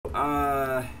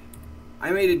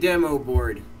I made a demo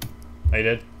board. I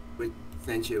did. With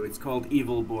sent you. It's called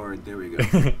Evil Board. There we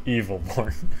go. Evil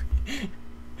board.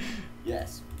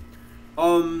 Yes.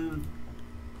 We're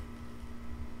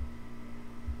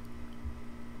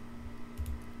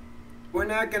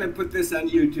not gonna put this on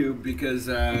YouTube because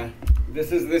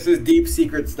this is deep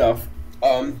secret stuff.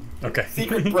 Okay.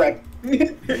 Secret prep.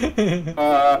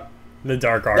 The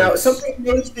dark arts. Now, something you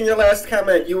noticed in your last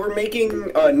comment, you were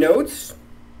making notes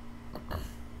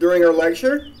during our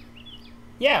lecture.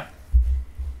 Yeah.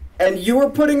 And you were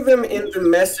putting them in the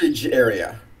message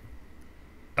area.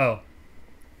 Oh.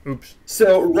 Oops.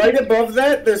 So right above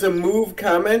that, there's a move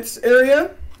comments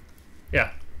area.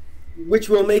 Yeah. Which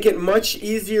will make it much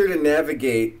easier to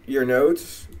navigate your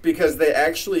notes because they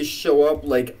actually show up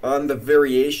like on the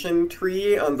variation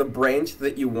tree on the branch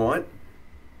that you want.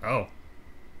 Oh.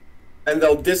 And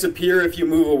they'll disappear if you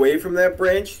move away from that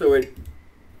branch, so it,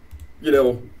 you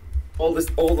know, all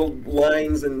the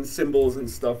lines and symbols and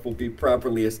stuff will be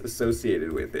properly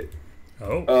associated with it.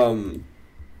 Oh.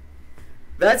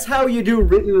 That's how you do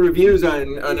written reviews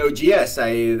on OGS.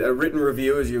 A written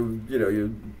review is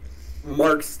you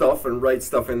mark stuff and write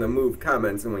stuff in the move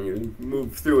comments, and when you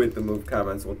move through it, the move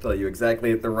comments will tell you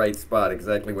exactly at the right spot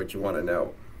exactly what you want to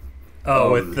know.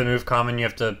 Oh, with the move comment, you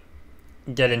have to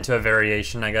get into a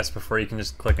variation, I guess, before you can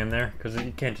just click in there, because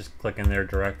you can't just click in there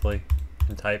directly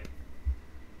and type.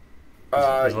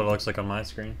 That's what it looks like on my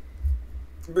screen.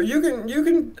 But you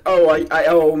can.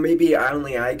 Oh, maybe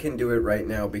only I can do it right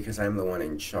now because I'm the one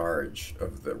in charge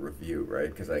of the review, right?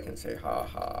 Because I can say ha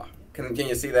ha. Can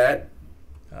you see that?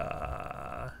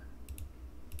 No.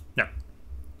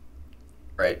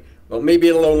 Right. Well, maybe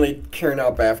it'll only turn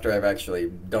up after I've actually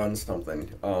done something.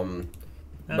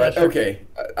 But sure. okay,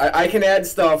 I can add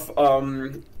stuff.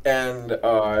 And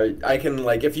I can,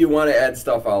 like, if you want to add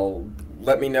stuff,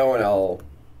 let me know and I'll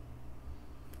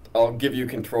give you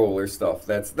control or stuff.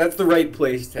 That's the right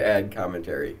place to add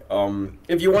commentary.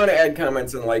 If you want to add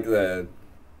comments in like the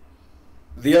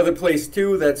other place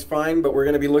too, that's fine. But we're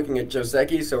gonna be looking at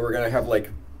Joseki, so we're gonna have like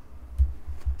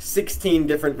 16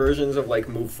 different versions of like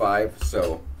Move 5.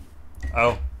 So.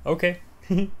 Oh, okay.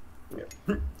 Yeah.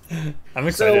 I'm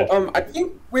excited. So, I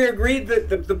think we agreed that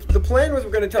the plan was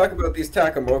we're going to talk about these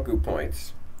Takamoku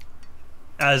points.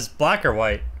 As black or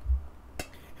white?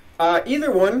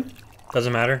 Either one.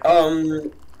 Doesn't matter.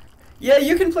 Yeah,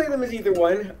 you can play them as either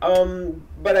one.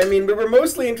 But I mean, we were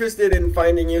mostly interested in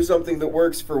finding you something that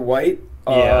works for white.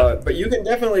 Yeah. But you can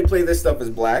definitely play this stuff as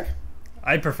black.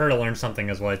 I'd prefer to learn something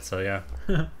as white, so yeah.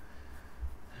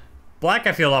 Black,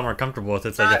 I feel a lot more comfortable with.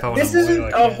 It's like if I want this to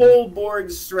isn't a whole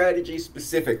board strategy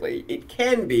specifically. It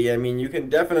can be. I mean, you can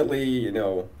definitely, you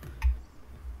know,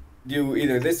 do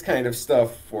either this kind of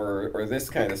stuff or this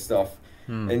kind of stuff,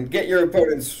 and get your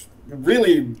opponents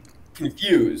really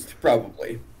confused,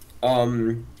 probably.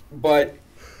 But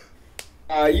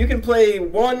you can play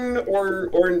one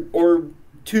or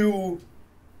two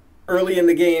early in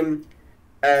the game,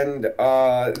 and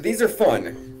these are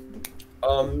fun.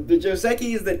 The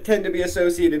Josekis that tend to be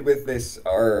associated with this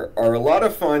are a lot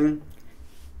of fun,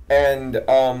 and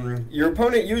your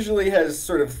opponent usually has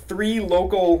sort of 3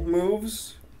 local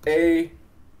moves, A,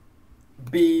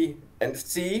 B, and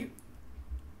C.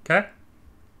 Okay.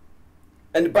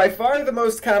 And by far the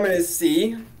most common is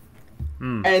C.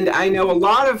 And I know a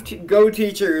lot of Go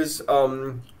teachers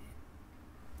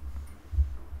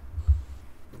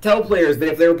tell players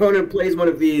that if their opponent plays one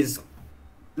of these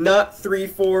not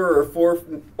 3-4 or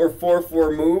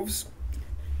 4-4 moves,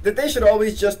 that they should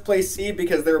always just play C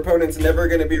because their opponent's never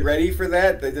going to be ready for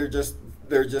that. They're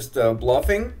just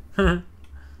bluffing. Yeah.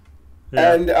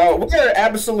 And we are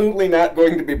absolutely not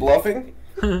going to be bluffing.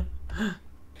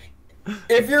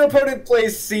 If your opponent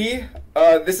plays C,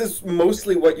 this is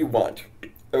mostly what you want.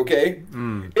 Okay?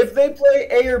 If they play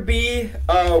A or B,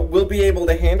 we'll be able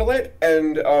to handle it,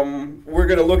 and we're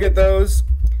going to look at those.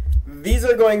 These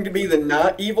are going to be the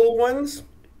not evil ones,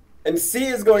 and C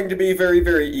is going to be very,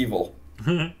 very evil.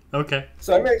 Okay.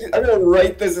 So I'm going to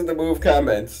write this in the move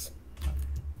comments.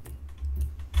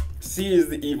 C is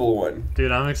the evil one.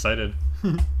 Dude, I'm excited.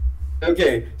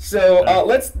 Okay, so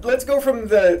let's go from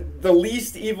the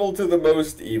least evil to the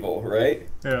most evil, right?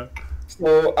 Yeah.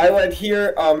 So I let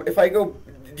here, if I go,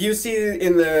 do you see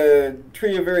in the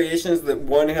tree of variations that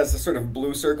one has a sort of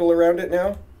blue circle around it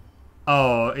now?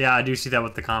 Oh, yeah, I do see that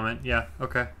with the comment. Yeah,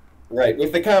 okay. Right,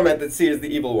 with the comment that C is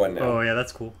the evil one now. Oh, yeah,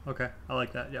 that's cool. Okay, I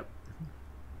like that, yep.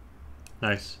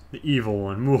 Nice. The evil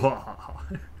one.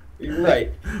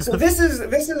 Right. So this is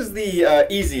the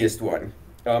easiest one,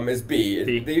 is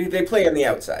B. B. They play on the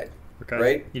outside, Okay.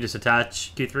 right? You just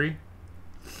attach Q3?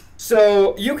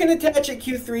 So you can attach a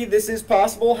Q3. This is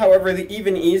possible. However, the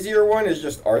even easier one is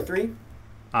just R3.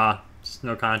 Just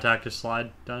no contact, just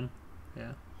slide, done.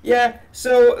 Yeah. Yeah,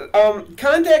 so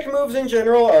contact moves in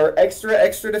general are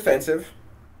extra defensive,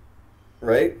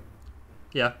 right?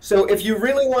 Yeah. So if you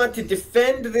really want to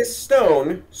defend this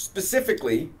stone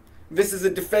specifically, this is a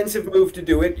defensive move to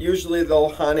do it. Usually they'll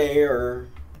Hane or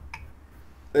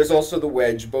there's also the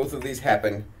wedge. Both of these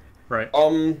happen. Right.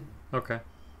 Okay.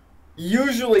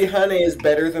 Usually Hane is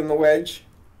better than the wedge.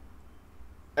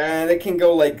 And it can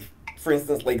go like, for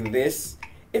instance, like this.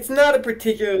 It's not a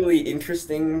particularly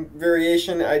interesting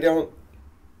variation. I don't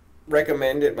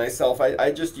recommend it myself.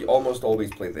 I just almost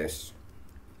always play this.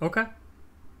 Okay.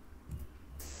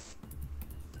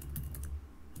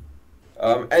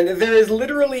 And there is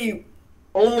literally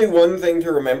only one thing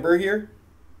to remember here.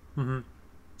 Mm-hmm.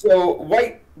 So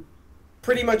white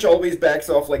pretty much always backs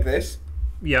off like this.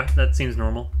 Yeah, that seems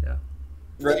normal. Yeah.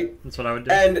 Right? That's what I would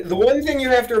do. And the one thing you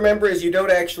have to remember is you don't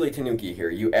actually Tanuki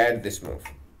here. You add this move.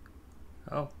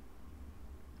 Oh.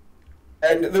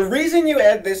 And the reason you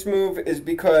add this move is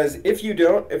because if you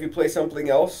don't, if you play something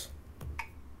else,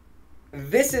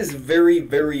 this is very,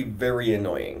 very, very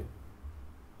annoying.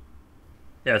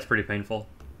 Yeah, it's pretty painful.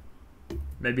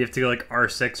 Maybe you have to go like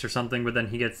R6 or something, but then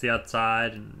he gets the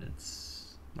outside, and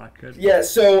it's not good. Yeah,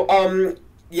 so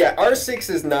yeah, R6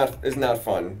 is not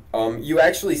fun. You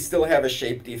actually still have a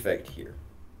shape defect here.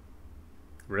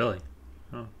 Really?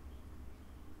 Oh.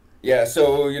 Yeah,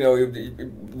 so you know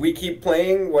we keep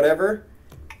playing whatever.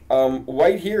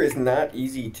 White here is not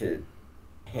easy to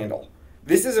handle.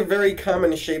 This is a very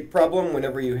common shape problem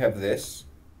whenever you have this.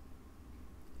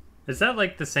 Is that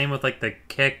like the same with like the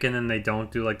kick, and then they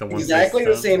don't do like the one? Exactly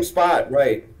the same spot,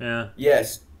 right? Yeah.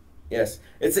 Yes, yes.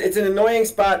 It's an annoying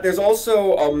spot. There's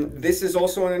also this is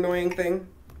also an annoying thing.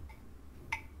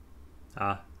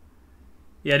 Yeah,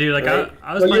 dude. Like right?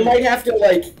 I was. So you might have to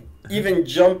like even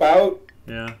jump out.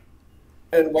 Yeah.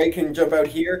 And white can jump out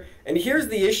here. And here's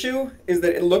the issue: is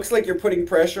that it looks like you're putting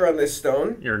pressure on this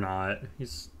stone. You're not.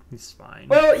 He's fine.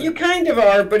 Well, you kind of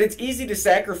are, but it's easy to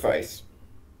sacrifice.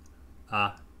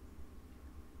 And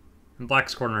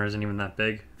Black's corner isn't even that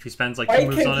big. If he spends like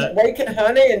 2 moves on it. White can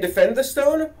Hane and defend the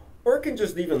stone, or it can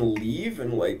just even leave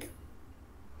and like,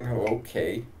 oh,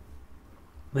 okay.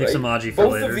 Leave some Aji for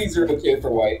Both later. of these are okay for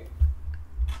white.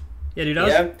 Yeah, dude.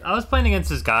 I was playing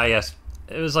against this guy. Yes,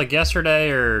 it was like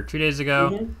yesterday or 2 days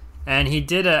ago, and he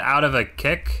did a out of a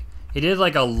kick. He did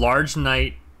like a large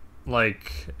knight,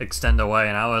 like extend away,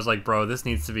 and I was like, bro, this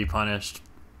needs to be punished,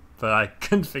 but I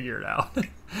couldn't figure it out.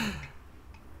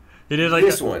 He did like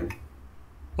this one.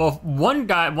 Well,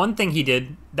 one thing he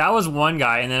did, that was one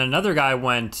guy, and then another guy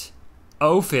went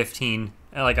 0-15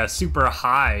 at like a super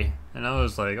high, and I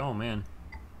was like, oh man.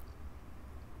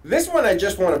 This one I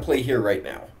just want to play here right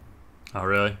now. Oh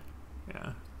really?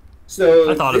 Yeah.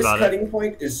 So I thought this about cutting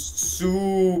point is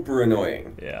super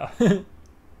annoying. Yeah.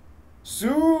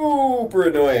 Super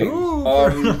annoying.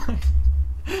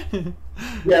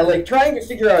 Yeah, like trying to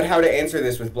figure out how to answer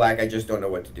this with black, I just don't know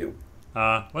what to do.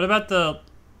 What about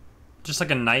just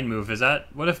like a knight move? Is that,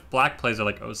 what if black plays at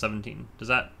like 0-17? Does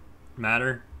that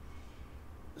matter?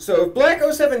 So if black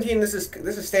 0-17, this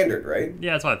is standard, right?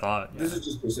 Yeah, that's what I thought. Yeah. This is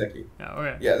just Joseki. Yeah,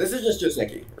 okay. Yeah, this is just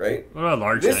Joseki, right? What about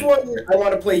large This knight? one I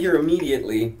want to play here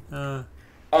immediately.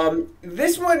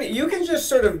 This one, you can just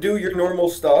sort of do your normal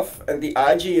stuff, and the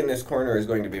Aji in this corner is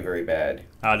going to be very bad.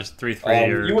 Just 3-3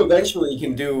 or... You eventually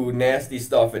can do nasty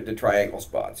stuff at the triangle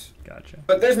spots. Gotcha.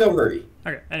 But there's no hurry.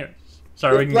 Okay, anyways.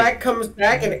 Sorry, if black comes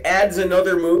back and adds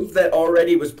another move that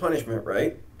already was punishment,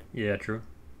 right? Yeah, true.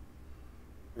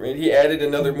 Right, he added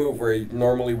another move where he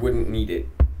normally wouldn't need it.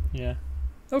 Yeah.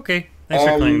 Okay. Thanks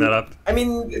for cleaning that up. I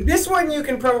mean, this one you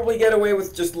can probably get away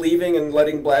with just leaving and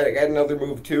letting black add another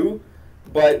move too.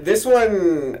 But this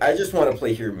one, I just want to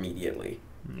play here immediately.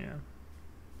 Yeah.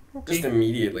 Okay. Just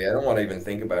immediately. I don't want to even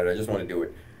think about it. I just want to do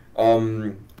it.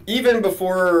 Even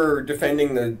before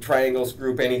defending the triangles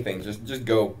group, anything, just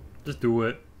go. Just do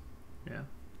it. Yeah.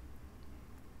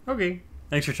 Okay.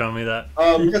 Thanks for showing me that.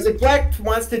 Because if black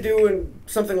wants to do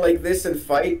something like this and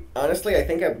fight, honestly, I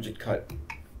think I would just cut.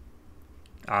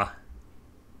 I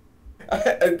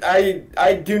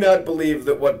do not believe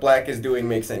that what black is doing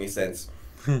makes any sense.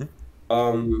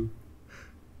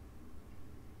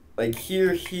 Like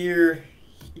here,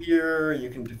 you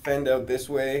can defend out this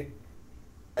way.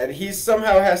 And he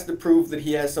somehow has to prove that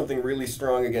he has something really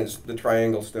strong against the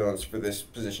triangle stones for this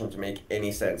position to make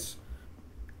any sense.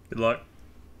 Good luck.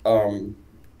 Yeah.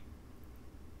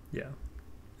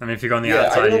 I mean, if you go on the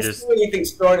outside, you just... I don't see anything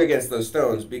strong against those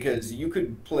stones, because you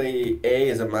could play A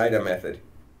as a Maida method.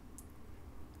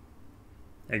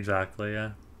 Exactly,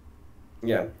 yeah.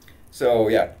 Yeah. So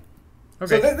yeah.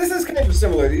 Okay. So this is kind of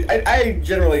similar. I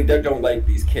generally don't like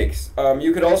these kicks.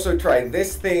 You could also try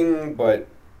this thing, but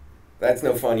that's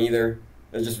no fun either.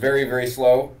 It's just very, very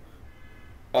slow.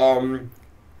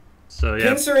 So yeah.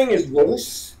 Pincering is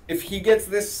worse. If he gets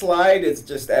this slide, it's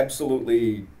just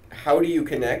absolutely... How do you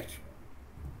connect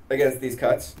against these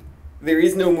cuts? There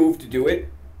is no move to do it.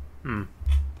 Hmm.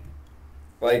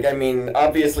 Like, I mean,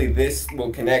 obviously this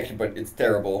will connect, but it's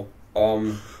terrible.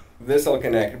 This will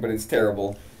connect, but it's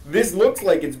terrible. This looks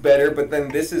like it's better, but then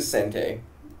this is Sente.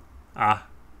 Ah.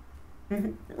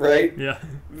 Right? Yeah.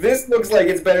 This looks like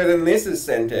it's better than this is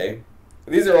Sente.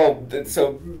 These are all...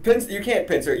 So, you can't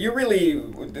pincer. You really...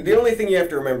 The only thing you have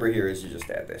to remember here is you just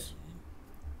add this.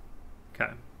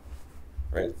 Okay.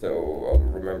 Right, so I'll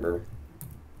remember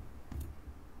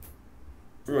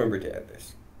to add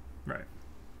this. Right.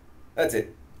 That's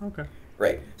it. Okay.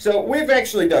 Right. So we've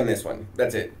actually done this one.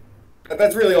 That's it.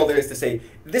 That's really all there is to say.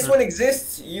 This one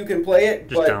exists. You can play it,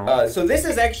 Just but so this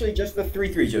is actually just the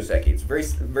 3/3 Joseki. It's very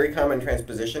very common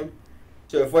transposition.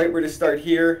 So if white were to start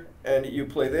here and you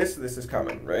play this, this is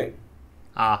common, right?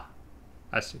 Ah,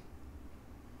 I see.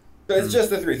 So it's just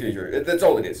the 3/3. That's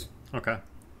all it is. Okay.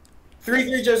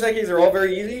 3/3 Josekis are all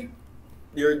very easy.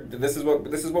 This is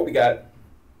what we got.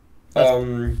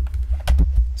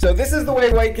 So this is the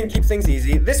way white can keep things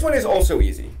easy. This one is also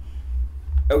easy.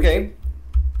 Okay.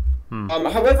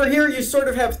 However, here you sort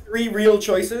of have 3 real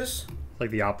choices. Like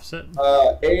the opposite?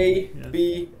 A,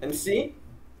 B, and C.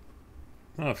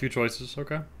 Oh, a few choices.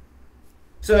 Okay.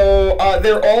 So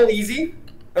they're all easy.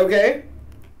 Okay.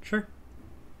 Sure.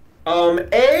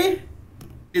 A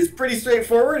is pretty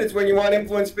straightforward. It's when you want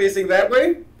influence facing that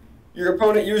way. Your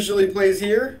opponent usually plays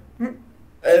here.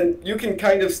 And you can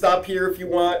kind of stop here if you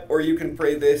want, or you can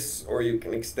pray this, or you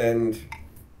can extend.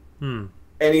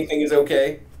 Anything is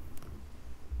okay.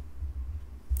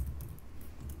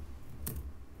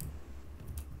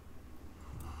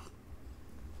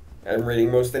 I'm rating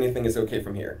most anything is okay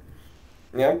from here.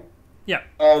 Yeah? Yeah.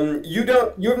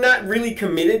 You're not really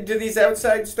committed to these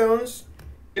outside stones.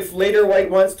 If later white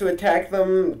wants to attack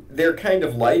them, they're kind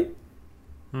of light.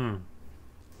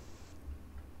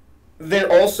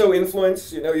 They're also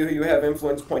influence. You know, you have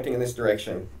influence pointing in this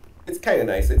direction. It's kind of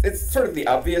nice. It's sort of the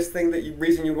obvious thing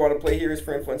reason you'd want to play here is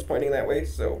for influence pointing that way.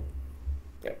 So,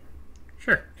 yeah.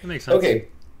 Sure, that makes sense. Okay.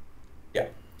 Yeah.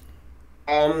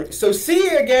 So C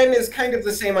again is kind of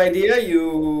the same idea.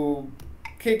 You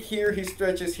kick here, he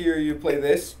stretches here. You play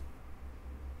this.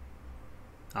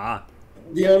 Ah.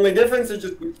 The only difference is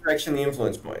just which direction the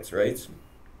influence points, right?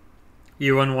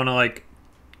 You wouldn't want to like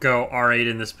go R8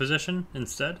 in this position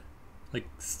instead, like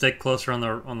stick closer on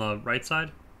the right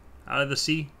side, out of the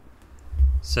C.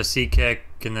 So C kick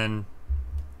and then.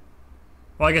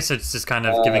 Well, I guess it's just kind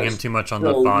of giving him too much on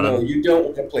the bottom. No, you don't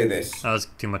want to play this. That was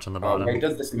too much on the bottom. He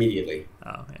does this immediately.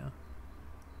 Oh yeah.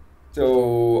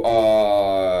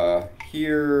 So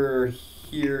here,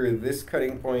 this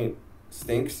cutting point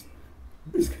stinks.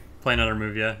 Play another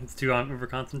move, yeah. It's too over Yeah,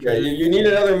 concentrated. you need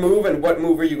another move, and what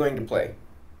move are you going to play?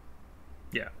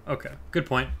 Yeah. Okay. Good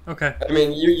point. Okay. I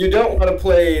mean, you don't want to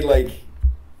play like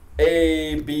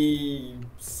A, B,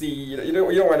 C. You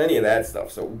don't want any of that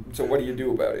stuff. So what do you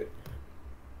do about it?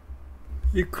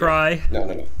 You cry.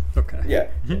 No. Okay. Yeah.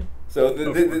 So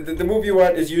the move you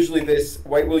want is usually this.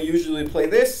 White will usually play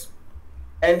this.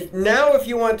 And now if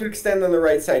you want to extend on the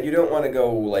right side, you don't want to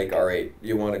go like R8.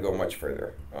 You want to go much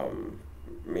further.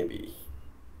 Maybe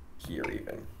here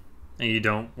even. And you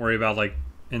don't worry about like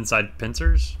inside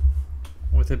pincers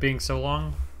with it being so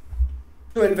long?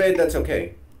 To invade, that's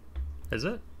okay. Is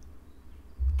it?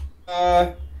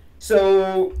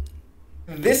 So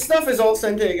this stuff is all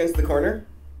sente against the corner.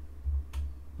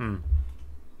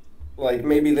 Like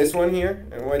maybe this one here,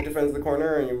 and white defends the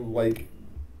corner, and you like.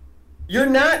 You're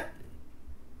not.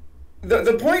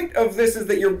 The point of this is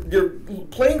that you're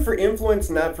playing for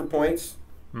influence, not for points.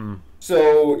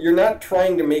 So you're not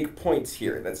trying to make points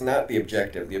here. That's not the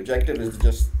objective. The objective is to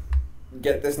just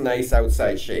get this nice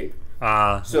outside shape.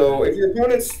 So if your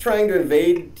opponent's trying to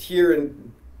invade here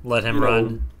and let him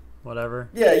run, whatever.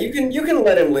 Yeah, you can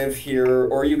let him live here,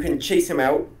 or you can chase him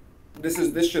out.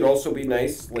 This should also be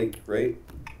nice, like right.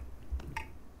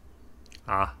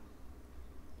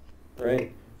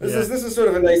 Right. This is sort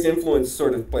of a nice influence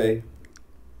sort of play.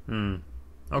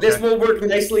 Okay. This will work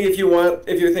nicely if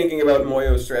you're thinking about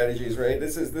Moyo strategies, right?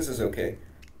 This is okay.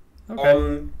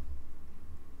 Okay.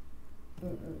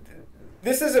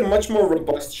 This is a much more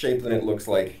robust shape than it looks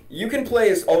like. You can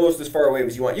play almost as far away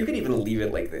as you want. You can even leave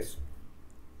it like this.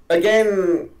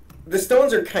 Again, the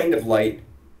stones are kind of light.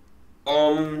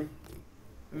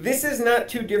 This is not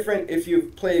too different if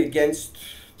you play against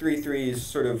 3/3s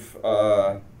sort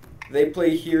of, they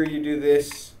play here, you do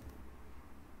this.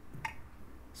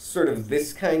 Sort of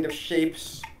this kind of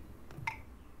shapes.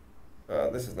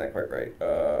 This is not quite right.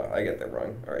 I got that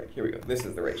wrong. All right, here we go. This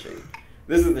is the right shape.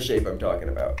 This is the shape I'm talking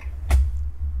about.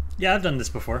 Yeah, I've done this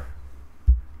before.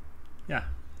 Yeah.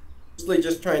 Mostly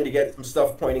just trying to get some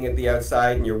stuff pointing at the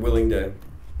outside, and you're willing to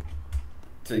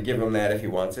give him that if he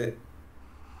wants it.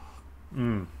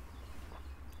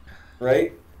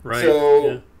 Right? Right. So,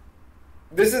 yeah.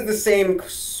 This is the same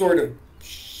sort of...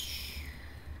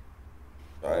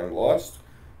 I'm lost.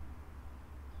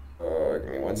 Give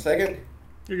me 1 second.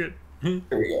 You're good. Here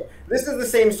we go. This is the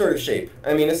same sort of shape.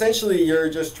 I mean, essentially, you're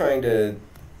just trying to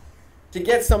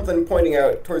get something pointing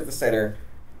out towards the center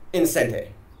in Sente.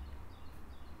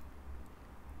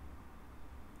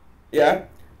 Yeah?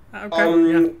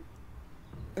 Okay, yeah.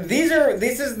 These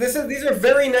are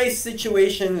very nice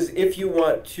situations if you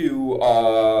want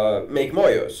to make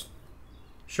moyos.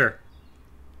 Sure.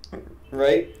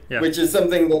 Right? Yeah. Which is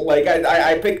something that, like,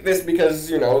 I picked this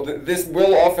because, you know, this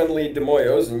will often lead to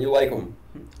moyos, and you like them.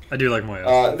 I do like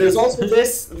moyos. There's also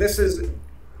this. This is...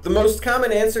 The most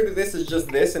common answer to this is just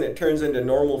this, and it turns into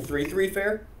normal 3/3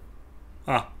 fair.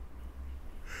 Ah.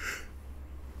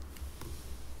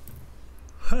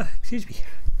 Excuse me.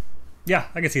 Yeah,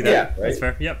 I can see that. Yeah, right? That's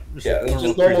fair. Yep. Yeah, it's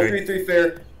just normal 3/3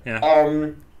 fair.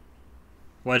 Yeah.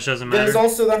 Wedge doesn't matter. There's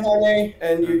also the hane,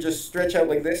 and you just stretch out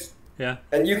like this. Yeah.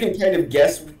 And you can kind of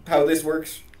guess how this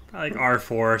works. Like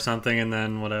R4 or something, and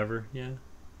then whatever. Yeah.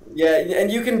 Yeah,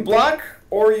 and you can block,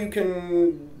 or you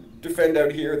can defend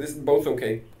out here. This is both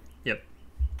okay. Yep.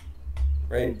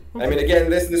 Right? Okay. I mean, again,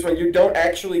 this one, you don't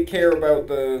actually care about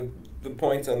the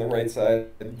points on the right side,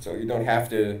 so you don't have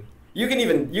to... You can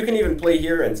even play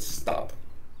here and stop.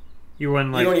 You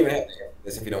wouldn't like... You don't even have to do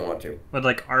this if you don't want to. Would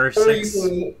like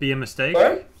R6 be a mistake?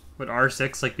 What? Would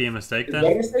R6 like be a mistake Is then?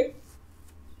 what a mistake?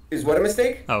 Is what a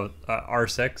mistake? Oh,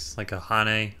 R6, like a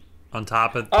hane on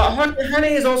top of... Hane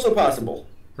is also possible.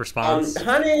 Response.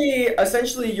 Hane,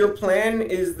 essentially, your plan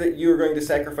is that you're going to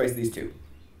sacrifice these two.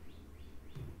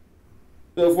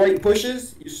 So if white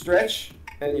pushes, you stretch,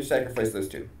 and you sacrifice those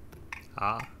two.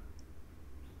 Ah.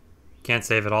 Can't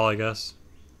save it all, I guess.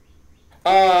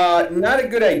 Not a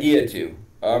good idea to.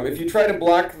 If you try to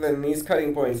block, then these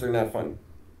cutting points are not fun.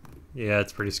 Yeah,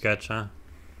 it's pretty sketch, huh?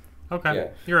 Okay, Yeah.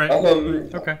 you're right.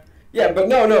 Okay. Yeah, but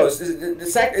no. This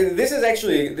is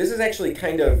actually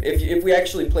kind of, if we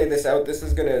actually play this out, this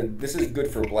is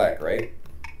good for black, right?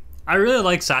 I really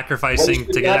like sacrificing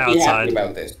to get outside. Happy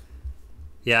about this.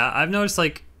 Yeah, I've noticed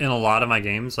like in a lot of my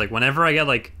games, like whenever I get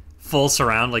like full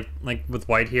surround, like with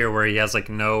white here, where he has like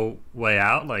no way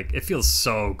out, like it feels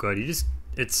so good.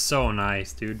 It's so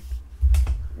nice, dude.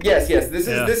 Yes. This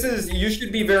is. You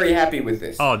should be very happy with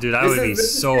this. Oh, dude, I would be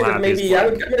so happy. Maybe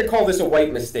I'm gonna call this a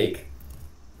white mistake.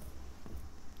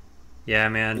 Yeah,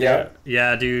 man. Yeah.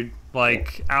 Yeah, dude.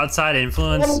 Like outside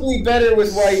influence. Probably better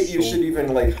with white. You should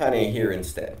even like hane here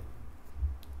instead.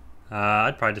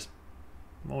 I'd probably just.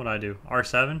 What would I do?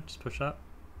 R7, just push up.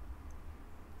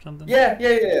 Something. Yeah.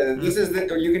 This is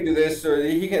or you can do this, or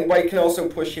white can also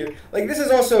push here. Like this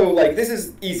is also like this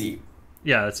is easy.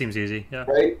 Yeah, that seems easy. Yeah.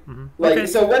 Right. Mm-hmm. Like okay.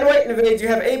 So when white invades, you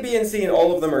have A, B, and C, and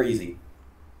all of them are easy.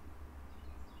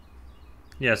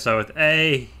 Yeah. So with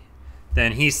A,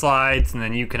 then he slides, and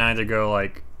then you can either go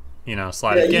like,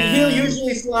 slide again. He'll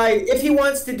usually slide if he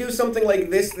wants to do something like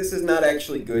this. This is not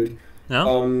actually good.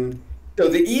 No. So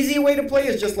the easy way to play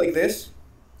is just like this.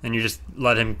 And you just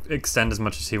let him extend as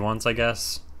much as he wants, I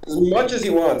guess. As much as he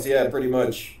wants, yeah, pretty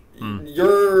much.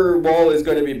 Your wall is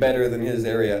going to be better than his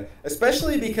area,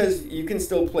 especially because you can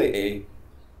still play A.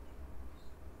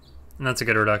 And that's a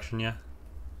good reduction, yeah.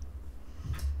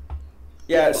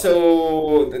 Yeah,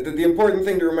 so the important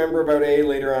thing to remember about A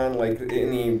later on, like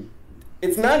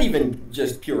it's not even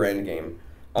just pure endgame.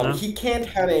 No? He can't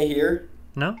hane here.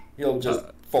 No? He'll just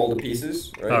fall to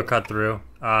pieces, right? Oh, cut through.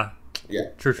 Yeah.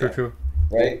 True.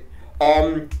 Right?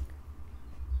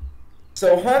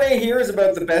 So hane here is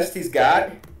about the best he's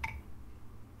got.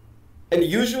 And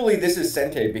usually this is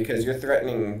Sente because you're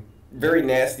threatening very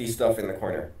nasty stuff in the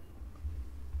corner.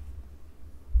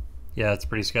 Yeah, it's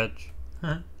pretty sketch.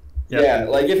 Huh? Yep. Yeah,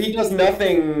 like if he does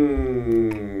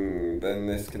nothing, then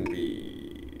this can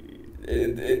be...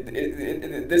 It'll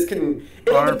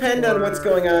depend on what's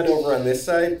going on over on this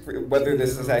side, whether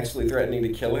this is actually threatening to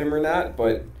kill him or not,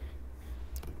 but...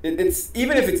 It's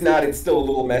even if it's not, it's still a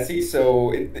little messy.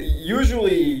 So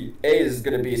usually A is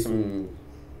going to be some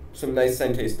nice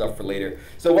Sente stuff for later.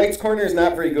 So white's corner is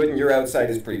not very good, and your outside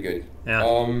is pretty good. Yeah.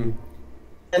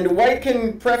 And white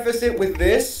can preface it with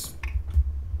this.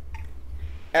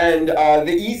 And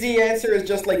the easy answer is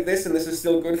just like this, and this is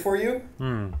still good for you.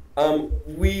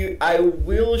 I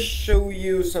will show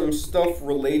you some stuff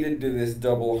related to this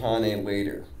double Hane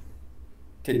later.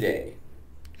 Today.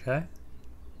 Okay.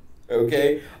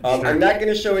 Okay? Sure. I'm not going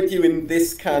to show it to you in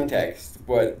this context,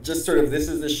 but just sort of this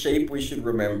is the shape we should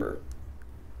remember.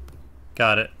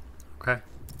 Got it. Okay.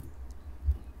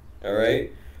 All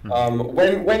right?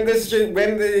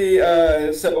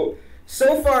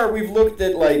 So far we've looked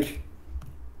at like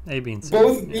A, B, and C.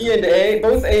 both B and A,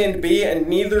 both A and B, and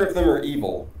neither of them are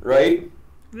evil, right?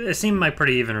 It seemed like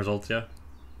pretty even results, yeah.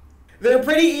 They're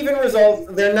pretty even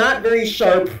results. They're not very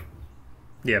sharp.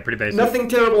 Yeah, pretty basic. Nothing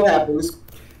terrible happens.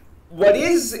 What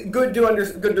is good to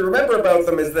remember about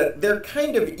them is that they're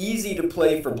kind of easy to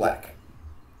play for black.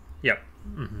 Yep.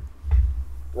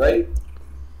 Right?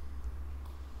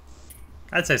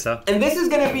 I'd say so. And this is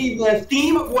going to be the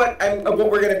theme of what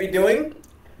we're going to be doing.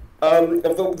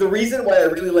 The reason why I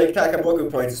really like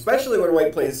Takaboku points, especially when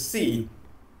white plays C,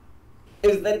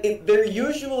 is that they're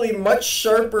usually much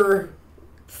sharper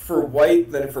for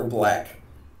white than for black.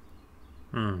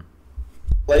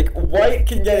 Like, white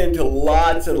can get into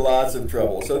lots and lots of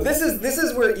trouble. So this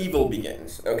is where evil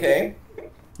begins, okay?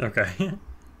 Okay.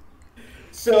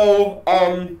 So,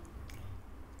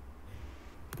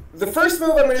 the first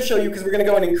move I'm going to show you, because we're going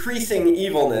to go in increasing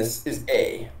evilness, is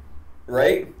A,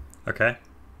 right? Okay.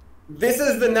 This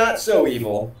is the not so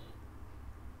evil.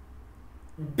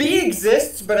 B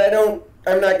exists, but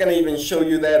I'm not going to even show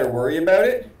you that or worry about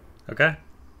it. Okay.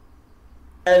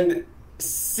 And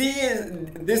C is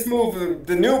this move,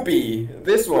 the new B,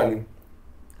 this one.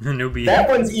 The new B. That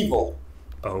one's evil.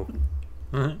 Oh.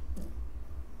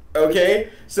 Okay?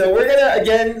 So we're going to,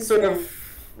 again, sort of,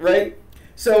 right?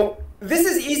 So this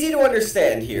is easy to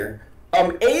understand here.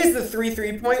 A is the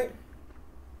 3-3 point,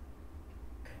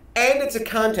 and it's a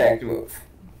contact move.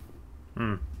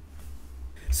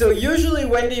 So usually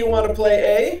when do you want to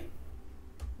play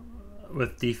A?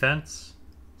 With defense?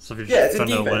 So if Yeah, it's a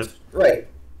defense. Right.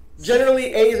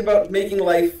 Generally, A is about making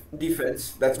life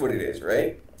defense. That's what it is,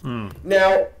 right?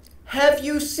 Now, have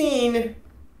you seen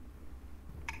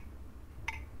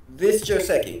this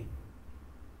Joseki?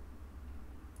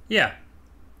 Yeah.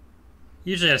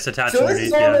 Usually it's attached So to this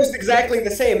is almost exactly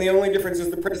the same. The only difference is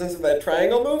the presence of that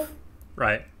triangle move.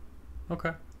 Right.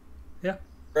 Okay. Yeah.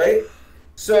 Right?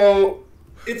 So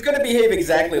it's going to behave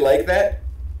exactly like that.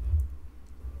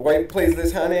 White plays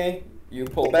this Hane, you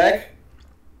pull back.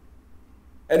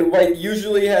 And white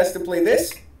usually has to play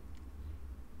this.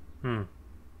 Now,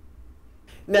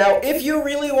 if you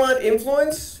really want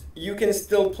influence, you can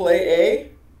still play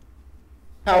A.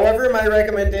 However, my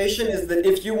recommendation is that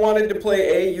if you wanted to play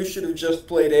A, you should have just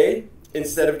played A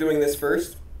instead of doing this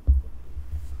first.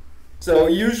 So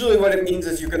usually what it means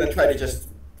is you're going to try to just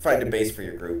find a base for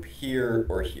your group, here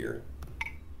or here.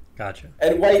 Gotcha.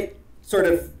 And white sort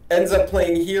of ends up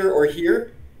playing here or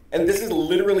here. And this is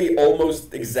literally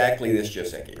almost exactly this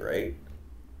Joseki, right?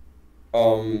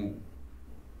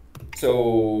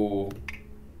 So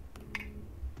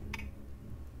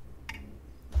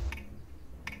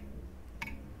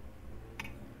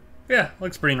yeah,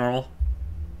 looks pretty normal.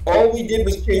 All we did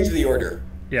was change the order.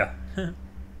 Yeah.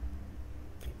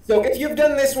 So if you've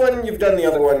done this one, you've done the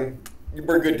other one,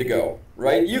 we're good to go,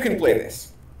 right? You can play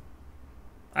this.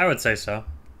 I would say so.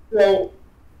 So,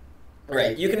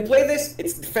 right, you can play this.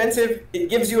 It's defensive. It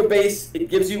gives you a base. It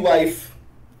gives you life.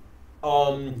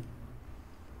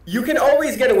 You can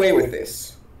always get away with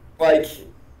this. Like,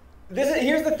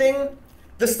 here's the thing.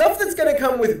 The stuff that's going to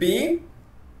come with B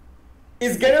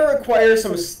is going to require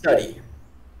some study.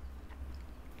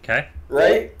 Okay.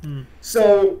 Right?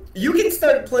 So you can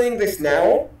start playing this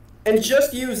now and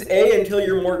just use A until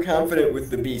you're more confident with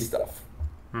the B stuff.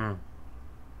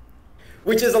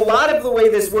 Which is a lot of the way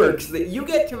this works, that you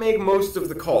get to make most of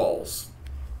the calls.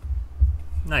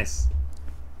 Nice.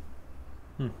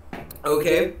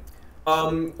 Okay?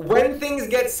 When things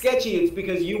get sketchy, it's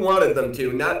because you wanted them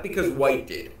to, not because white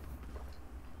did.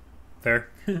 Fair.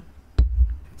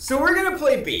 So we're going to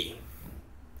play B.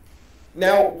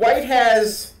 Now, white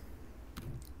has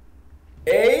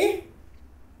A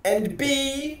and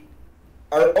B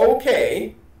are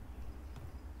okay.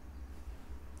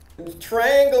 And the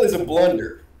triangle is a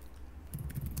blunder.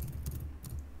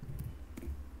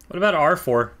 What about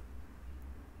R4?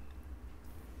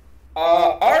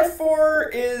 R4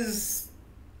 is...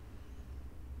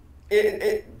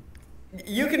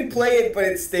 You can play it, but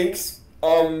it stinks.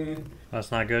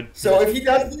 That's not good. So if he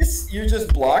does this, you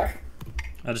just block.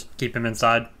 I'll just keep him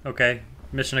inside. Okay.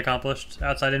 Mission accomplished.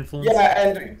 Outside influence. Yeah,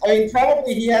 and I mean,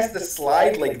 probably he has to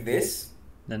slide like this.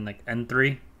 Then like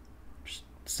N3. Just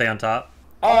stay on top.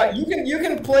 You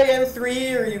can play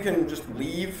N3 or you can just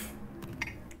leave.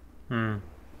 Hmm.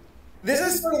 This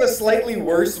is sort of a slightly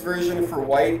worse version for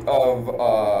white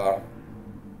of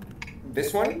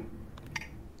this one.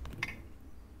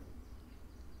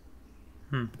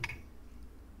 Hmm.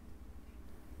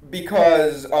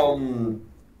 Because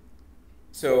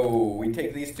so we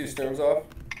take these two stones off.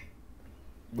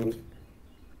 Whoops.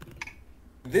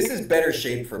 This is better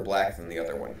shaped for black than the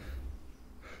other one.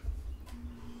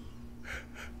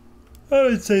 I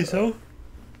would say so.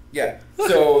 Yeah.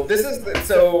 So this is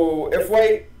so if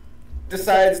white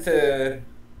decides to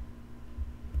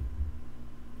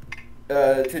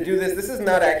do this, this is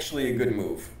not actually a good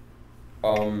move.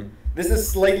 This is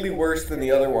slightly worse than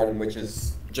the other one, which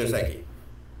is Joseki.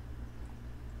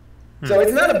 So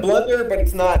it's not a blunder, but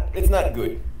it's not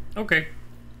good. Okay.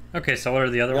 Okay, so what are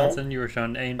the other ones then? You were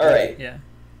showing A and B. All right. Yeah.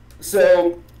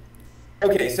 So,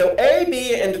 okay, so A,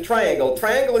 B, and triangle.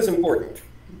 Triangle is important.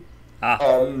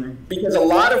 Because a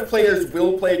lot of players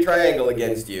will play triangle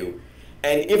against you,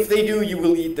 and if they do, you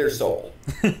will eat their soul.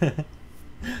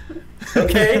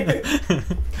 Okay?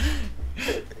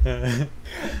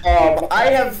 I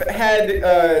have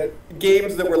had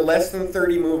games that were less than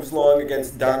 30 moves long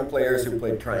against Don players who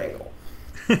played triangle.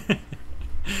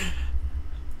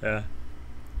 Yeah.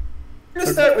 I'm going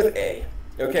to start with A,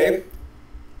 okay?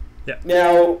 Yeah.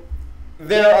 Now,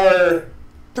 there are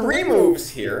 3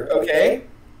 moves here, okay?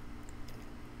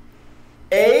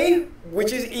 A,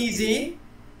 which is easy,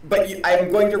 but I'm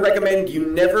going to recommend you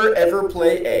never ever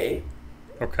play A.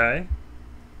 Okay.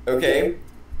 Okay.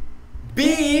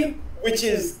 B, which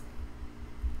is,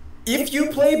 if you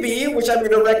play B, which I'm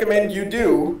going to recommend you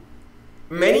do,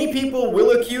 many people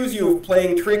will accuse you of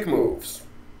playing trick moves.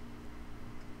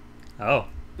 Oh.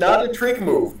 Not a trick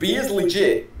move. B is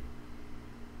legit.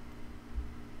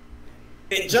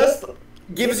 It just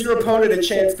gives your opponent a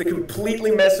chance to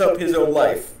completely mess up his own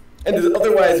life, and is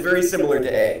otherwise very similar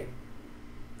to A.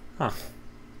 Huh.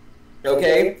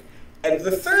 Okay? And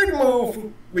the third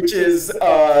move, which is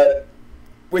the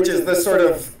sort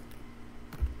of,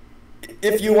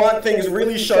 if you want things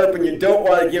really sharp and you don't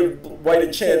want to give white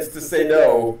a chance to say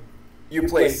no, you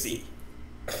play C.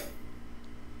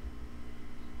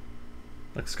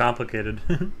 Looks complicated.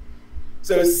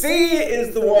 So C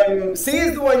is the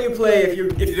one you play if you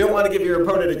don't want to give your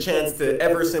opponent a chance to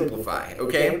ever simplify,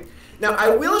 okay? Now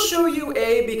I will show you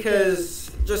A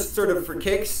because just sort of for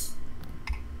kicks,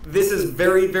 this is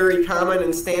very, very common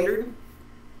and standard.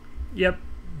 Yep.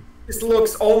 This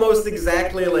looks almost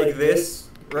exactly like this,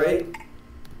 right?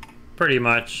 Pretty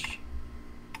much.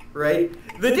 Right?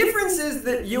 The difference is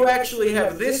that you actually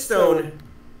have this stone,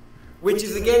 which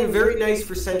is again very nice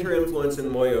for center influence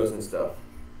and moyos and stuff.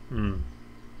 Hmm.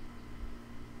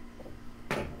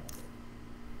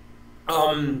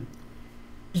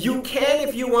 You can,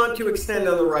 if you want to, extend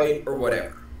on the right or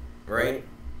whatever, right?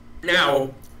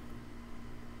 Now,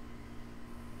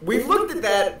 we've looked at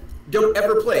that. Don't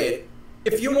ever play it.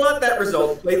 If you want that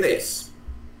result, play this.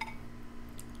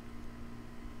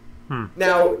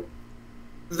 Now,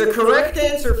 the correct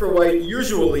answer for white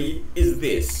usually is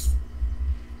this.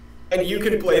 And you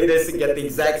can play this and get the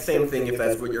exact same thing if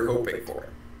that's what you're hoping for.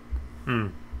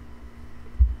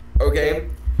 Okay?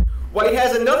 White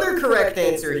has another correct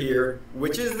answer here,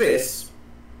 which is this.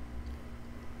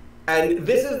 And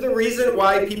this is the reason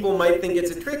why people might think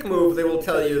it's a trick move. They will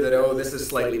tell you that, oh, this is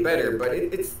slightly better, but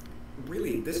it's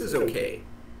really, this is okay.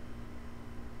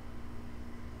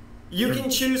 You can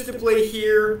choose to play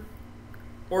here,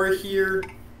 or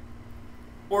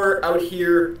out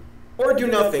here, or do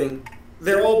nothing.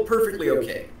 They're all perfectly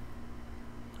okay.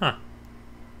 Huh.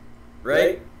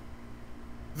 Right?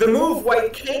 The move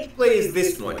white can't play is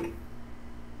this one.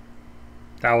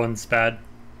 That one's bad.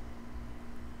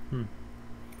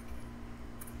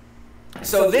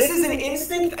 So this is an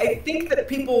instinct. I think that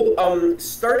people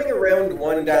starting around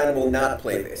 1 down will not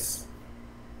play this.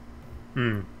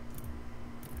 Now,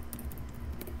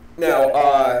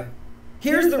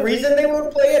 here's the reason they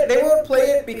won't play it. They won't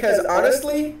play it because,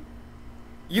 honestly,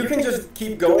 you can just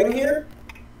keep going here,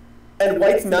 and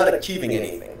white's not achieving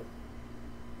anything.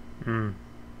 And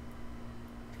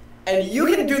you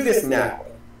can do this now,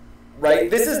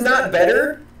 right? This is not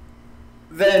better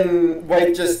than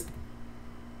white just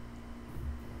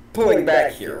pulling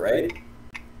back here, right?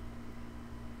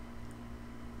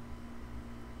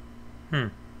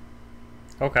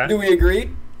 Okay. Do we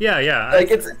agree? Yeah, yeah. Like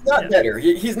it's not better.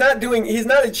 He's not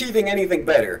achieving anything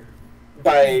better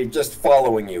by just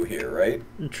following you here, right?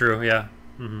 True, yeah.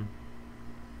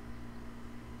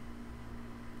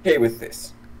 Okay with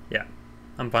this. Yeah.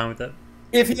 I'm fine with it.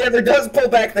 If he ever does pull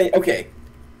back, then okay.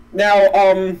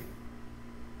 Now,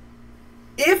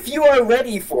 if you are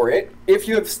ready for it, if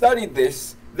you have studied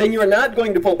this, then you are not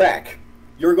going to pull back.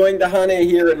 You're going to Hane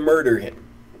here and murder him.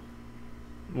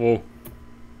 Whoa.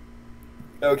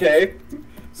 Okay?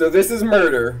 So this is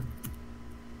murder.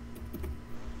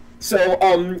 So,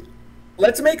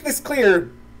 let's make this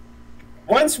clear.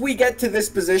 Once we get to this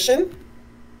position,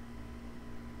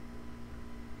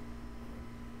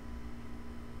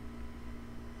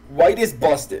 white is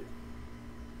busted.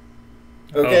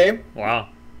 Okay? Oh, wow.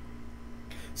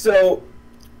 So,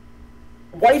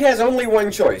 white has only one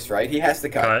choice, right? He has to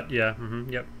cut. Cut, yeah.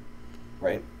 Yep.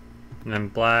 Right. And then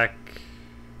black.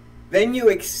 Then you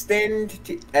extend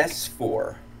to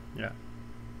S4. Yeah.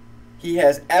 He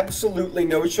has absolutely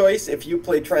no choice. If you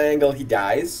play triangle, he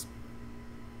dies.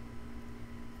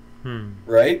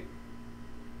 Right?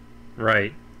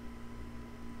 Right.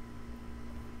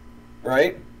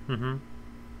 Right?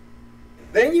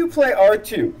 Then you play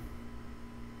R2.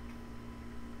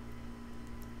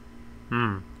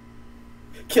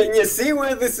 Can you see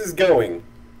where this is going?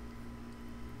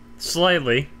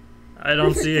 Slightly. I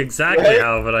don't see exactly Right?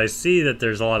 how, but I see that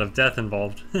there's a lot of death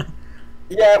involved.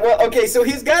 Yeah, well, okay, so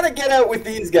he's got to get out with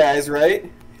these guys, right?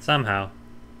 Somehow.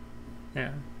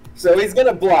 Yeah. So he's going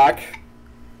to block.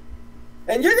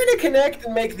 And you're going to connect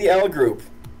and make the L group.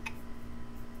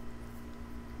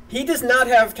 He does not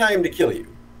have time to kill you,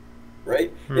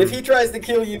 right? If he tries to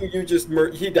kill you, you just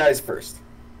he dies first,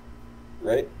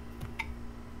 right?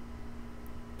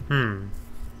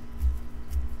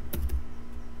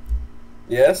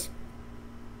 Yes?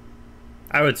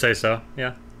 I would say so,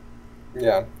 yeah.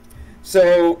 Yeah.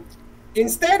 So,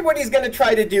 instead what he's going to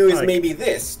try to do is Like- maybe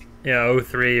this. Yeah,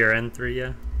 O3 or N3,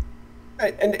 yeah.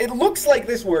 Right, and it looks like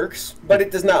this works, but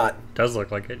it does not. Does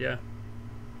look like it, yeah.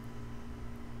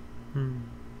 And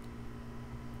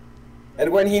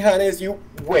when he hanes, you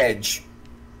wedge.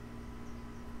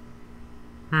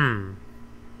 Then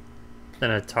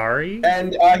Atari?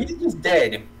 And he's just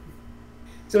dead.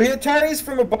 So he Atari's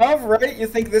from above, right? You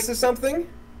think this is something?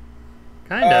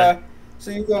 Kinda.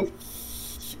 So you go...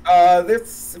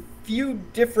 there's a few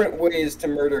different ways to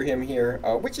murder him here.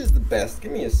 Which is the best?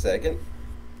 Give me a second.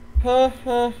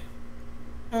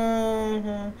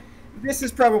 This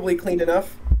is probably clean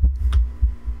enough.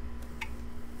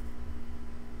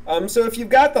 So if you've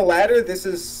got the ladder, this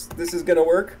is gonna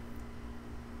work.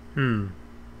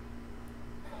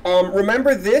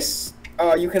 Remember this?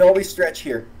 You can always stretch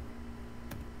here.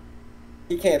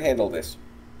 He can't handle this.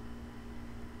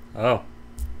 Oh.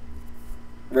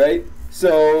 Right?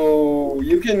 So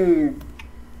you can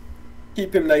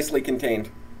keep him nicely contained.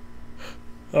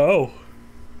 Oh.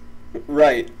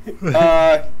 Right.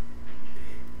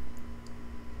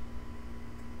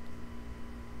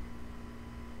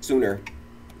 Sooner.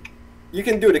 You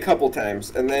can do it a couple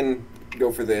times and then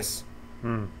go for this.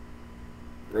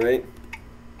 Right?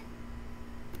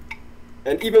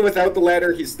 And even without the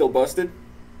ladder, he's still busted.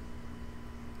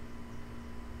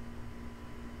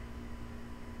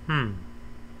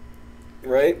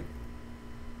 Right?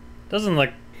 Doesn't look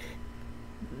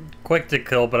quick to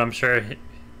kill, but I'm sure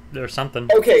there's something.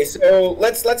 Okay, so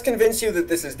let's convince you that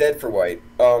this is dead for white.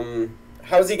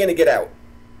 How's he gonna get out?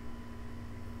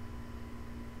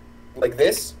 Like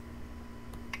this?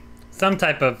 Some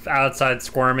type of outside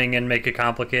squirming and make it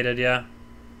complicated, yeah.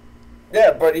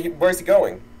 Yeah, but where's he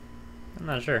going? I'm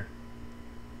not sure.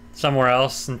 Somewhere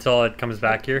else until it comes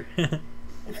back here.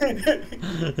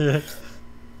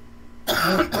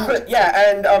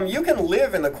 Yeah, and you can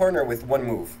live in the corner with one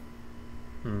move.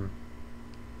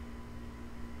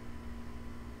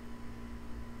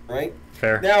 Right?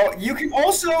 Fair. Now, you can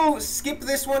also skip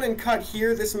this one and cut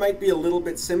here. This might be a little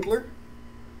bit simpler.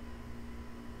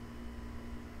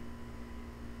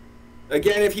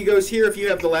 Again, if he goes here, if you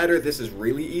have the ladder, this is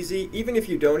really easy. Even if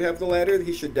you don't have the ladder,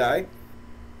 he should die.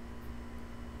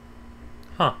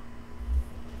 Huh.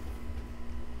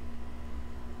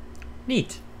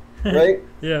 Neat. Right?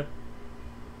 Yeah.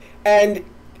 And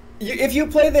if you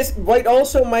play this, white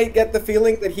also might get the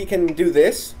feeling that he can do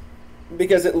this,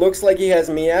 because it looks like he has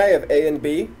Miai of A and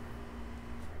B.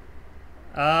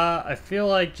 I feel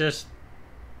like just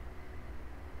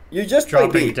You just play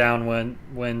dropping B. down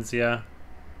wins, yeah.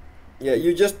 Yeah,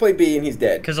 you just play B and he's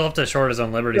dead. Because he'll have to short his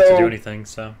own liberty So- to do anything,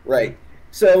 so. Right.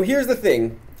 So here's the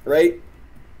thing, right?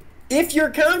 If you're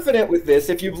confident with this,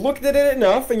 if you've looked at it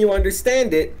enough and you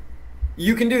understand it,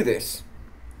 you can do this.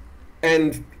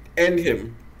 And end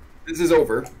him. This is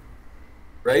over.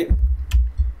 Right?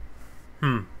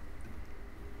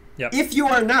 Yep. If you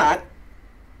are not,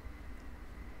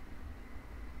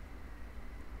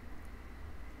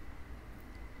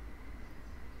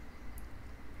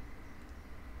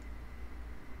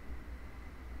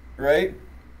 right?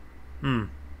 Hmm.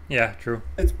 Yeah, true.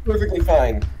 It's perfectly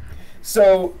fine.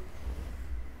 So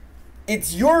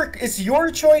it's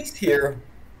your choice here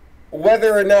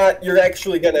whether or not you're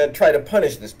actually gonna try to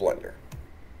punish this blunder.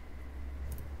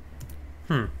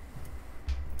 Hmm.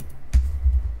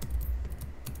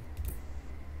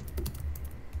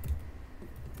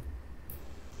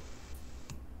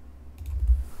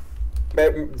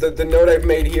 The note I've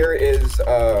made here is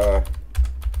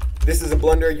this is a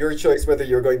blunder, your choice whether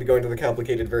you're going to go into the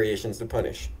complicated variations to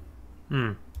punish.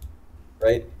 Hmm.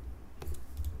 Right?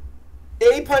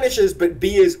 A punishes, but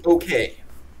B is okay.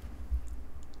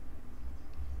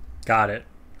 Got it.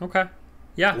 Okay.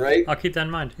 Yeah. Right? I'll keep that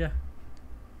in mind. Yeah.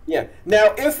 Yeah.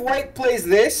 Now, if white plays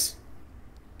this,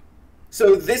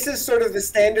 so this is sort of the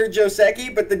standard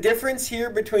Joseki, but the difference here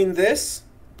between this,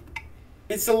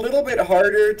 it's a little bit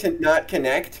harder to not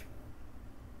connect.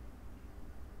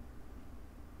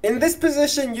 In this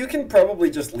position, you can probably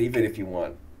just leave it if you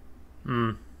want.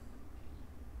 Hmm.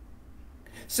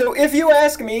 So if you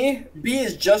ask me, B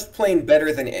is just plain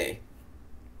better than A.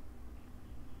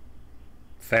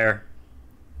 Fair.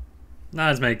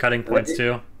 Not as many cutting points,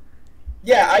 too.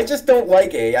 Yeah, I just don't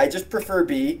like A. I just prefer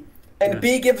B. And Yeah.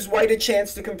 B gives white a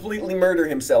chance to completely murder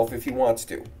himself if he wants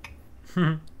to.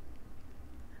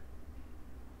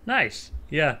 Nice.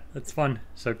 Yeah, that's fun.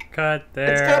 So cut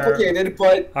there. It's complicated,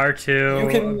 but R2. you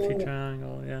can. P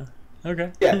triangle. Yeah.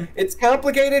 Okay. Yeah, it's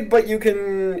complicated, but you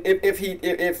can if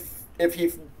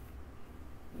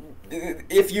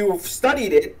you've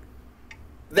studied it,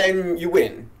 then you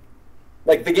win.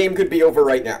 Like the game could be over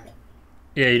right now.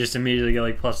 Yeah, you just immediately get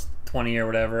like plus 20 or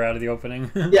whatever out of the opening.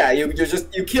 Yeah, you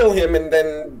kill him, and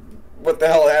then what the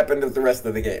hell happened to the rest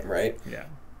of the game, right? Yeah.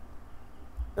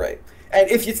 Right. And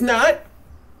if it's not,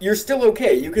 you're still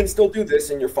okay. You can still do this,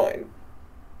 and you're fine.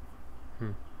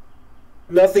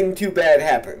 Nothing too bad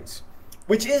happens.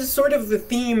 Which is sort of the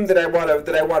theme that I want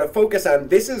to focus on.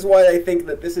 This is why I think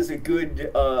that this is a good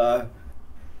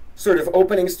sort of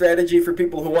opening strategy for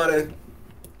people who want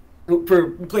to, for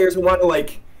players who want to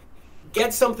like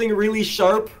get something really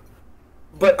sharp,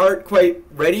 but aren't quite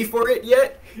ready for it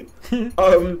yet.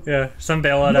 Yeah, some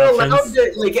bailout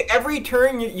options. Like every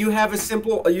turn, you have a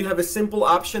simple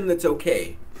option that's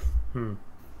okay.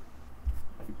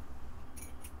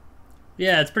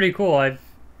 Yeah, it's pretty cool.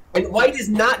 And white is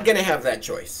not going to have that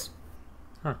choice.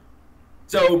 Huh.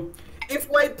 So, if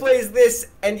white plays this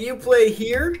and you play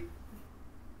here,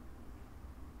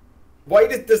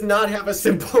 white does not have a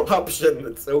simple option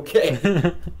that's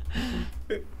okay.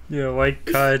 Yeah, white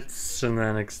cuts and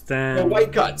then extend. No,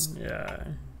 white cuts. Yeah.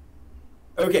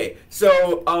 Okay,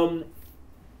 so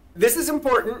this is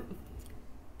important.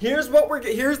 Here's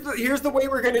the way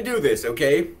we're going to do this,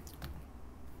 okay?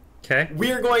 Okay.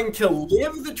 We are going to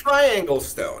live the triangle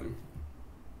stone.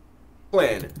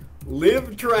 Plan.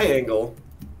 Live triangle.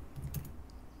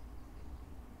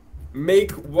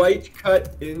 Make white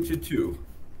cut into two.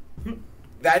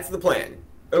 That's the plan.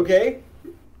 Okay?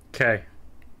 Okay.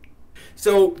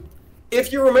 So,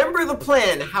 if you remember the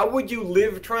plan, how would you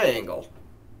live triangle?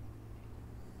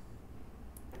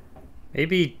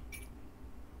 Maybe...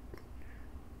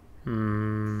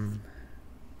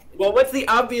 Well, what's the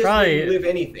obvious way Probably- to live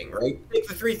anything, right? Take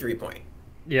the 3 point.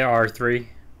 Yeah, R3.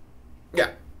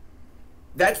 Yeah.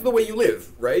 That's the way you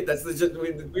live, right?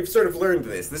 We've sort of learned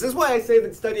this. This is why I say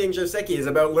that studying Joseki is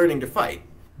about learning to fight.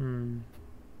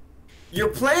 Your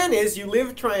plan is you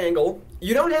live triangle.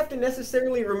 You don't have to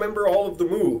necessarily remember all of the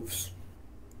moves.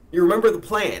 You remember the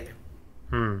plan.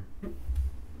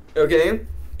 Okay?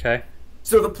 Okay.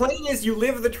 So the plan is you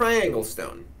live the triangle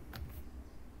stone.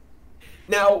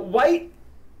 Now, white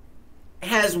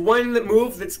has one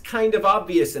move that's kind of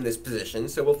obvious in this position,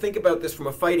 so we'll think about this from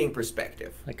a fighting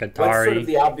perspective. Like Atari. What's sort of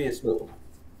the obvious move?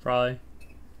 Probably.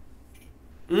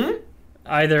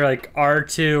 Either like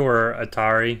R2 or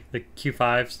Atari, the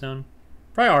Q5 stone.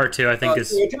 Probably R2, I think, is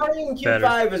so Atari and Q5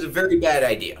 better. is a very bad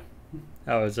idea.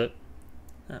 Oh, is it?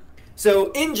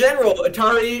 So, in general,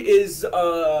 Atari is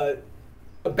a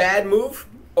bad move,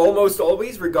 almost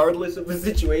always, regardless of the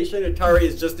situation. Atari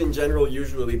is just, in general,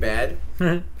 usually bad.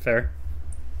 Fair.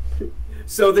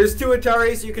 So, there's 2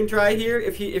 Ataris you can try here.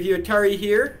 If you Atari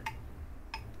here,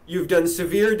 you've done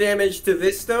severe damage to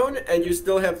this stone, and you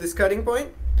still have this cutting point.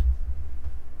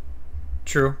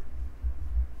 True.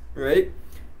 Right?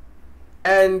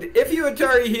 And if you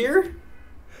Atari here,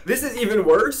 this is even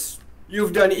worse.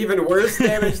 You've done even worse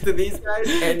damage to these guys,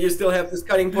 and you still have this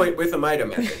cutting point with a Mida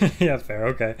method. Yeah, fair.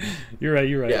 Okay. You're right.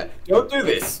 You're right. Yeah, don't do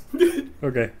this.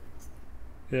 Okay.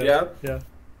 Yeah? Yeah.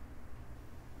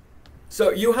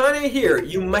 So, Yuhane here,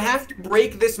 you have to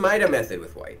break this Mida method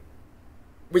with white.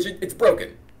 Which, it's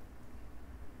broken.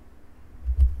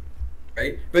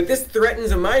 right? But this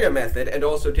threatens a Maida method and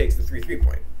also takes the 3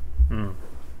 point.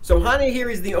 So Hane here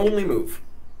is the only move.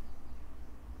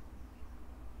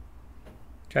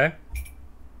 Okay.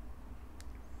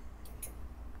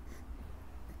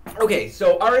 Okay,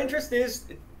 so our interest is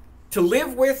to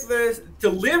live with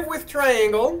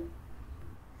triangle.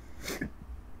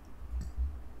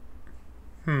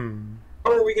 How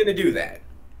are we going to do that?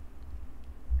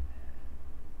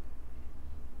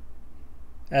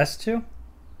 S2?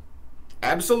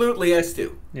 Absolutely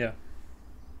S2. Yeah.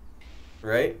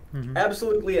 Right?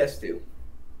 Absolutely S2.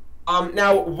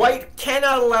 Now, white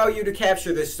cannot allow you to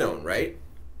capture this stone, right?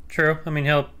 True. I mean,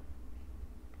 he'll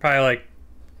probably like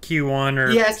Q1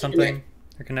 or something.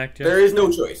 Or connect, yeah. There is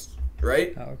no choice,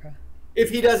 right? Oh, okay. If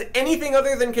he does anything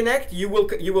other than connect, you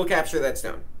will capture that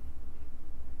stone.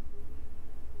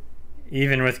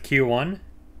 Even with Q1?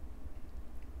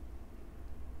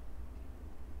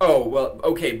 Oh, well,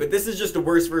 okay, but this is just a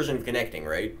worse version of connecting,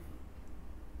 right?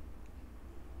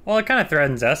 Well, it kind of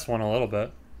threatens S1 a little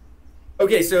bit.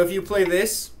 Okay, so if you play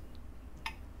this,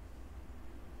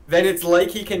 then it's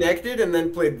like he connected and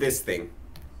then played this thing.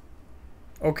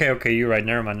 Okay, you're right.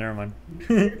 Never mind.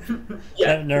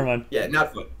 Yeah. Never mind. Yeah,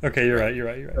 not fun. Okay, you're right.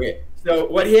 Okay, so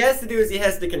what he has to do is he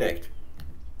has to connect.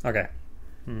 Okay.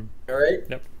 All right?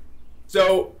 Yep.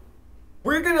 So,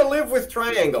 we're going to live with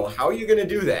triangle. How are you going to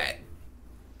do that?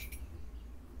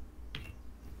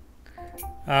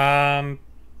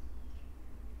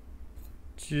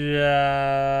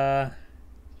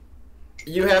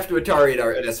 You have to Atari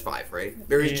at S5, right?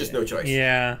 There is just no choice.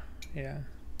 Yeah.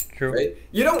 True. Right?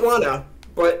 You don't wanna,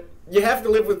 but you have to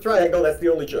live with triangle. That's the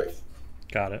only choice.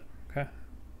 Got it. Okay.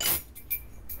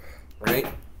 Right?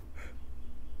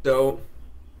 So,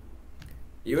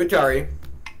 you Atari.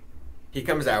 He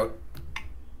comes out.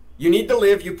 You need to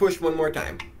live. You push one more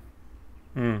time.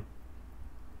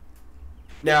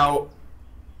 Now,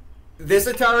 this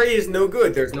Atari is no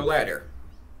good. There's no ladder.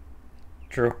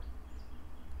 True.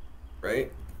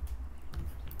 Right?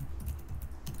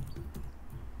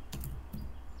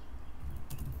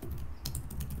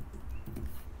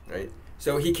 Right?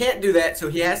 So he can't do that, so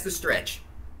he has to stretch.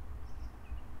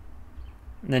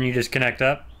 And then you just connect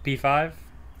up, P5,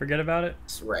 forget about it?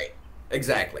 Right.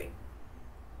 Exactly.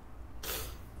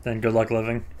 Then good luck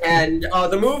living. And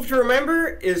the move to remember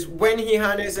is when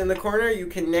Hihana is in the corner, you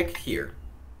connect here.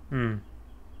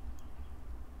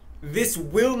 This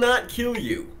will not kill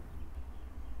you.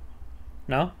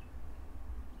 No?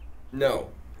 No.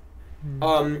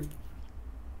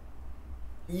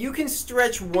 You can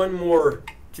stretch one more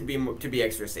to be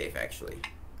extra safe, actually,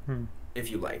 if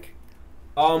you like.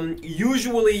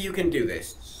 Usually you can do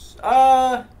this.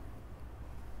 I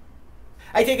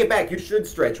take it back. You should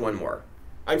stretch one more.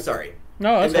 I'm sorry.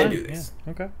 No, that's and then fine. do this.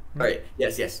 Yeah. Okay. All right.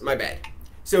 Yes. My bad.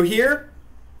 So here,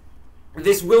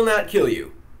 this will not kill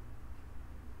you.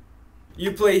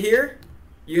 You play here.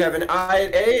 You have an I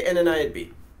at A and an I at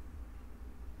B.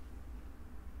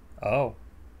 Oh.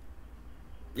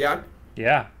 Yeah?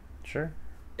 Yeah, sure.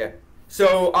 Yeah.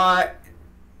 So,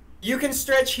 you can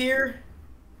stretch here,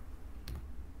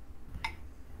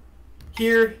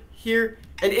 here,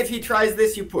 and if he tries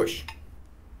this, you push.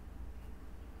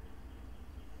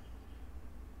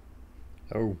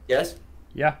 Oh. Yes?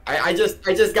 Yeah. I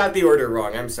just got the order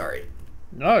wrong. I'm sorry.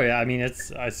 Oh yeah, I mean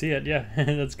I see it. Yeah,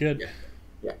 that's good.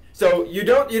 Yeah. So you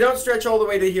don't stretch all the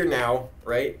way to here now,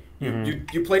 right?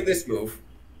 You play this move,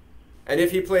 and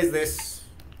if he plays this,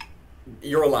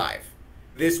 you're alive.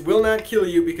 This will not kill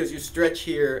you because you stretch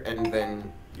here and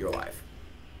then you're alive.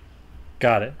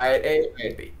 Got it. I at A, I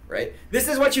at B, right? This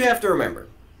is what you have to remember.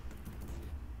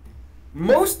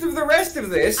 Most of the rest of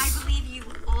this, I believe you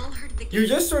all heard the you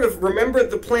just sort of remember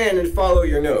the plan and follow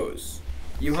your nose.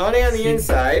 Yuhane on the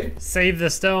inside. Save the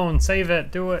stone. Save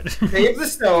it. Do it. Save the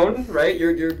stone, right?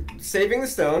 You're saving the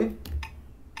stone.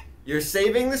 You're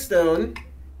saving the stone.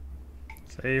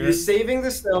 Save You're it. saving the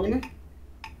stone.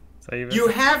 Save it. You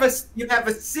have a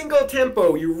single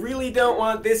tempo. You really don't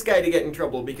want this guy to get in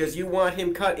trouble because you want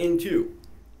him cut in two.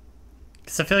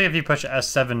 Because I feel like if you push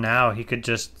S7 now, he could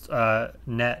just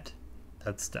net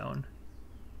that stone.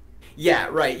 Yeah,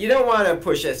 right. You don't want to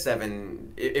push S7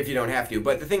 if you don't have to.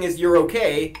 But the thing is, you're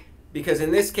okay because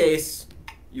in this case,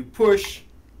 you push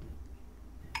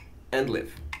and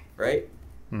live, right?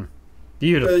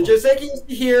 Beautiful. So Joseki is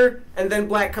here, and then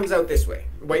black comes out this way.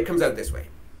 White comes out this way.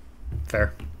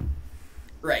 Fair.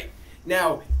 Right.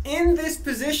 Now, in this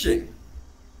position,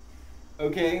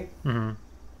 okay,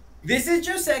 this is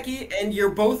Joseki, and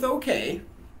you're both okay.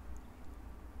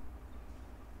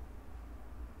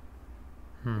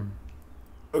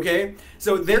 Okay?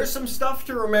 So there's some stuff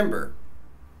to remember.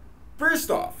 First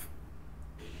off,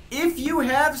 if you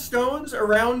have stones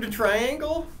around a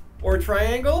triangle or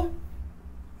triangle,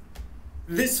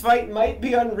 this fight might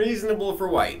be unreasonable for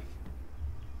white.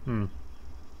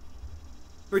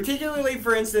 Particularly,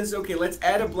 for instance, okay, let's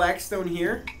add a black stone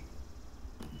here.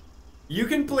 You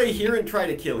can play here and try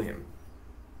to kill him.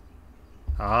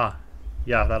 Ah,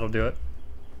 yeah, that'll do it.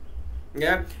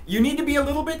 Yeah, you need to be a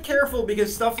little bit careful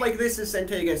because stuff like this is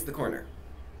sente against the corner.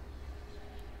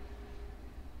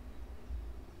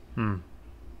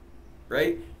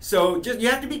 Right? So just you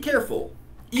have to be careful.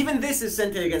 Even this is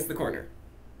sente against the corner.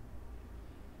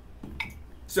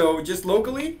 So just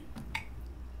locally,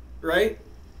 right?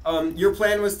 Your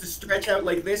plan was to stretch out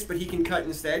like this, but he can cut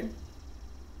instead.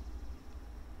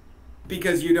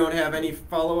 Because you don't have any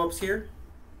follow-ups here.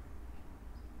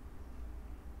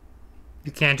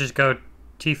 You can't just go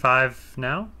T5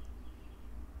 now?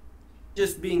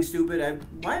 Just being stupid.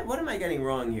 What am I getting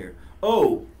wrong here?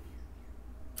 Oh.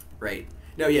 Right.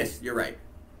 No, yes, you're right.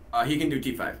 He can do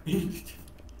T5.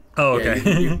 Oh, okay.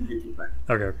 Yeah, you can do T5.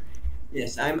 Okay.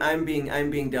 Yes, I'm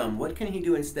being dumb. What can he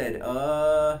do instead?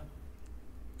 Oh,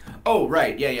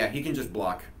 right. Yeah, he can just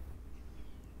block.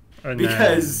 And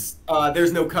because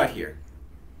there's no cut here.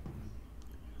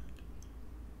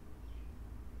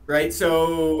 Right?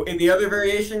 So in the other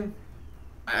variation,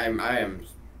 I am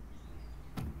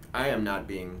not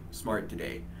being smart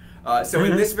today. So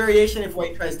in this variation, if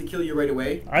white tries to kill you right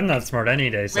away, I'm not smart any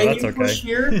day, so when that's you okay. push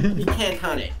here, you can't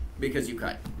hunt it because you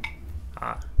cut.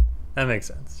 Ah, that makes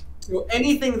sense. So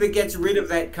anything that gets rid of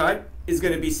that cut is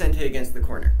going to be sente against the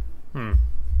corner.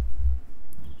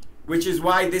 Which is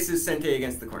why this is sente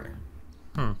against the corner.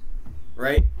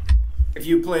 Right? If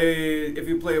you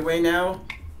play away now,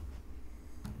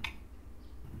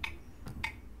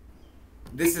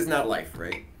 this is not life,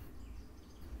 right?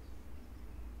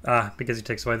 Ah, because he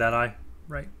takes away that eye?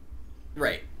 Right.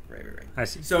 Right. I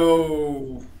see.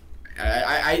 So,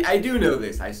 I do know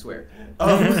this, I swear.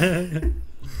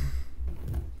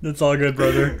 That's all good,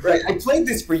 brother. Right, I played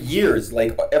this for years,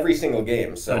 like every single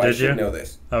game, so I should know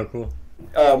this. Oh, cool.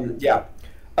 Yeah.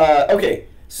 Okay,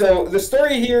 so the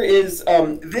story here is,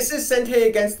 this is sente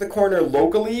against the corner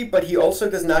locally, but he also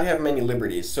does not have many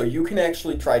liberties, so you can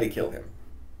actually try to kill him.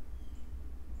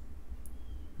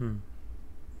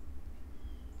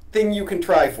 Thing you can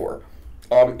try for.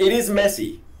 It is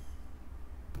messy,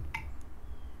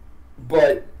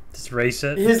 but just race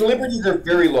it. His liberties are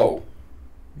very low.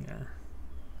 Yeah.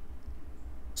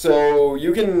 So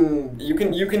you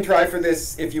can try for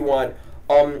this if you want.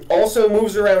 Also,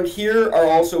 moves around here are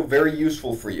also very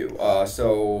useful for you.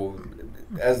 So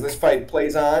as this fight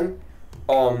plays on,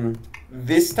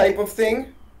 this type of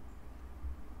thing.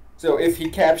 So if he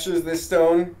captures this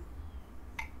stone,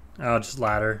 just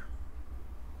ladder.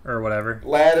 Or whatever.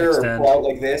 Ladder Extend. or go out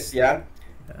like this, yeah.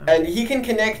 And he can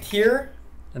connect here.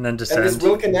 And then descend. And this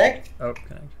will connect. Oh,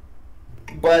 connect.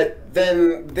 But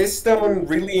then this stone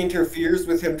really interferes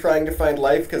with him trying to find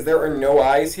life because there are no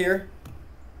eyes here.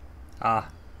 Ah.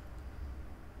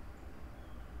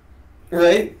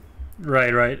 Right?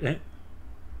 Right.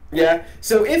 Yeah.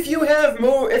 So if you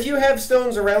have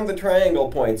stones around the triangle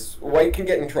points, white can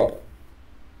get in trouble.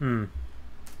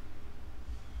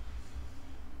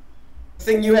 The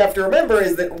thing you have to remember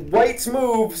is that white's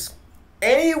moves,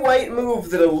 any white move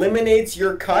that eliminates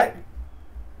your cut,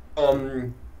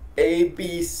 A,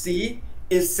 B, C,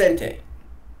 is sente.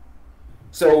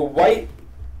 So white,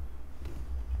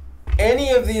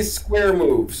 any of these square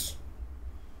moves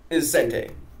is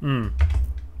sente.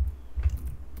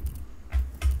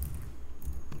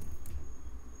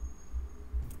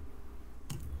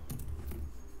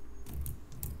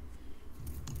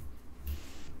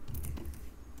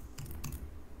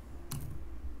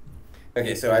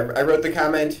 Okay, so I wrote the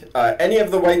comment. Any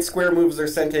of the white square moves are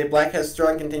sente. Black has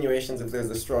strong continuations if there's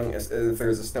a stone at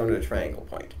a triangle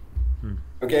point.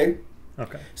 Okay.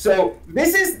 Okay. So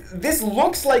this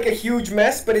looks like a huge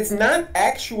mess, but it's not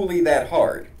actually that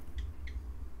hard.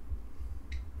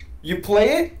 You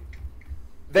play it,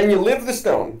 then you live the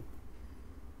stone.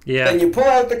 Yeah. Then you pull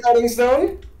out the cutting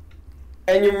stone,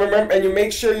 and you remember, and you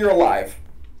make sure you're alive.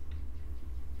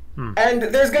 And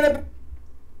there's gonna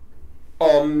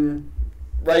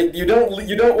right, you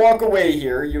don't walk away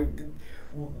here.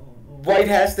 White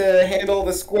has to handle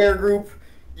the square group.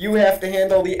 You have to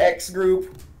handle the X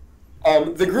group.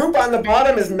 The group on the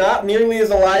bottom is not nearly as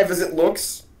alive as it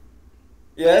looks.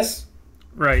 Yes?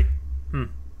 Right.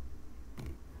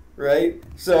 Right?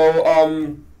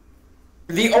 So,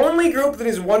 the only group that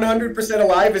is 100%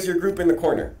 alive is your group in the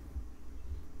corner.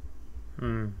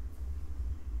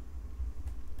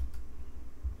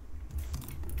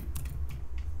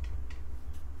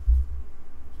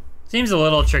 Seems a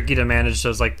little tricky to manage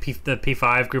those like the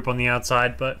P5 group on the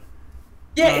outside, but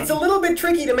yeah, it's a little bit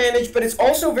tricky to manage, but it's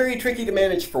also very tricky to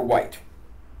manage for white.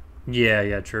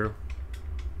 Yeah, true.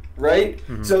 Right?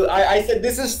 Mm-hmm. So I said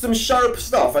this is some sharp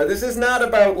stuff. This is not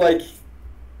about like,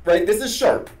 right? This is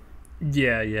sharp.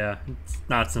 Yeah, it's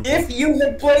not simple. If you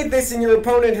have played this and your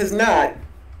opponent has not,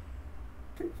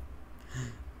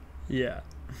 yeah.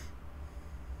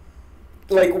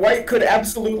 Like, white could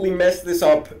absolutely mess this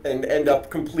up and end up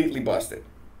completely busted.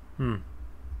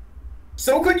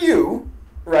 So could you,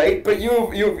 right? But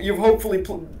you've hopefully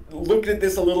looked at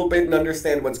this a little bit and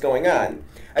understand what's going on.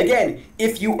 Again,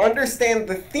 if you understand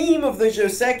the theme of the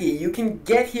Joseki, you can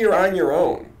get here on your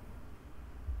own.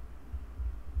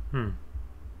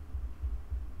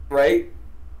 Right?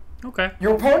 Okay.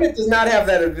 Your opponent does not have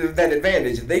that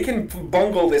advantage. They can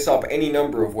bungle this up any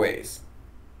number of ways.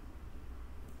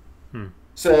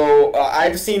 So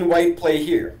I've seen white play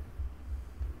here.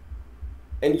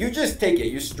 And you just take it.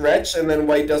 You stretch, and then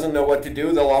white doesn't know what to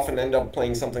do. They'll often end up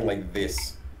playing something like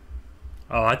this.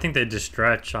 Oh, I think they just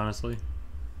stretch, honestly.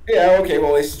 Yeah, okay,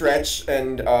 well, they stretch,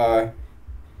 and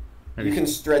you can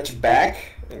stretch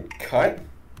back and cut.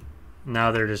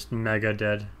 Now they're just mega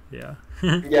dead. Yeah.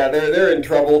 Yeah, they're in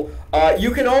trouble. You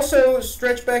can also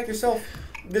stretch back yourself.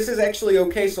 This is actually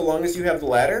okay so long as you have the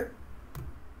ladder.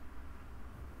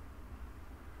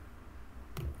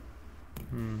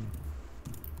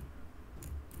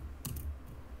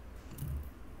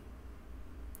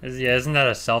 Isn't that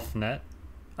a self net?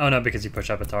 Oh no, because you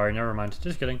push up Atari. Never mind.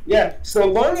 Just kidding. Yeah, so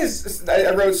long as I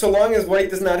wrote, so long as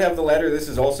white does not have the ladder, this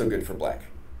is also good for black.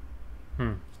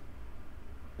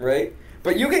 Right?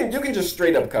 But you can just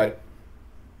straight up cut.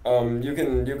 You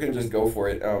can just go for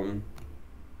it.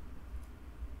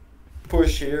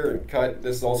 Push here and cut.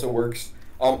 This also works.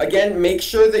 Again, make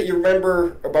sure that you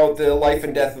remember about the life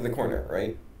and death of the corner,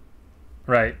 right?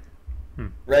 Right.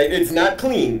 Right? It's not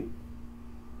clean.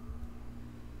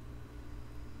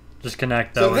 Just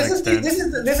connect that. So this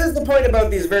is the point about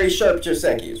these very sharp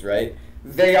Josekis, right?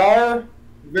 They are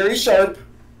very sharp.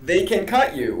 They can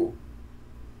cut you.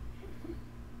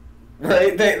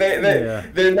 Right?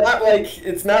 They're not like,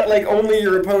 it's not like only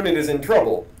your opponent is in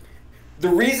trouble. The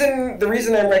reason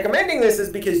I'm recommending this is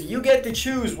because you get to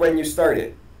choose when you start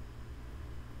it.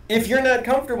 If you're not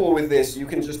comfortable with this, you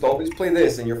can just always play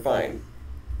this and you're fine.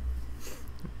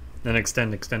 Then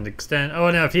extend.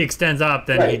 Oh no, if he extends up,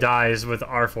 then he dies with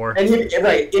R4. And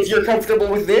if you're comfortable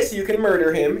with this, you can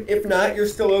murder him. If not, you're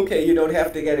still okay. You don't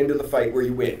have to get into the fight where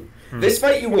you win. This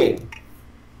fight you win.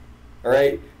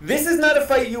 Alright? This is not a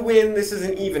fight you win, this is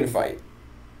an even fight.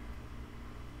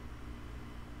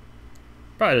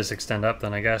 Probably just extend up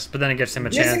then, I guess. But then it gives him a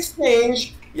chance.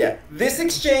 This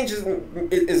exchange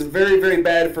is very, very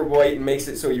bad for white and makes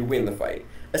it so you win the fight.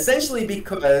 Essentially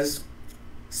because,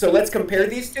 so let's compare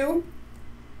these two.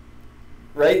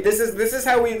 Right? This is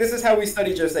how we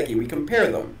study Joseki. We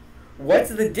compare them. What's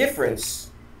the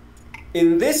difference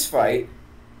in this fight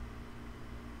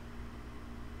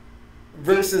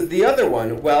versus the other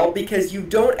one? Well, because you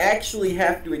don't actually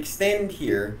have to extend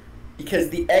here,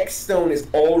 because the X stone is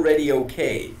already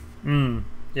okay.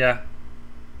 Yeah.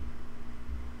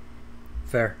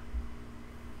 Fair.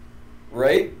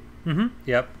 Right?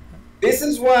 Yep. This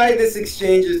is why this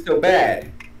exchange is so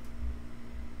bad.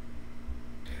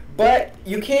 But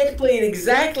you can't play it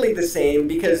exactly the same,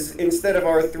 because instead of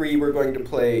R3, we're going to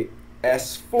play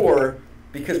S4,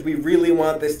 because we really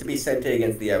want this to be Sente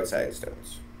against the outside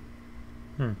stones.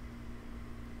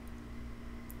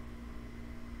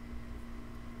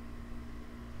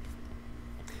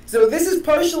 So this is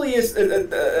partially a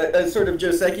sort of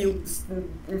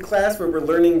Joseki class where we're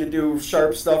learning to do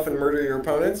sharp stuff and murder your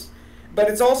opponents, but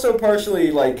it's also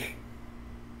partially like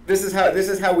this is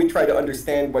how we try to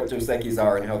understand what Josekis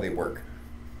are and how they work.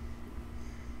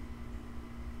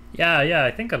 Yeah,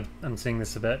 I think I'm seeing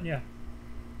this a bit.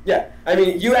 Yeah, I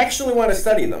mean, you actually want to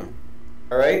study them,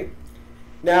 all right?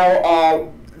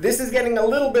 Now, this is getting a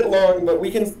little bit long, but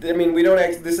we can. I mean, we don't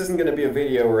actually. This isn't going to be a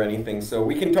video or anything, so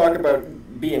we can talk about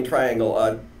B and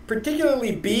triangle,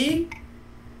 particularly B.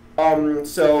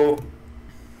 So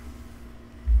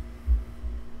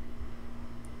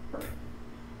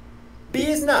B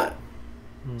is not.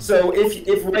 So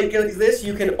if white gets this,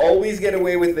 you can always get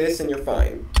away with this, and you're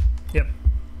fine. Yep.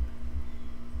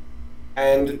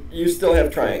 And you still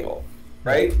have triangle,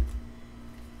 right?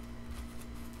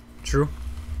 True.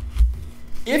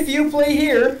 If you play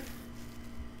here,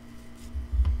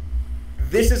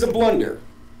 this is a blunder.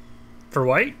 For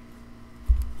white?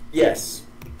 Yes.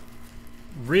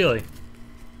 Really?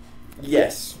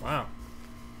 Yes. Wow.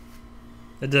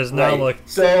 It does not look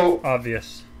so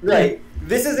obvious. Right.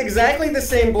 This is exactly the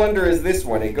same blunder as this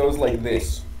one. It goes like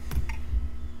this.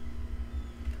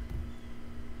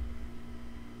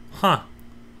 Huh.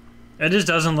 It just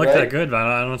doesn't look that good, but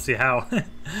I don't see how.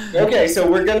 Okay, so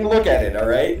we're gonna look at it, all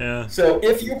right? Yeah. So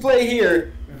if you play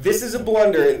here, this is a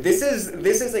blunder. This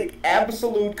is an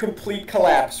absolute complete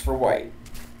collapse for white.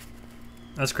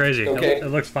 That's crazy. Okay. It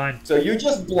looks fine. So you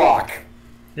just block.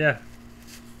 Yeah.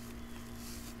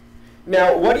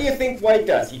 Now, what do you think white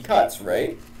does? He cuts,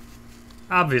 right?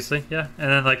 Obviously, yeah.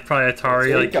 And then like probably Atari So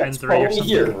he like cuts N3 or probably something.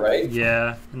 here, right?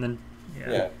 Yeah. And then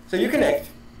Yeah. So you connect.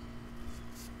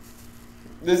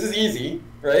 This is easy,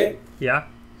 right? Yeah.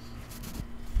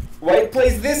 White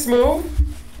plays this move,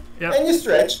 Yep. and you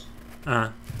stretch. Uh-huh.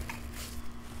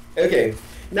 Okay.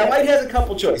 Now white has a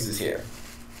couple choices here.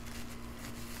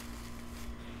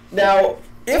 Now,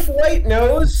 if white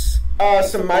knows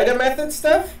some Mida method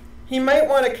stuff, he might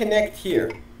want to connect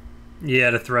here.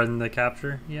 Yeah, to threaten the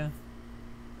capture. Yeah.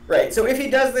 Right, so if he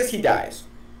does this, he dies.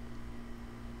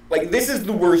 Like, this is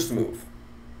the worst move.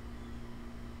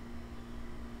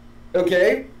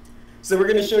 Okay? So we're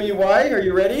going to show you why. Are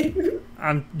you ready?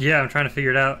 I'm trying to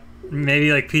figure it out.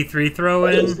 Maybe like P3 throw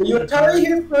in. Okay, so you Atari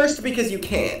here first because you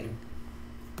can.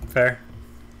 Fair.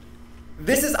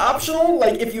 This is optional,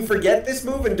 like if you forget this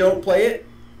move and don't play it,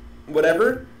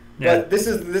 whatever. Yeah. But this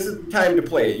is the time to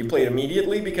play it. You play it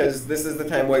immediately because this is the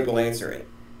time white will answer it.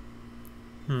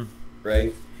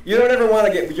 Right? You don't ever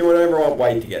want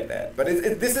white to get that. But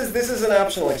this is an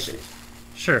optional exchange.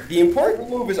 Sure. The important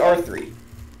move is R3.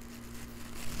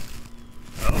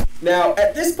 Oh. Now,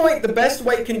 at this point, the best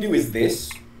white can do is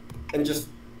this, and just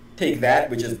take that,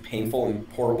 which is painful and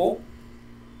horrible.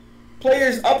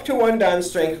 Players up to 1 down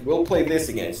strength will play this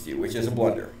against you, which is a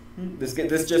blunder. This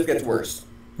just gets worse.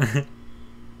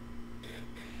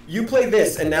 You play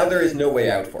this, and now there is no way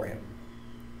out for him.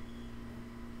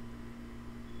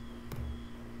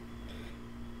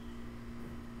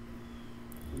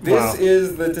 This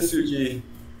is the Tsuji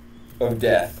of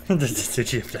death. The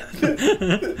Tsuji of death.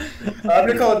 I'm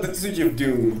going to call it the Tsuji of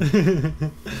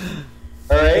doom.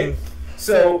 Alright?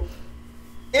 So,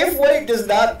 if white does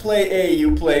not play A,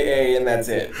 you play A, and that's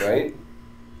it, right?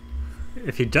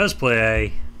 If he does play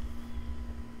A...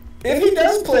 If he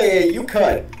does play A, you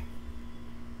cut.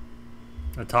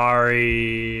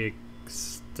 Atari...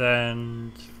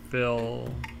 Extend...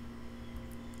 Fill...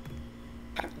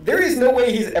 There is no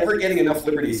way he's ever getting enough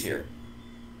liberties here.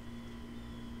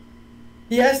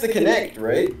 He has to connect,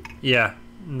 right? Yeah.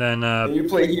 Then, And you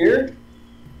play here?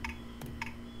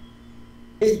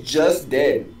 He's just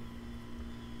dead.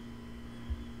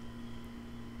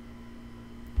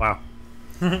 Wow.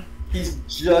 He's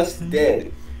just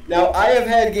dead. Now, I have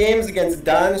had games against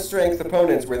Don strength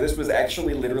opponents where this was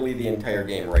actually literally the entire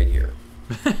game right here.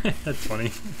 That's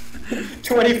funny.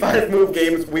 25 move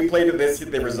games, we play to this,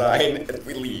 they resign, and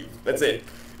we leave. That's it.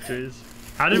 Jeez.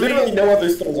 How did literally no other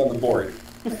stones on the board.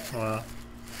 Wow.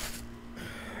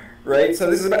 Right?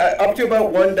 So this is up to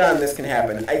about 1 Don this can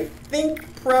happen. I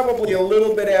think probably a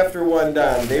little bit after 1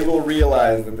 Don, they will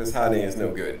realize that this Hane is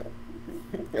no good.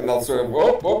 And they'll sort of,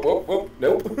 whoop,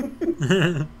 nope.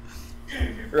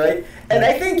 Right? And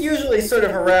I think usually sort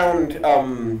of around,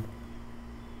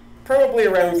 probably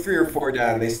around 3 or 4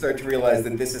 Don, they start to realize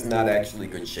that this is not actually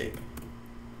good shape.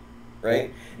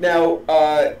 Right? Now,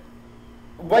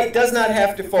 white does not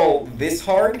have to fall this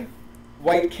hard.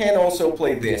 White can also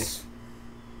play this.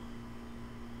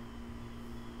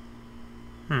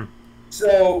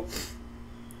 So,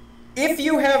 if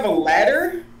you have a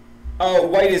ladder,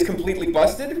 white is completely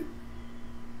busted.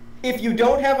 If you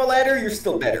don't have a ladder, you're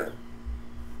still better.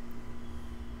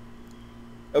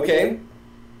 Okay?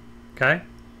 Okay.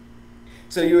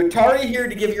 So you Atari here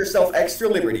to give yourself extra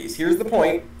liberties. Here's the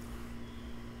point.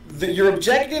 Your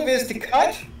objective is to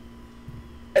cut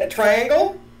at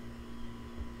triangle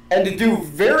and to do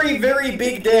very, very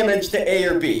big damage to A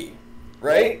or B.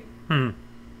 Right?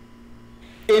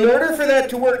 In order for that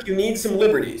to work, you need some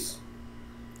liberties.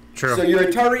 True. So you're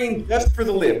Atariing just for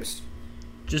the libs.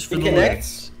 Just for he the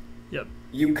connects. libs. Yep.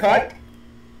 You cut,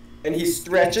 and he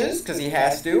stretches, because he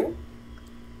has to.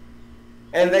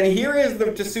 And then here is the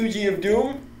Tsuji of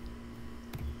Doom.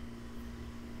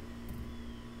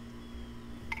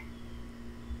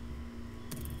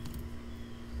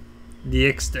 The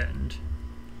extend.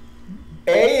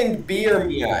 A and B are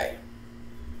Miai.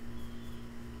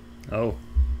 Oh.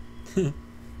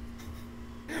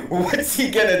 What's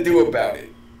he gonna do about it?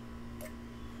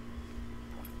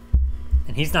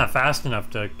 And he's not fast enough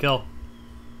to kill.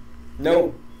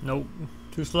 No. Nope.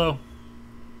 Too slow.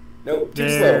 Nope, too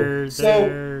slow.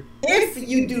 So, if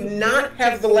you do not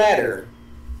have the ladder,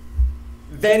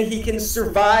 then he can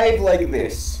survive like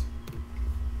this.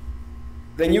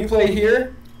 Then you play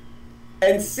here,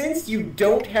 and since you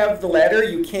don't have the ladder,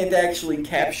 you can't actually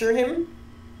capture him.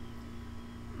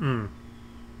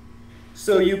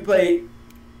 So you play,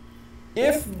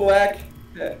 if black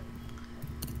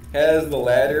has the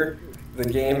ladder, the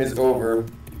game is over.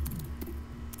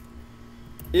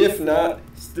 If not,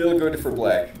 still good for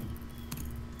black.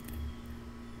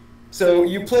 So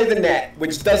you play the net,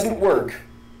 which doesn't work,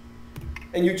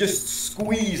 and you just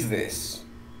squeeze this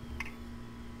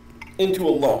into a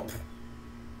lump.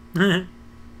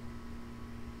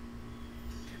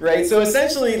 Right? So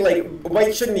essentially, like,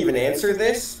 white shouldn't even answer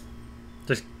this.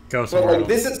 Just go But somewhere like, else.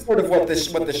 this is sort of what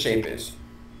the shape is.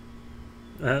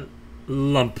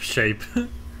 Lump shape.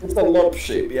 It's a lump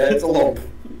shape. Yeah, it's a lump.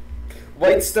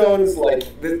 White stones,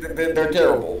 like, they're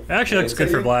terrible. It actually looks good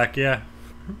for black, yeah.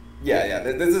 Yeah.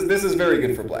 This is very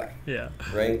good for black. Yeah.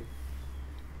 Right?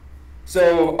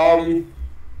 So,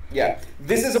 yeah.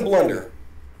 This is a blunder.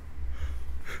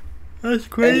 That's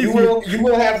crazy. And you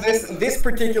will have this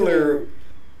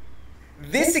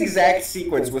exact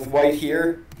sequence with white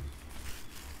here,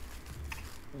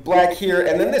 black here,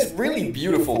 and then this really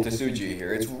beautiful Tsuji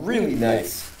here. It's really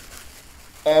nice.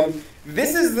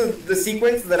 This is the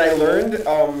sequence that I learned,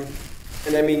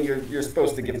 and I mean you're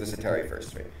supposed to give this Atari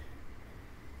first, right?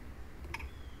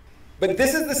 But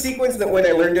this is the sequence that when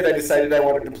I learned it, I decided I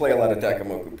wanted to play a lot of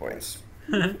Takamoku points.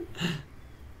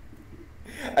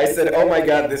 I said, "Oh my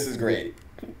god, this is great."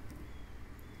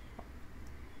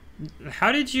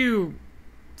 How did you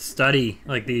study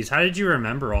like these? How did you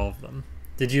remember all of them?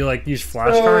 Did you like use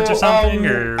flashcards or something,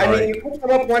 or I like... mean, you put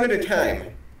them up one at a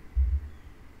time.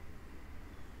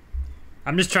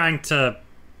 I'm just trying to.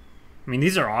 I mean,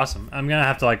 these are awesome. I'm gonna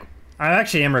have to like. I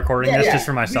actually am recording this just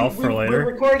for myself for later.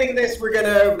 We're recording this. We're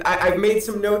gonna. I've made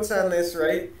some notes on this,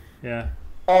 right? Yeah.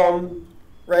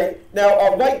 Right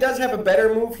now, white does have a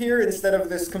better move here instead of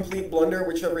this complete blunder,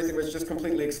 which everything was just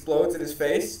completely explodes in his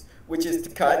face, which is to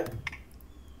cut.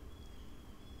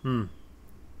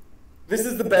 This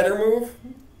is the better move.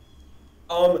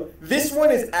 This one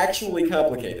is actually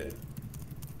complicated.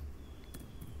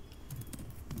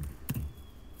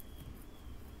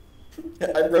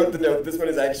 I wrote the note. This one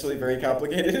is actually very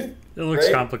complicated. It looks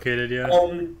right? complicated, yeah.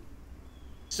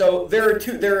 So there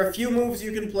are a few moves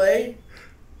you can play.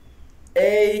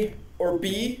 A or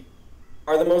B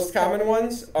are the most common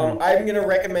ones. I'm going to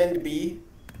recommend B.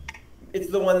 It's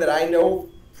the one that I know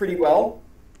pretty well.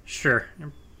 Sure.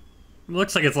 It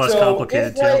looks like it's less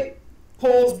complicated, too. If white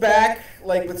pulls back,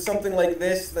 like with something like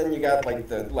this, then you got like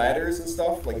the ladders and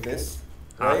stuff like this,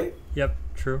 right? Yep,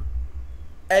 true.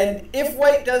 And if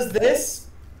white does this,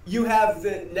 you have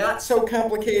the not so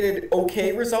complicated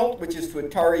okay result, which is to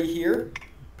Atari here.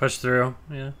 Push through,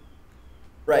 yeah.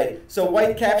 Right. So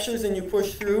white captures and you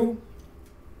push through.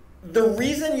 The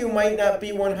reason you might not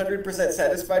be 100%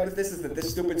 satisfied with this is that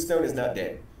this stupid stone is not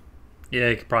dead. Yeah,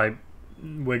 he could probably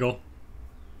wiggle.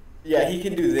 Yeah, he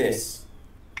can do this.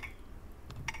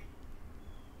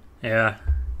 Yeah.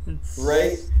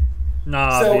 Right?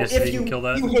 Not so obvious if if you can kill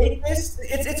that. you hate this,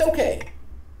 it's okay.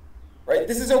 Right?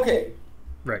 This is okay.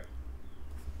 Right.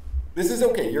 This is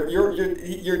okay.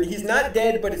 He's not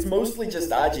dead, but it's mostly just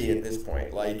Aji at this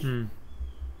point. Like,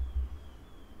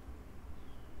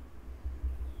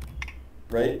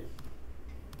 right?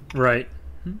 Right.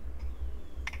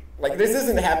 Like, this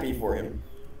isn't happy for him,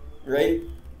 right?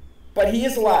 But he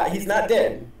is alive. He's not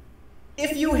dead.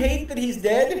 If you hate that he's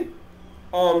dead,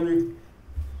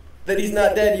 that he's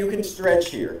not dead, you can stretch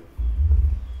here.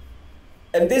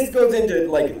 And this goes into,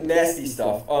 like, nasty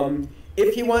stuff.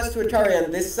 If he wants to Atari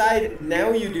on this side,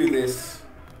 now you do this,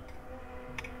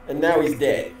 and now he's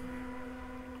dead.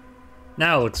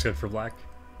 Now it looks good for black.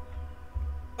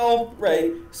 Oh,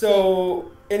 right.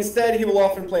 So instead, he will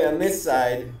often play on this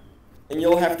side, and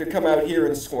you'll have to come out here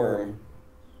and squirm.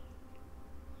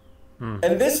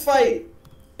 And this fight,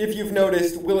 if you've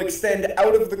noticed, will extend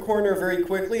out of the corner very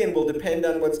quickly and will depend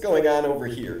on what's going on over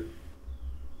here.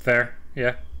 Fair,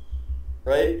 yeah.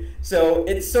 Right? So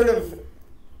it's sort of...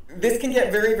 This can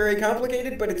get very, very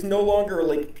complicated, but it's no longer,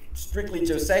 like, strictly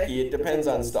Joseki. It depends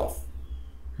on stuff.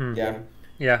 Yeah?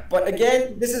 Yeah. But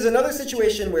again, this is another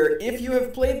situation where if you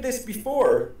have played this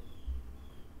before,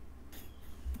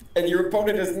 and your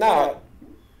opponent is not,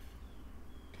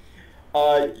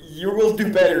 you will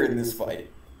do better in this fight.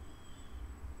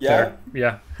 Yeah?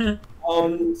 Fair.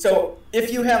 Yeah. So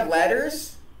if you have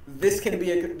ladders, this can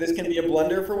be a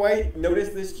blunder for white. Notice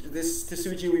this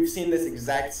Tsuji, we've seen this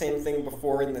exact same thing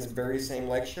before in this very same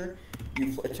lecture. You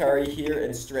Atari here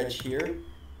and stretch here.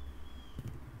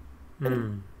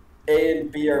 And A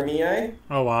and B are Miai.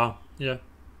 Oh wow. Yeah.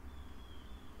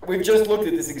 we've just looked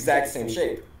at this exact same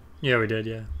shape. Yeah, we did.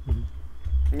 Yeah.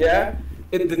 Yeah,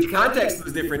 the context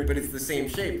was different, but it's the same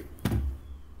shape.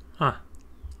 Huh.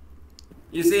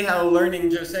 You see how learning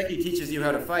Joseki teaches you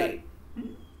how to fight?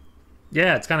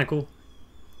 Yeah, it's kind of cool.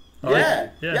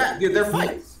 Yeah, they're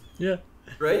fights. Yeah.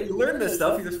 Right? You learn this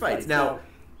stuff, there's fights. Now,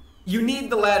 you need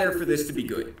the ladder for this to be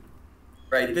good.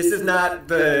 Right? This is not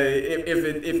the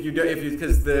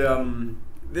because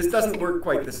this doesn't work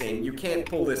quite the same. You can't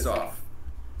pull this off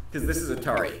because this is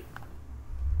Atari.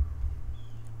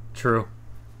 True.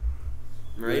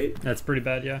 Right? That's pretty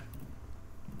bad, yeah.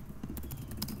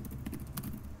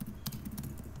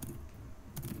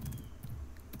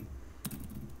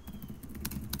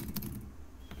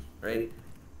 Right?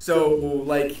 So,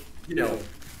 like, you know,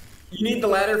 you need the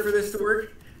ladder for this to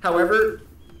work. However,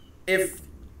 if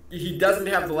he doesn't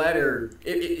have the ladder,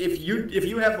 if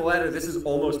you have the ladder, this is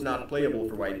almost not playable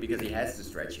for white because he has to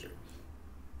stretch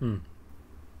you.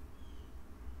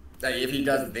 Like, if he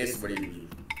does this,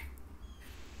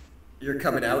 you're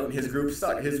coming out and his group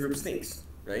sucks. His group stinks,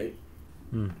 right?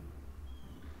 And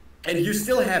you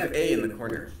still have A in the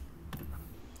corner.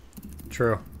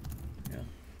 True.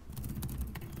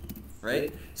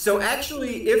 Right? So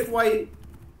actually, if white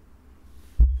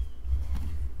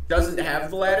doesn't have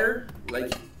the ladder,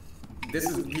 like,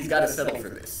 he's got to settle for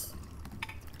this.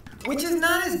 Which is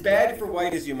not as bad for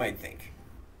white as you might think.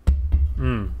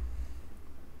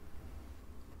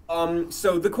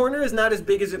 So the corner is not as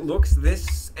big as it looks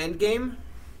this endgame.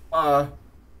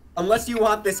 Unless you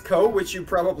want this ko, which you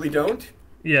probably don't.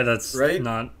 Yeah, that's right?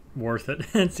 Not worth it.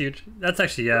 It's huge. That's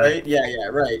actually, yeah. Right? Yeah,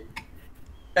 right.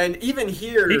 And even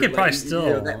here, he could probably still.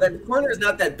 You know, that corner is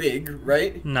not that big,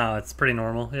 right? No, it's pretty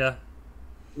normal, yeah.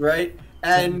 Right?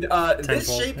 And this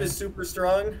shape is super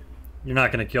strong. You're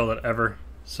not going to kill it ever.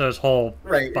 So his whole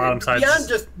bottom side. Beyond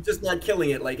just not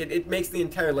killing it, like it makes the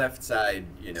entire left side,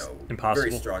 you know, impossible.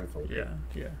 Very strong for you.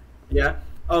 Yeah.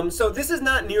 So this is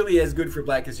not nearly as good for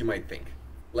black as you might think.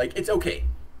 Like, it's okay.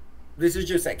 This is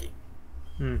Joseki.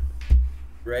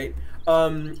 Right?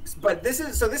 But this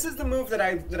is the move that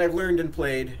I've learned and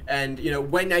played, and you know,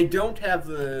 when I don't have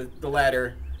the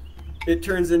ladder, it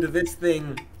turns into this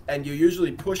thing, and you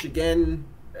usually push again.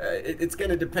 It's going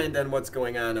to depend on what's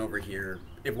going on over here,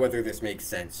 whether this makes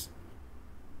sense.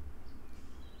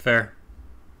 Fair.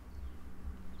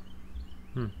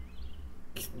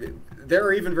 There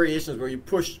are even variations where you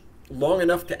push long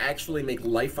enough to actually make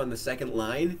life on the second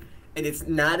line, and it's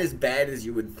not as bad as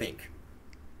you would think.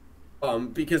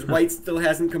 Because white still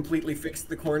hasn't completely fixed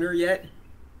the corner yet.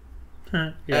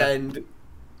 And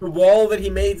the wall that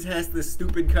he made has this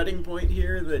stupid cutting point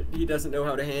here that he doesn't know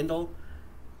how to handle.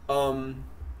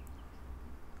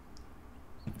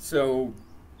 So,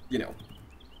 you know.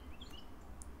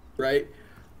 Right?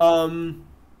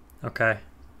 Okay.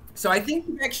 So I think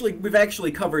we've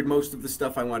actually covered most of the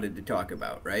stuff I wanted to talk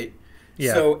about, right?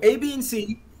 Yeah. So A, B, and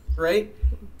C, right?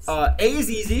 A is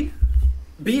easy.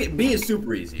 B is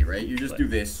super easy, right? You just do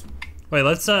this. Wait,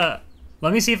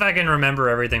 let me see if I can remember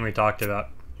everything we talked about.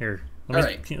 Here.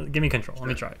 Give me control. Sure.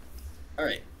 Let me try it. All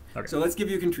right. Okay. So let's give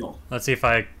you control. Let's see if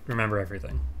I remember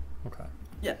everything. Okay.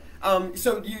 Yeah.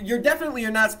 So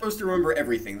you're not supposed to remember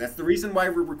everything. That's the reason why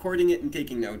we're recording it and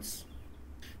taking notes.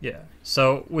 Yeah.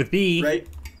 So with B, right?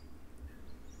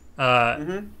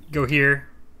 Go here.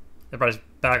 Everybody's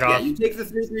back off. Yeah, you take the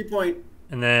 3 point.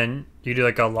 And then you do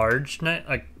like a large knight,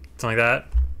 like something like that.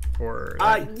 Or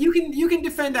you can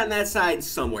defend on that side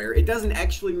somewhere. It doesn't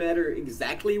actually matter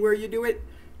exactly where you do it.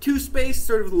 2 space,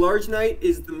 sort of the large knight,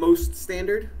 is the most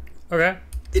standard. Okay.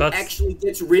 So it actually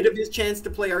gets rid of his chance to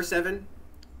play R7.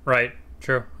 Right.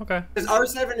 True. Okay. Because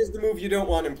R7 is the move you don't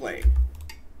want him playing.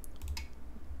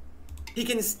 He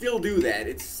can still do that.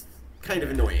 It's kind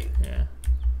of annoying. Yeah.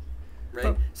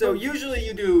 Right. So usually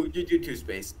you do 2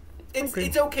 space.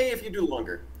 It's okay if you do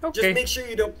longer. Okay. Just make sure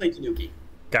you don't play Tanuki.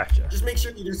 Gotcha. Just make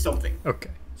sure you do something.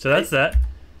 Okay. So that's that.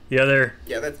 The other.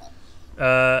 Yeah, that's.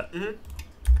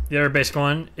 The other basic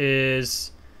one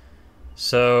is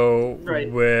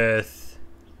with.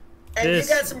 And this,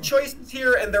 you got some choices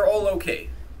here, and they're all okay.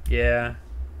 Yeah,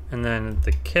 and then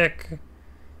the kick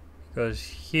goes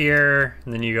here,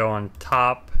 and then you go on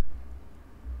top,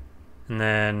 and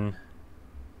then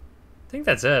I think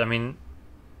that's it. I mean.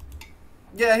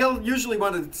 Yeah, he'll usually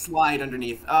want to slide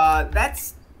underneath.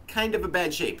 That's kind of a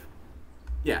bad shape.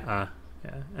 Yeah.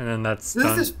 Yeah, and then that's so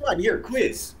done. This is fun. Here,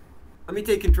 quiz. Let me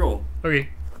take control. Okay.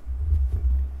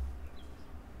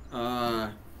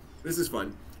 This is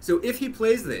fun. So if he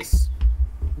plays this,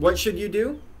 what should you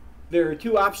do? There are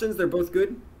 2 options. They're both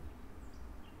good.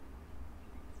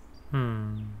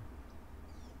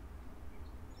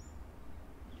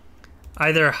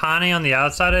 either Hane on the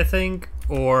outside, I think,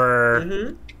 or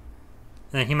Mm-hmm.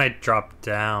 then he might drop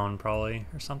down probably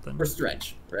or something. Or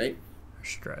stretch, right? Or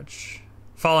stretch.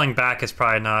 Falling back is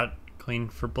probably not clean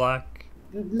for black.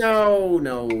 No,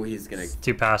 he's gonna. It's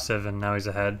too passive, and now he's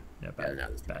ahead. Yeah, bad. Yeah,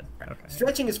 no, it's bad. Okay.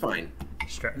 Stretching is fine.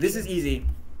 Stretch. This is easy.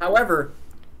 However,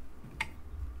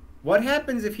 what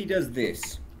happens if he does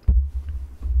this?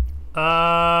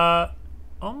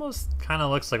 Almost kind of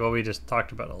looks like what we just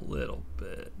talked about a little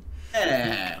bit.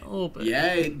 Yeah, A little bit.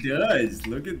 yeah, it does.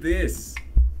 Look at this.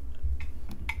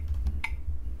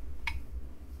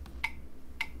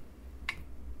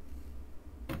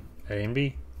 A and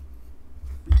B.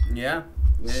 Yeah.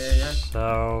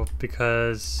 So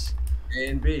because A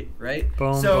and B, right?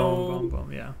 boom, so boom, boom,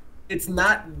 boom. Yeah. it's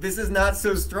not. This is not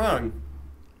so strong.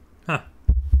 Huh.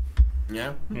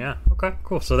 Yeah. Yeah. Okay.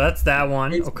 Cool. So that's that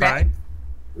one. It's Okay. bad.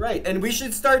 Right, and we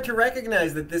should start to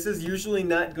recognize that this is usually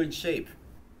not good shape.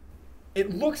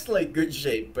 It looks like good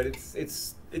shape, but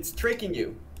it's tricking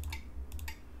you.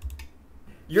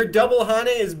 Your double Hane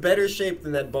is better shaped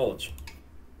than that bulge.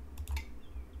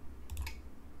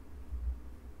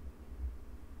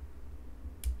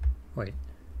 Wait.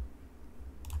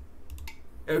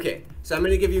 Okay, so I'm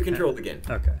going to give you control again.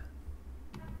 Okay.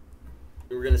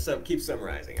 We're going to keep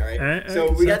summarizing, all right? Alright,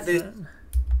 So we got that's this. that.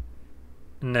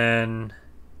 And then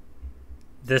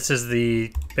this is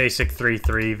the basic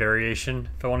 3-3 variation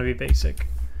if I want to be basic.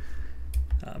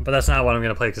 But that's not what I'm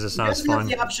going to play because it's not as You have fun.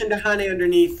 the option to Hane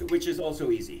underneath, which is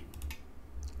also easy.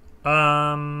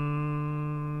 I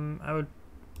would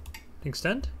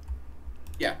extend.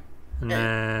 Yeah. And Yeah.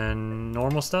 then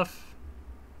normal stuff.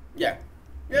 Yeah.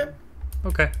 Yeah.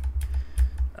 Okay.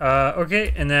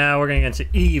 Okay, and now we're going to get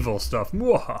into evil stuff.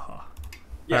 Mwahaha.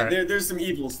 Yeah, Alright. there's some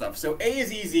evil stuff. So A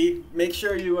is easy. Make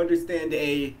sure you understand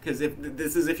A, because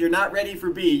if you're not ready for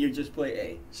B, you just play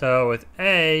A. So with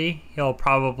A, he'll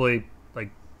probably like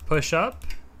push up.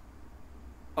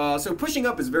 So pushing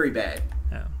up is very bad.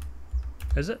 Yeah.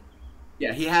 Is it?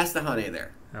 Yeah, he has to Hane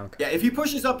there. Okay. Yeah, if he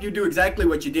pushes up, you do exactly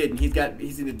what you did, and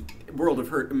he's in a world of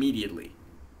hurt immediately.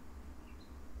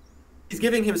 He's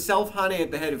giving himself Hane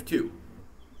at the head of 2.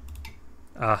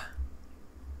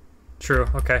 True.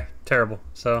 Okay. Terrible.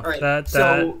 So All right. that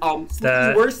Something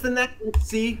worse than that. Let's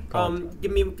see. Go on.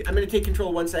 I'm gonna take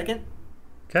control 1 second.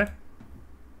 okay.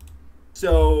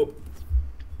 So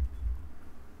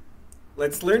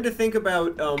let's learn to think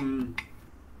about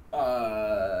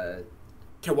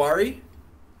Tawari.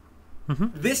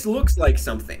 Mhm. This looks like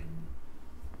something.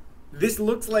 This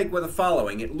looks like the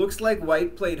following. It looks like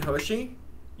white played Hoshi.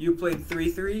 You played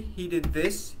 3-3. He did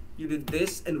this. You did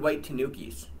this, and white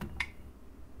Tanukis.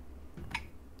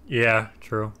 Yeah.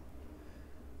 True.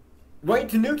 White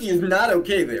Tanuki is not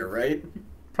okay there, right?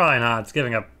 Probably not. It's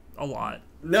giving up a lot.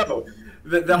 No.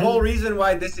 The whole reason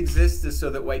why this exists is so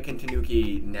that white can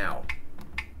Tanuki now,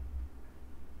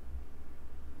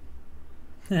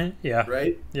 Yeah.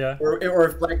 right? Yeah. Or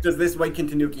if black does this, white can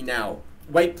Tanuki now.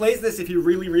 White plays this if he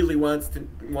really, really wants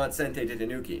Sente to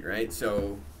Tanuki, right?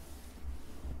 So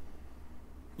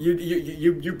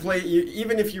you play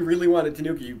even if you really wanted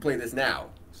Tanuki, you play this now.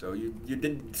 So you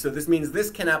did. So this means this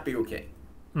cannot be okay,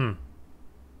 Hmm.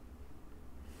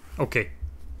 Okay.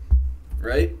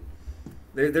 right?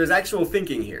 There's actual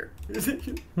thinking here.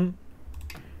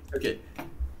 Okay.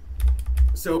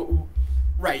 So,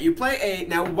 right, you play A.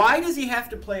 Now, why does he have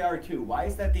to play R2? Why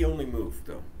is that the only move,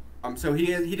 though? So he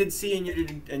did C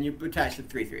and you attached it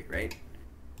 3-3, right?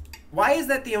 Why is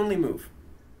that the only move?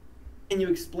 Can you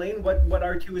explain what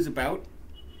R2 is about?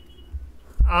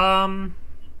 Well,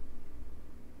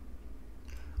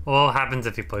 what happens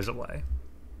if he plays away?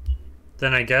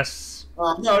 Then I guess.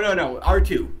 No,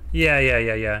 R2.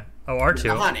 Yeah. Oh,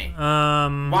 R2. Hane.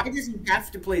 Why does he have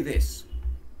to play this?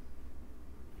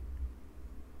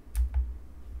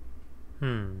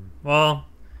 Well,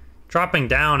 dropping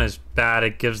down is bad.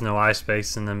 It gives no eye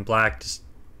space, and then black just.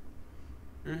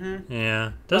 Mm-hmm.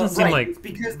 Yeah. Doesn't seem right. like. It's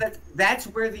because that's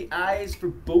where the eyes for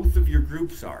both of your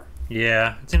groups are.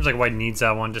 Yeah. It seems like white needs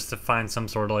that one just to find some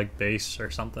sort of like base or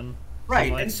something. Right,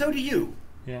 Some, like- and so do you.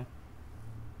 Yeah.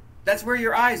 That's where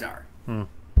your eyes are.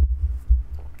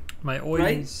 My Right?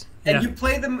 oyes. And Yeah.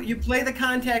 you play the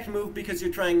contact move because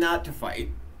you're trying not to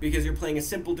fight, because you're playing a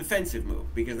simple defensive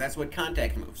move, because that's what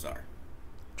contact moves are.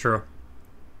 True.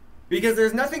 Because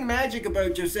there's nothing magic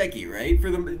about Joseki, right?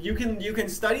 For them, you can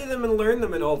study them and learn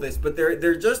them and all this, but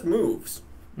they're just moves.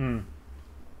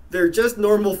 They're just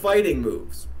normal fighting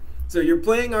moves. So you're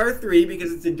playing R3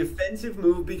 because it's a defensive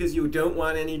move because you don't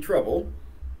want any trouble.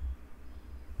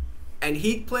 And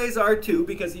he plays R2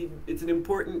 because it's an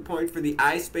important point for the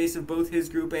eye space of both his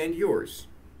group and yours.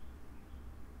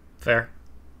 Fair.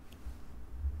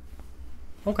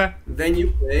 Okay. Then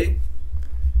you play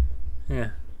Yeah.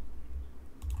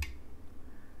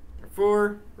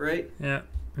 4, right? Yeah.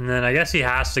 And then I guess he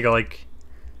has to go like.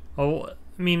 Oh,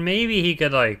 I mean, maybe he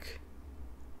could like.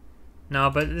 No,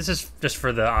 but this is just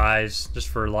for the eyes, just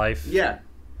for life. Yeah.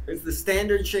 It's the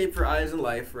standard shape for eyes and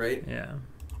life, right? Yeah.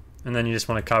 And then you just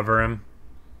want to cover him.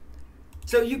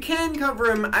 So you can cover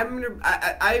him.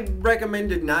 I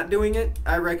recommended not doing it.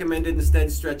 I recommended instead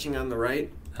stretching on the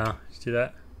right. Oh, just do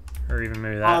that, or even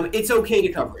maybe that. It's okay to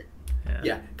cover it. Yeah.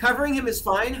 Yeah, covering him is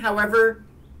fine. However,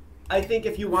 I think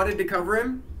if you wanted to cover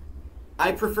him,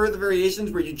 I prefer the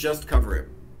variations where you just cover him.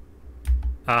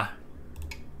 Ah.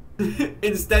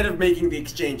 Instead of making the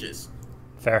exchanges.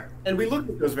 Fair. And we looked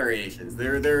at those variations.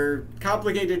 They're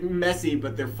complicated and messy,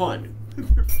 but they're fun.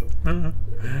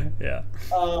 Yeah.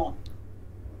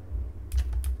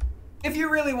 If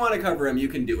you really want to cover him, you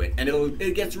can do it, and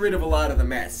it gets rid of a lot of the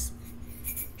mess.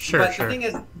 Sure. But sure. the thing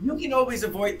is, you can always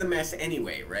avoid the mess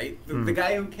anyway, right? The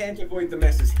guy who can't avoid the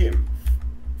mess is him.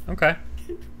 Okay.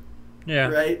 Yeah.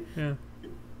 Right. Yeah.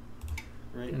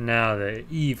 Right. And now the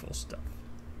evil stuff.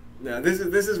 No, this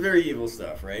is very evil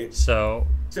stuff, right? So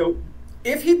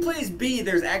If he plays B,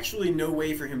 there's actually no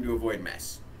way for him to avoid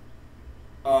mess.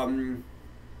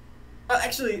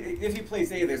 Actually, if he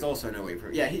plays A, there's also no way for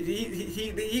him. Yeah,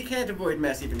 he can't avoid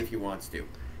mess even if he wants to.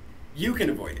 You can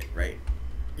avoid it, right?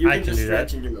 You I can can just do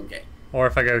stretch that. and you're okay. Or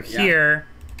if I go here,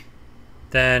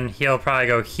 then he'll probably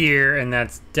go here, and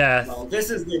that's death. Well, this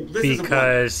is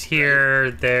because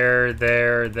here, there.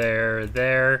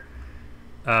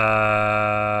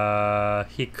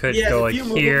 He could go like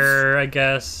here, I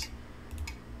guess.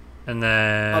 And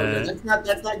then. Oh, no,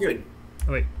 that's not good.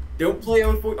 Oh, wait. Don't play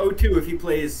O2 if he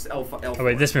plays L4. Oh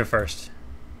wait, this move first.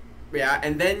 Yeah,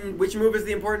 and then which move is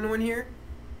the important one here?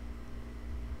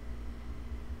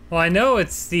 Well, I know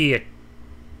it's the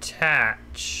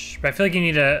attach, but I feel like you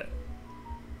need to.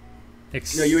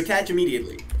 No, you attach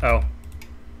immediately. Oh,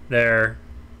 there,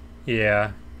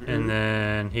 yeah, and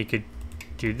then he could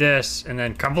do this, and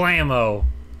then kablamo.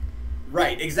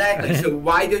 Right, exactly. So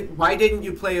why didn't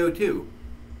you play O2?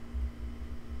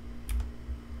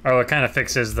 Oh, it kind of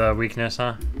fixes the weakness,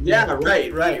 huh? Yeah,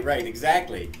 right,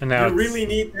 exactly. And now you really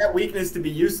need that weakness to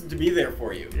be there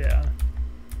for you. Yeah.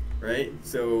 Right?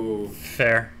 So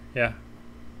Fair, yeah.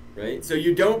 Right? So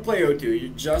you don't play O2, you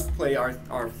just play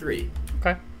R3.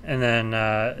 Okay. And then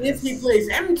If he plays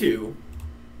M2,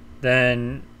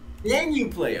 then you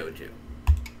play O2.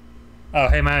 oh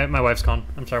hey, my wife's calling.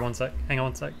 I'm sorry, one sec. Hang on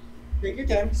one sec. Take your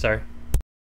time. Sorry.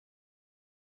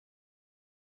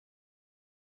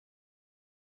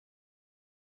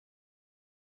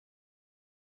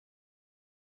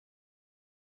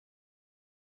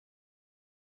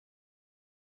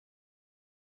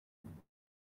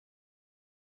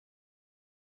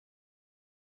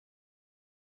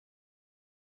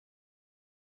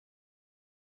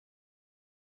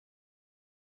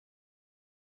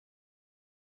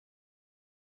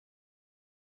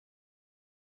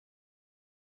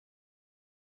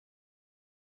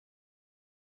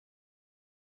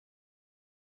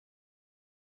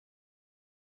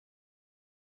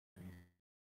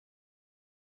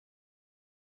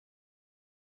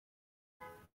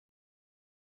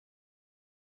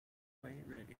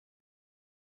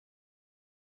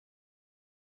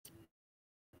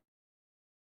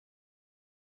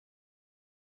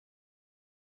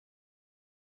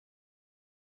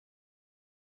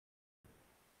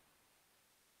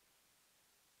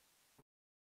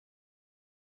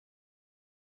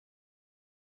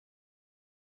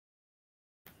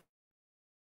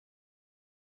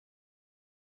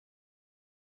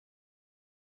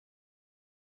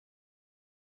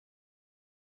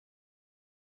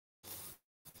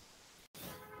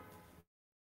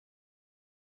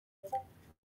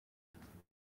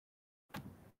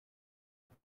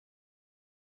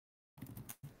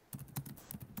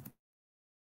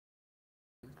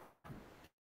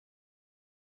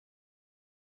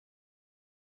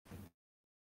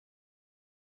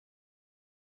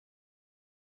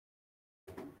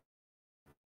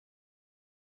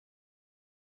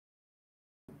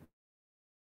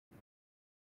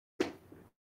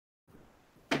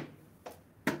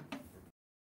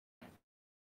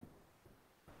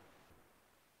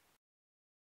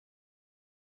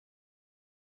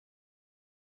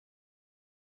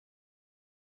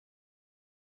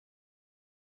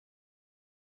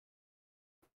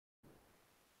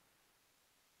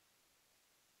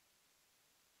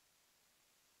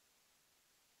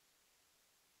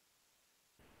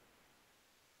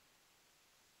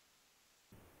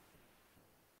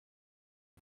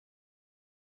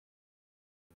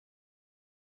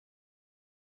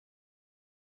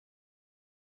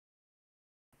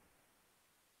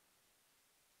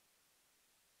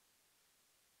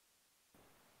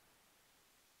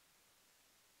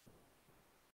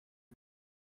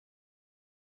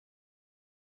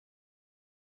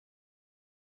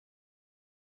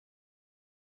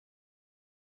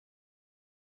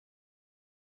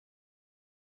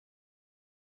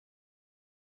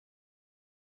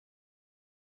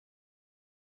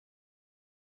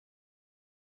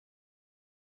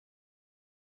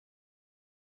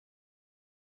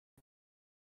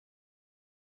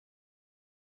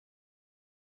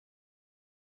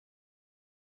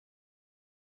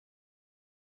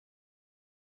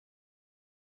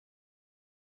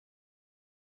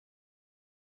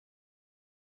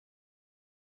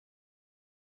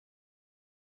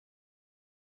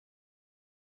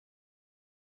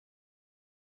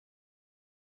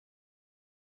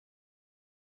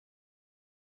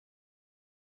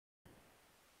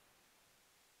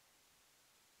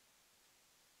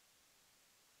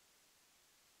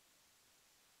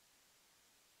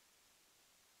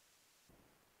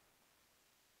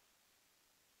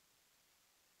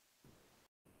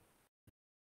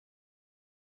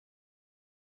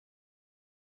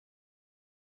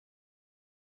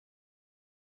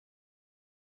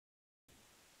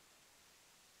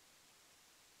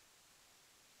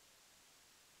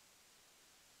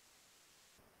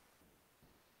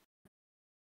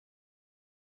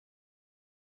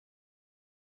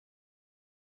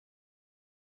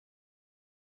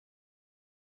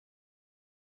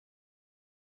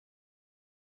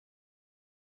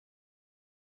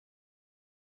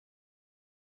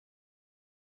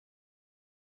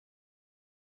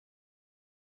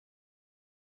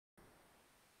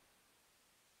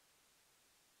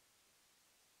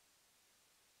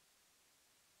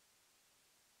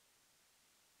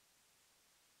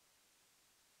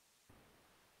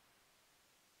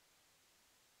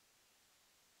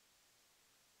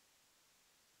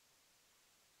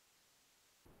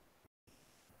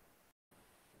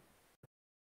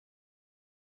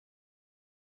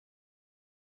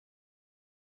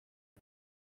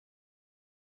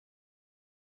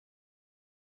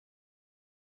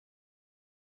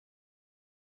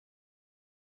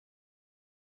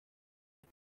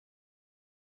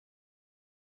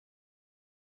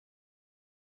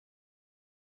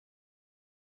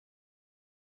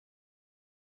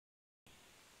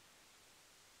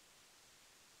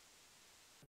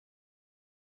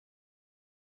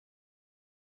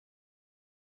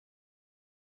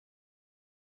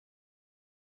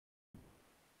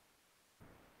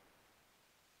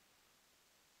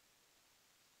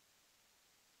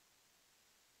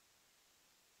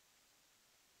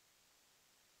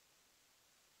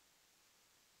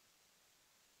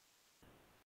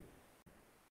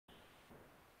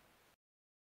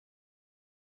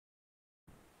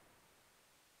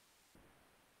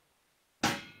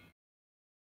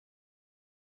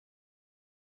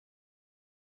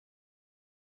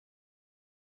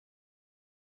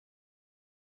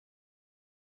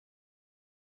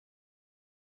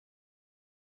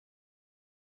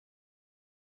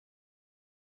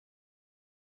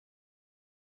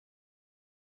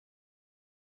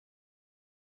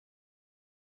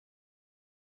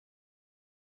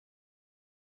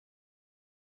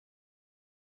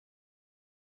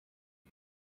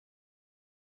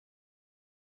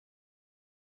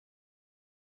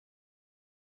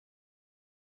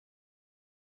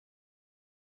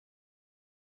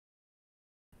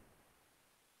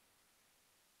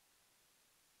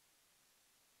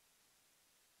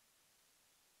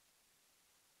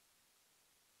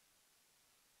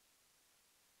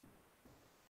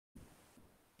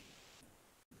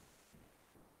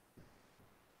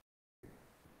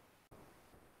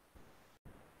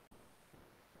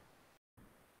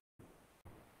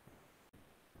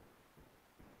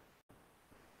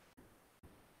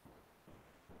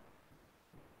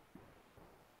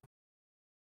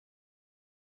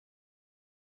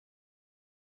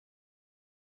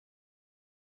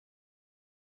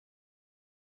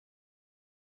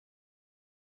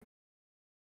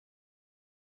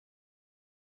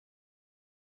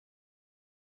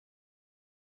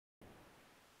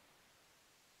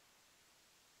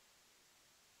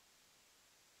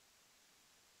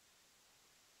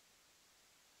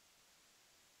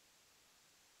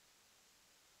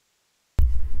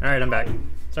 Alright, I'm back.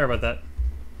 Sorry about that.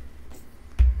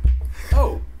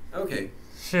 Oh, okay.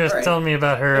 She was telling me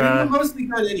about her. I mean, we're mostly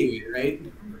done anyway, right?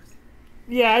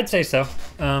 Yeah, I'd say so.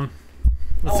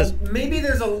 Maybe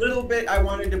there's a little bit I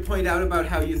wanted to point out about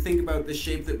how you think about the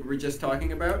shape that we were just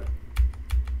talking about.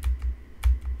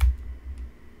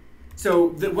 So,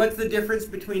 what's the difference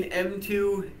between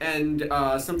M2 and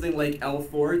something like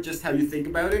L4? Just how you think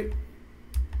about it.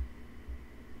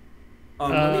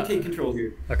 Let me take control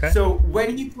here. Okay. So,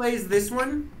 when he plays this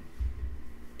one,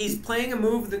 he's playing a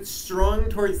move that's strong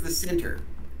towards the center.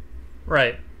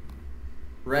 Right.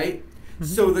 Right?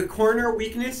 So the corner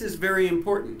weakness is very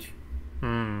important.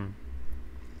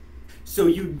 So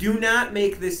you do not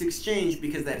make this exchange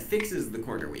because that fixes the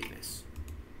corner weakness.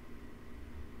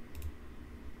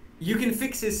 You can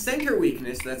fix his center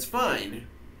weakness, that's fine,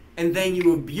 and then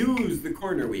you abuse the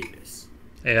corner weakness.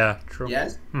 Yeah, true.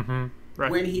 Yes?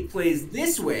 Right. When he plays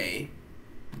this way,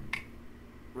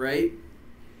 right,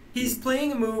 he's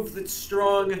playing a move that's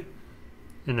strong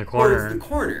in the corner. towards the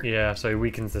corner. Yeah, so he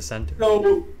weakens the center.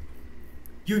 So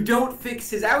you don't fix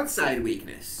his outside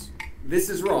weakness. This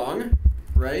is wrong,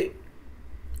 right?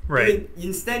 Right.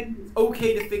 Instead, it's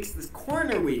okay to fix this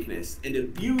corner weakness and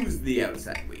abuse the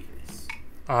outside weakness.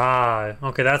 Ah,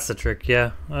 okay, that's the trick.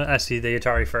 Yeah, I see the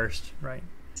Atari first. Right.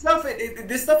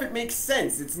 This stuff it makes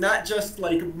sense. It's not just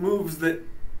like moves that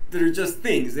are just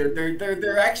things.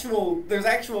 They're actual. There's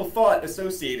actual thought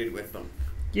associated with them.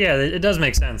 Yeah, it does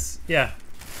make sense. Yeah.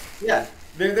 Yeah.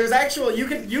 There's actual. You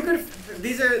could.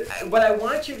 These are what I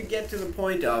want you to get to the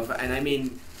point of, and I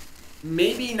mean,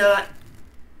 maybe not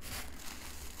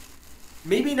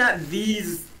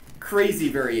these crazy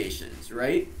variations,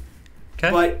 right?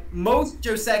 Okay. But most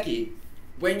Joseki,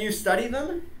 when you study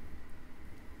them,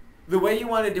 the way you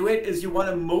want to do it is you want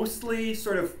to mostly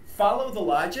sort of follow the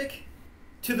logic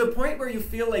to the point where you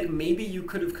feel like maybe you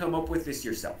could have come up with this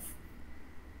yourself.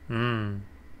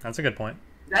 That's a good point.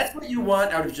 That's what you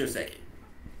want out of Joseki.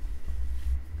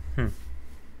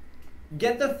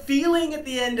 Get the feeling at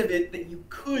the end of it that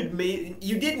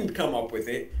you didn't come up with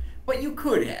it, but you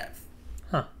could have.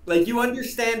 Huh. Like you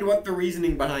understand what the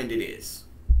reasoning behind it is.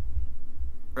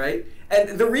 Right?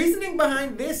 And the reasoning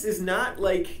behind this is not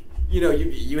like,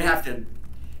 you have to,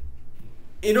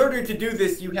 in order to do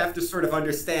this, you have to sort of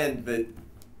understand that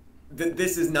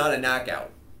this is not a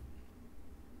knockout.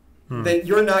 That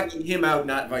you're knocking him out,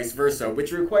 not vice versa,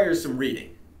 which requires some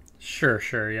reading. Sure,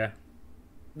 yeah.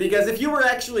 Because if you were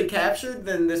actually captured,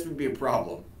 then this would be a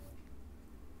problem.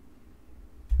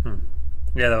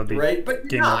 Yeah, that would be right,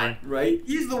 but you're not, right?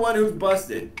 He's the one who's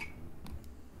busted.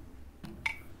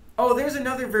 Oh, there's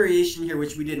another variation here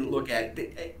which we didn't look at.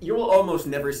 You'll almost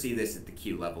never see this at the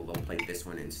Q level. They'll play this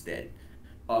one instead.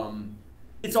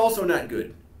 It's also not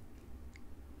good.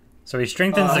 So he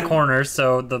strengthens the corners,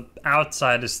 so the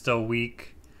outside is still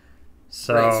weak.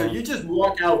 So right, so you just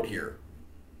walk out here.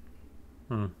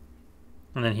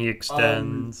 And then he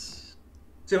extends.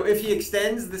 So if he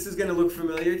extends, this is going to look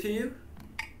familiar to you.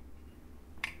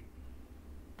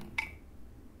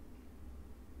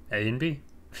 A and B.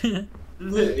 Yeah.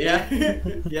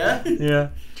 Yeah? Yeah,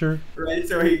 true. Right,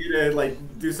 so he's going to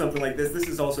do something like this. This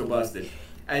is also busted.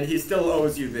 And he still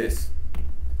owes you this.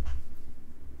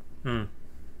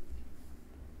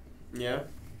 Yeah.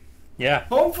 Yeah.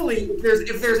 Hopefully,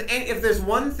 if there's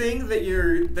one thing that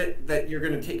you're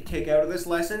gonna take out of this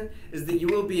lesson is that you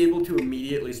will be able to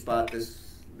immediately spot this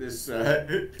this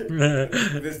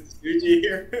Tsuji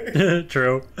here.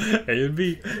 True. A and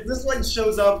B. This one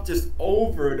shows up just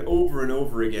over and over and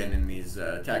over again in these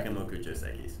Takamoku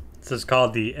Josekis. This is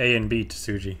called the A and B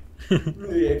Tsuji.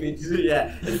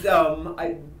 Yeah. It's,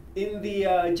 in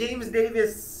the James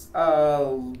Davis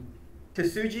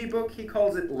Tsuji book, he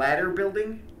calls it ladder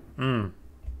building. I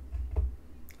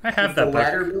have that book.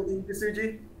 Ladder building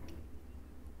Tsuji.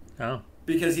 Oh.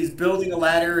 Because he's building a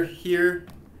ladder here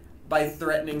by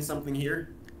threatening something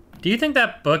here. Do you think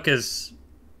that book is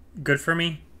good for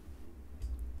me?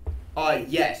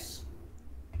 Yes.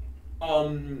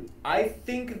 I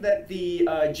think that the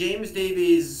James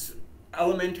Davies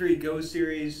Elementary Go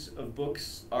series of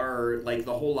books are,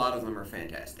 the whole lot of them are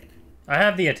fantastic. I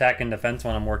have the Attack and Defense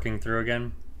one I'm working through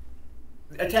again.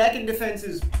 Attack and Defense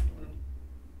is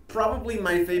probably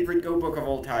my favorite Go book of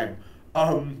all time.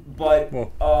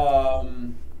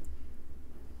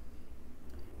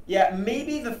 Yeah,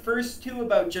 maybe the first two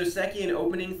about Joseki and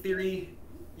opening theory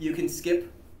you can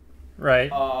skip. Right.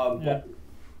 But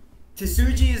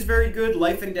Tsuji is very good,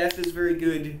 Life and Death is very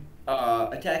good,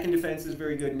 Attack and Defense is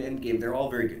very good, and Endgame, they're all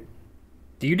very good.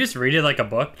 Do you just read it like a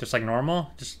book, just like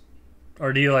normal?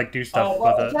 Or do you do stuff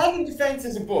with it? Attack and Defense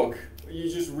is a book. You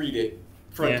just read it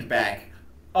front to back.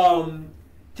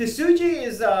 Tsuji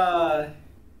is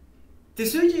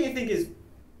Tsuji, I think, is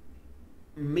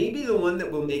maybe the one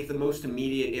that will make the most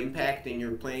immediate impact in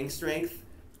your playing strength.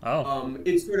 Oh.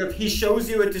 It's sort of, he shows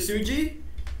you a Tsuji,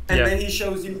 and then he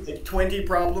shows you like 20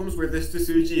 problems where this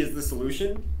Tsuji is the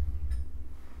solution.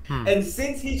 And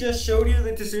since he just showed you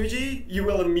the Tsuji, you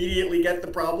will immediately get the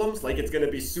problems. Like, it's going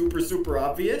to be super, super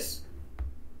obvious.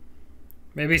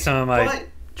 Maybe some of my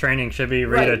training should be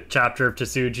read a chapter of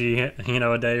Tsuji, you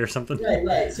know, a day or something.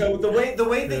 Right. So the way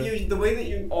that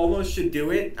you almost should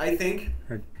do it, I think,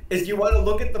 is you want to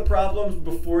look at the problems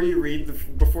before you read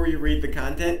the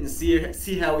content and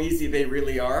see how easy they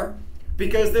really are,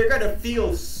 because they're going to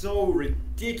feel so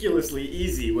ridiculously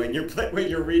easy when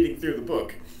you're reading through the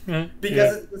book.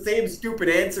 Because it's the same stupid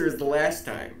answer as the last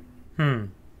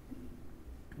time.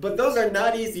 But those are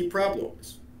not easy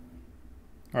problems.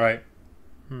 Right.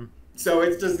 So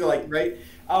it's just like, right?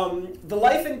 The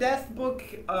Life and Death book,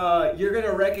 you're going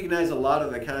to recognize a lot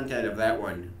of the content of that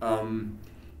one.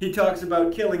 He talks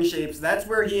about killing shapes. That's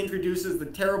where he introduces the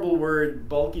terrible word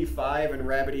bulky 5 and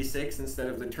rabbity 6 instead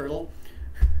of the turtle.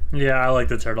 Yeah, I like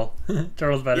the turtle.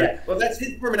 Turtle's better. Yeah, well, that's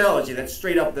his terminology. That's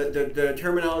straight up the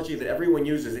terminology that everyone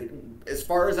uses. As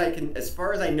far as I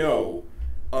know,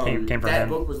 came from that him.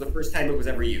 book was the first time it was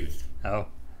ever used. Oh.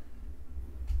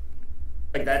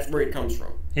 Like, that's where it comes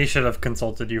from. He should have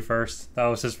consulted you first. That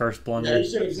was his first blunder. Yeah,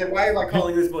 he should have said, "Why am I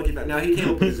calling this bulky 5?" Now, he came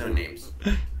up with his own names.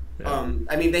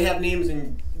 I mean, they have names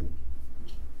in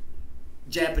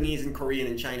Japanese and Korean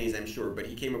and Chinese, I'm sure, but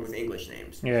he came up with English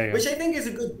names. Yeah. Which I think is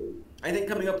a good thing. I think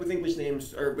coming up with English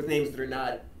names, or with names that are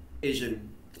not Asian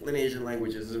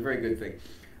languages, is a very good thing.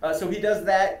 So he does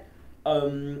that.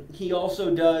 He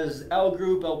also does L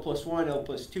group, L+1,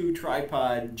 L+2,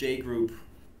 tripod, J group.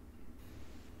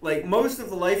 Like, most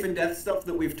of the life and death stuff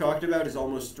that we've talked about is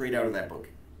almost straight out of that book.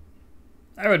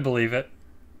 I would believe it.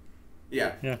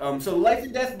 Yeah. So the Life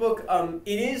and Death book,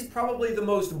 it is probably the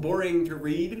most boring to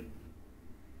read.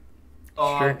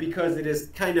 Sure. Because it is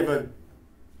kind of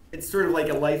it's sort of like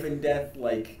a life and death,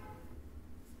 like,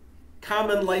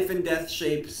 common life and death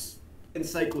shapes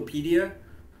encyclopedia.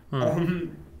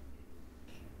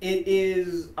 It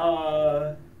is,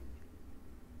 I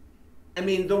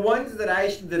mean, the ones that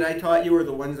I taught you are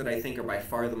the ones that I think are by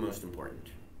far the most important.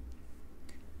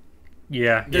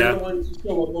 Yeah. They're the ones who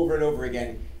show up over and over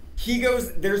again.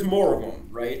 There's more of them,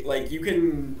 right? Like, you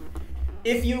can,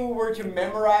 if you were to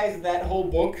memorize that whole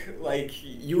book, like,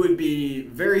 you would be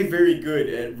very, very good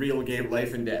at real game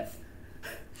life and death.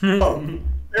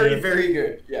 Very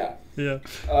good, yeah. Yeah.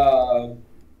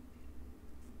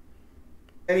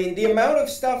 I mean, the amount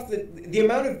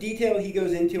of detail he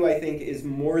goes into, I think, is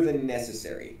more than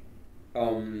necessary.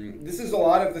 This is a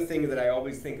lot of the thing that I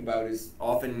always think about is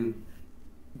often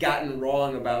gotten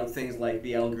wrong about things like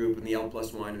the L group and the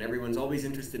L+1, and everyone's always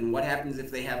interested in what happens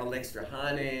if they have an extra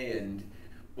Hane, and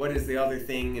what is the other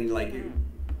thing, and, like,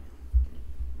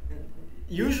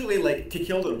 usually, like, to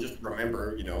kill them, just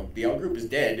remember, you know, the L group is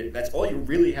dead. That's all you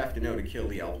really have to know to kill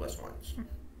the L+1s.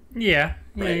 Yeah.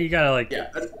 Right? Yeah, you gotta, like... Yeah,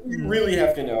 that's all you really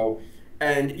have to know.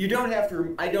 And you don't have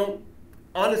to...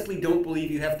 honestly don't believe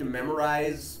you have to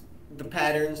memorize the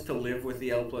patterns to live with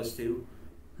the L+2.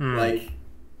 Like,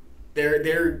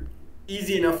 they're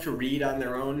easy enough to read on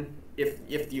their own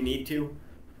if you need to.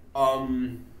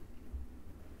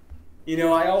 You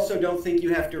know, I also don't think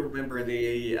you have to remember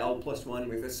the L+1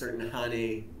 with a certain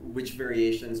Hane, which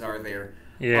variations are there.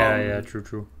 Yeah,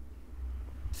 true.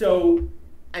 So,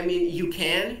 I mean, you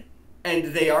can,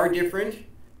 and they are different,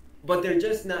 but they're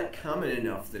just not common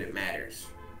enough that it matters.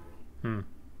 You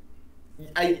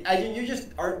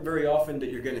just aren't very often that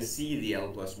you're going to see the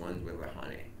L+1s with a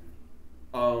Hane.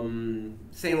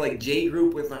 Saying like J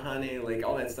group with a Hane, like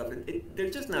all that stuff, they're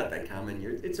just not that common.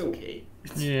 It's okay.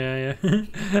 Yeah.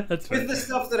 That's with the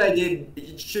stuff that I did,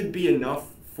 it should be enough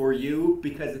for you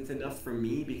because it's enough for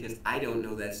me because I don't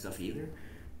know that stuff either.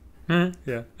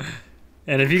 Yeah.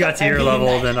 And if you got to your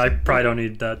level, then I probably don't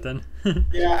need that then.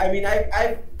 Yeah, I mean,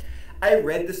 I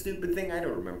read the stupid thing. I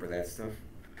don't remember that stuff.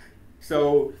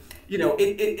 So, you know,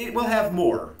 it will have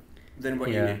more than what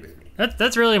you did with me.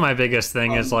 That's really my biggest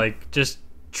thing is, like, just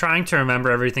trying to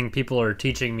remember everything people are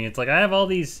teaching me. It's like, I have all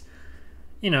these,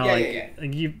 you know,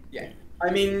 Yeah. I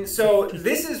mean, so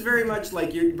this is very much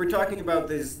like we're talking about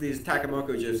these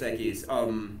Takamoko Josekis.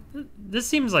 This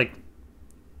seems like,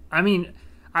 I mean,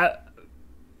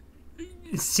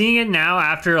 seeing it now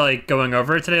after, like, going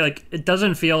over it today, like, it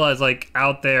doesn't feel as, like,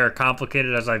 out there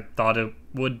complicated as I thought it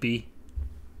would be,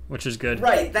 which is good.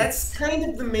 Right, that's kind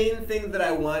of the main thing that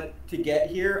I want to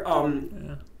get here.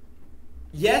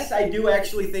 Yes, I do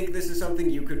actually think this is something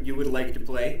you would like to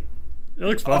play. It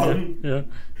looks fun. Yeah.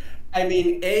 I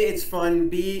mean, A, it's fun.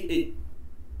 B, it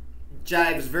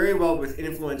jives very well with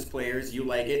influence players. You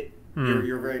like it.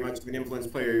 You're very much an influence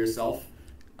player yourself.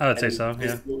 I would say so,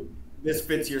 yeah. This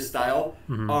fits your style.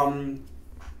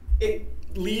 It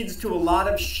leads to a lot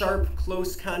of sharp,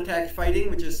 close contact fighting,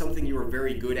 which is something you are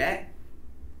very good at.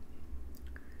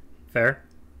 Fair.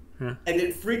 Yeah. And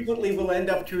it frequently will end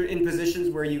up in positions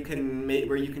where you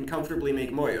can comfortably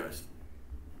make moyos.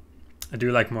 I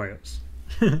do like moyos.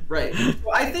 Right.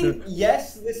 So I think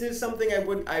yes, this is something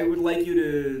I would like you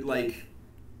to like.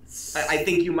 I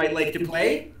think you might like to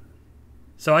play.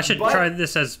 So I should try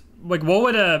this as like, what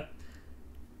would a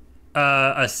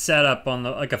setup on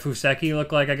the like a Fuseki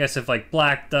look like? I guess if like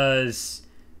black does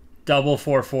double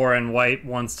 4/4 and white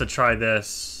wants to try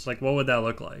this, like what would that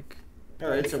look like? All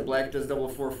right, so black does double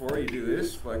 4/4. You do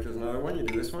this. Black does another one. You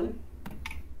do this one.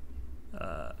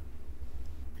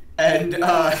 And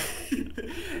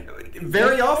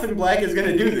very often black is going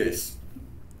to do this.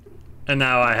 And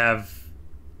now I have.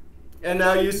 And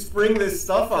now you spring this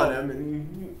stuff on him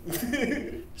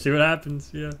and see what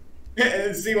happens. Yeah.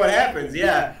 And see what happens.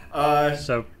 Yeah.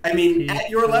 So I mean,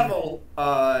 at your level,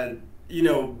 you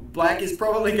know, black is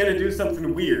probably going to do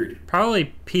something weird.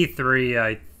 Probably P3.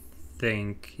 I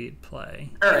think he'd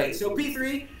play. All right. So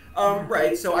P3.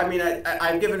 Right. So I mean,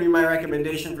 I've given you my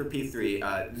recommendation for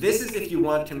P3. This is if you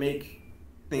want to make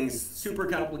things super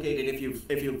complicated.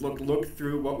 If you look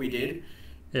through what we did.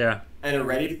 Yeah. And are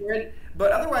ready for it.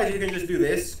 But otherwise, you can just do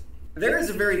this. There is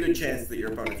a very good chance that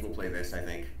your opponents will play this, I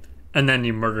think. And then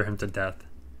you murder him to death.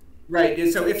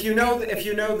 Right. So if you're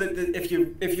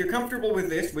comfortable with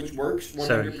this, which works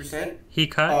 100%. So he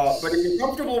cuts. But if you're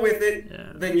comfortable with it,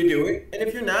 then you do it. And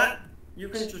if you're not, you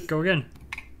can just go again.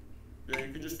 Yeah,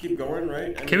 you can just keep going,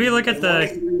 right? Can we look at the?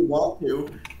 You want to.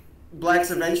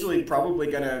 Black's eventually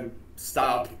probably gonna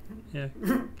stop. Yeah.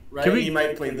 Right. He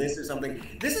might play this or something.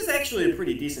 This is actually a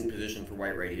pretty decent position for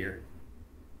white right here.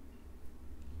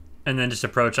 And then just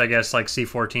approach, I guess, like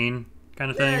C14 kind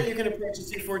of thing. Yeah, you can approach a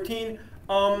C14.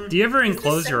 Do you ever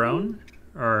enclose your own,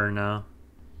 or no?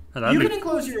 Oh, you can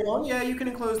enclose your own. Yeah, you can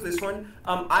enclose this one.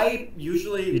 I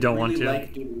usually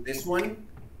like doing this one.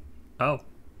 Oh.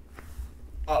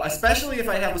 Especially if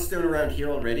I have a stone around here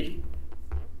already.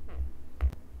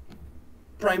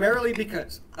 Primarily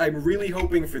because I'm really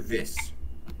hoping for this.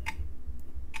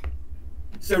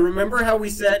 So remember how we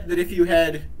said that if you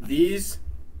had these,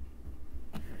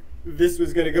 this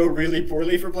was going to go really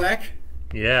poorly for black?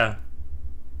 Yeah.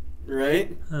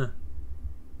 Right? Huh.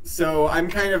 So I'm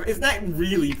kind of... It's not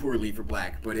really poorly for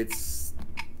black, but it's...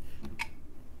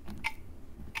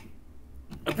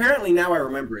 Apparently now I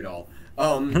remember it all.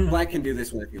 Black can do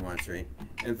this one if he wants, right?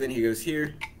 And then he goes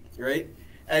here, right?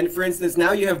 And for instance,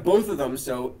 now you have both of them,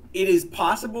 so it is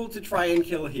possible to try and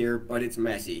kill here, but it's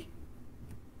messy.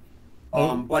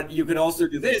 But you can also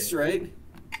do this, right?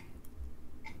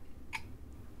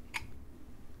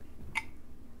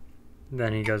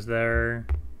 Then he goes there.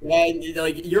 And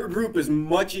like your group is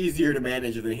much easier to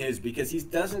manage than his because he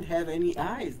doesn't have any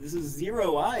eyes. This is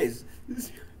 0 eyes.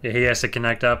 Yeah, he has to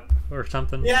connect up or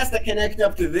something. He has to connect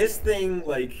up to this thing.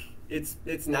 Like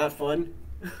it's not fun.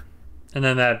 And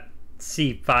then that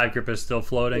C5 group is still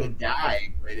floating. It'll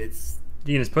die, but it's.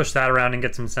 You can just push that around and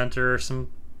get some center or some.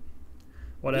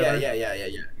 Whatever. Yeah.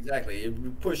 Exactly.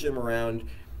 You push him around,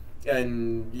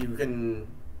 and you can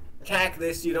attack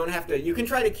this. You don't have to. You can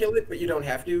try to kill it, but you don't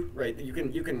have to. Right? You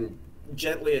can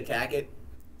gently attack it,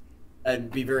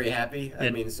 and be very happy. I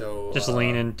mean, so just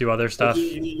lean and do other stuff.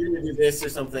 You're gonna do this or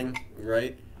something,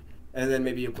 right? And then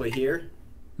maybe you play here.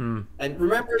 And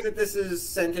remember that this is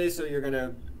Sente, so you're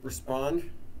gonna respond,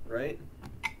 right?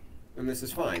 And this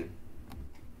is fine.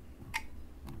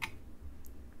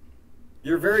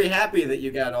 You're very happy that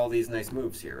you got all these nice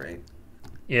moves here, right?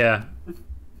 Yeah.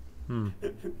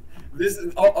 This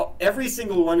is every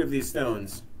single one of these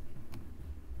stones.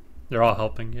 They're all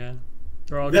helping, yeah.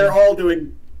 They're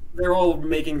all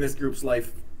making this group's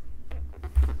life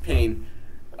pain.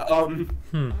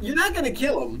 You're not gonna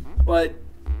kill him, but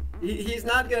he's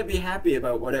not gonna be happy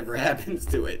about whatever happens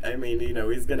to it. I mean, you know,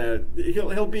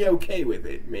 he'll be okay with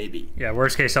it, maybe. Yeah.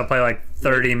 Worst case, I'll play like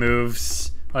 30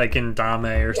 moves. Like in Dame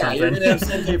or something. Yeah, you're gonna have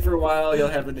Sente for a while. You'll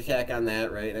have an attack on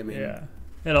that, right? I mean, yeah.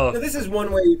 So this is one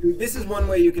way. This is one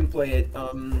way you can play it.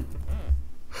 You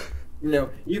know,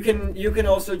 you can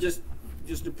also just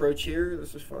approach here.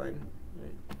 This is fine.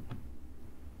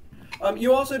 Right.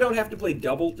 You also don't have to play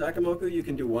double Takamoku. You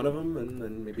can do one of them, and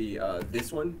then maybe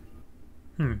this one.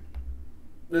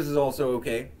 This is also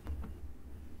okay.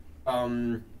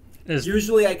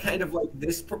 Usually, I kind of like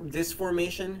this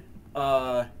formation.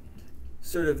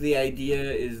 Sort of the idea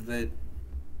is that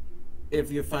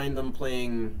if you find them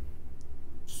playing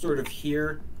sort of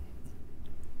here,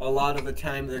 a lot of the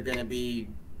time they're going to be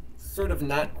sort of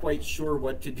not quite sure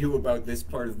what to do about this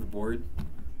part of the board.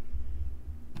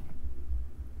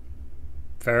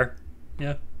 Fair.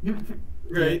 Yeah.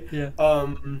 Right. Yeah.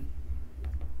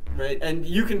 Right, and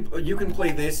you can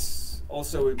play this.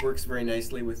 Also, it works very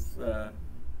nicely with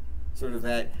sort of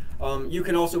that. You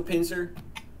can also pincer.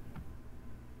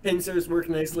 Pincers work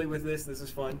nicely with this. This is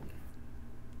fun.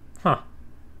 Huh.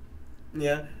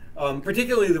 Yeah.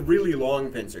 Particularly the really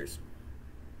long pincers.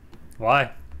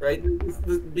 Why? Right?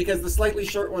 Because the slightly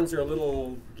short ones are a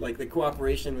little, like, the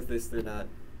cooperation with this, they're not.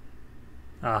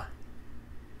 Ah.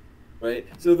 Right?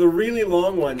 So the really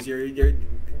long ones, you're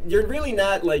really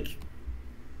not, like,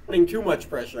 putting too much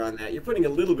pressure on that. You're putting a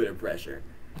little bit of pressure.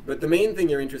 But the main thing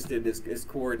you're interested in is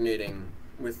coordinating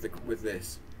with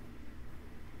this.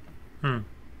 Hmm.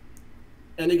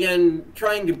 And again,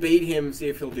 trying to bait him, see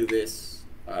if he'll do this,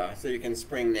 so you can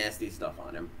spring nasty stuff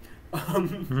on him.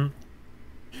 Mm-hmm.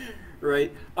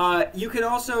 Right. You can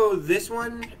also, this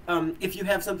one, if you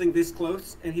have something this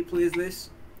close and he plays this,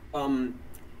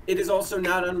 it is also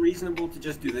not unreasonable to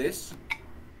just do this,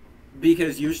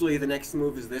 because usually the next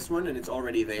move is this one and it's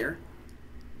already there.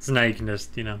 So now you can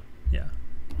just, yeah.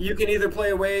 You can either play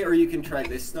away or you can try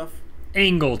this stuff.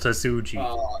 Angle to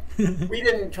Tsuji. We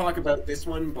didn't talk about this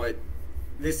one, but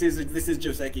this is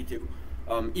Joseki too.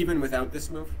 Even without this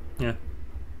move. Yeah.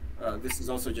 This is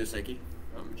also Joseki.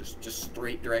 Just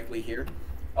straight directly here.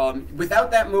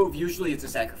 Without that move, usually it's a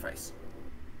sacrifice.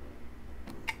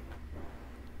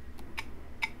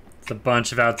 It's a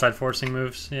bunch of outside forcing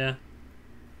moves. Yeah.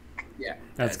 Yeah.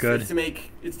 That's good.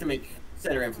 It's to make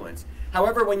center influence.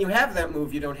 However, when you have that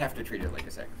move, you don't have to treat it like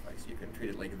a sacrifice. You can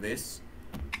treat it like this,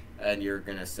 and you're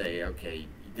gonna say, okay,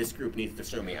 this group needs to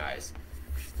show me eyes.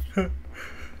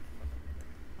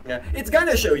 Yeah, it's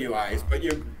gonna show you eyes, but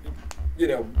you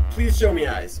know, please show me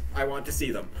eyes. I want to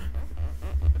see them.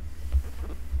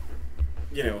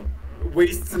 You know,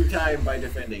 waste some time by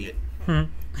defending it.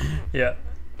 Yeah.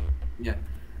 Yeah.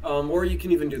 Or you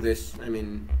can even do this. I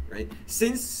mean, right?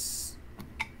 Since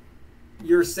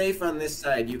you're safe on this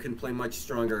side, you can play much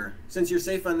stronger. Since you're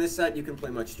safe on this side, you can play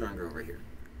much stronger over here.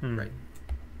 Right.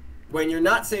 When you're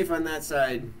not safe on that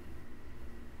side,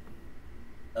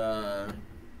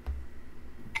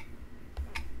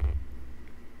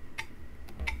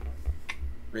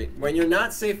 right. When you're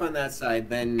not safe on that side,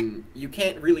 then you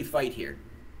can't really fight here.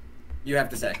 You have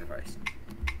to sacrifice.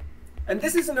 And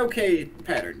this is an okay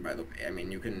pattern, by the way. I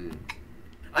mean, you can...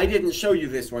 I didn't show you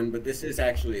this one, but this is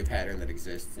actually a pattern that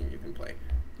exists and you can play.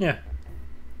 Yeah.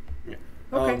 Yeah.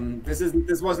 Okay.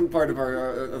 This wasn't part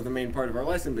of the main part of our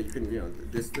lesson, but you can,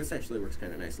 this actually works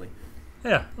kind of nicely.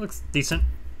 Yeah, looks decent.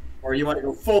 Or you want to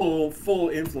go full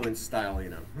influence style,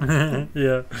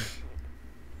 Yeah.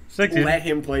 Sick, dude. Let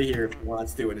him play here if he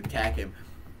wants to and attack him.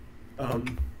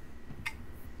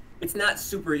 It's not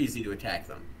super easy to attack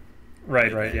them.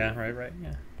 Right, yeah.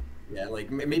 Yeah,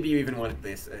 like maybe you even want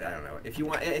this. I don't know. If you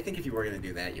want, I think if you were going to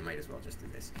do that, you might as well just do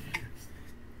this.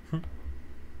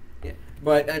 Yeah,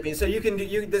 but I mean, so you can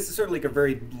do. This is sort of like a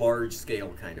very large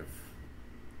scale kind of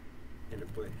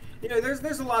play.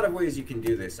 There's a lot of ways you can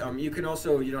do this. You can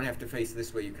also, you don't have to face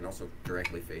this way. You can also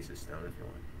directly face a stone if you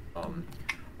want.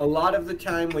 A lot of the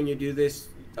time when you do this,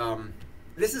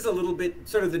 this is a little bit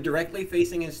sort of the directly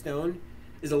facing a stone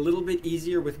is a little bit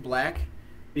easier with black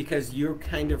because you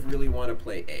kind of really want to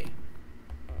play A.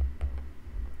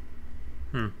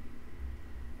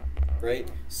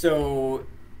 Right? So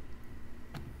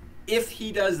if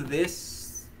he does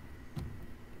this,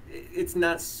 it's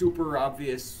not super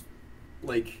obvious,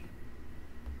 like,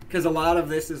 because a lot of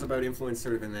this is about influence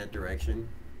sort of in that direction.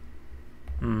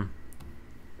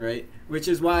 Right? Which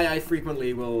is why I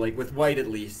frequently will, like with white at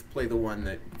least, play the one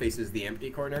that faces the empty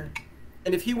corner.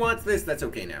 And if he wants this, that's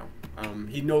okay now.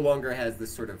 He no longer has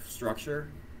this sort of structure.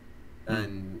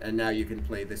 And now you can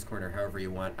play this corner however you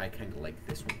want. I kind of like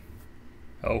this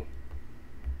one.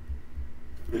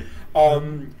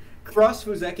 Cross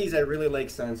Fuzekis, I really like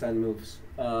Sansan moves.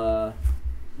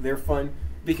 They're fun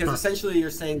because essentially you're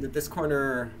saying that this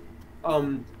corner...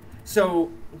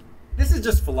 so this is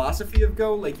just philosophy of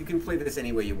Go. Like, you can play this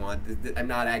any way you want. I'm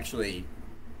not actually...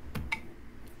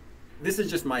 This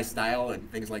is just my style and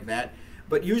things like that.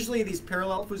 But usually these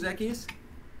parallel Fuzekis,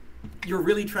 you're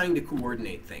really trying to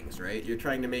coordinate things, right? You're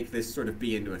trying to make this sort of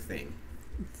be into a thing.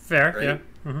 Fair, right? yeah.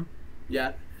 Mm-hmm.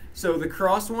 Yeah. So the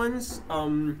cross ones,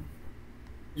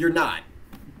 you're not,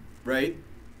 right?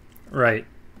 Right.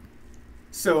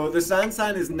 So the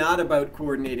Sansan is not about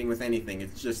coordinating with anything.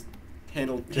 It's just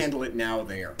handle it now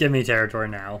there. Give me territory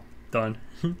now. Done.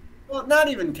 Well, not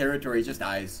even territory, just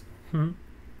eyes.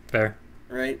 Fair.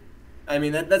 Right? I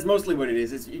mean, that's mostly what it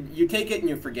is. It's, you take it and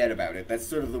you forget about it. That's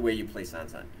sort of the way you play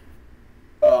Sansan.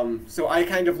 So I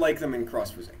kind of like them in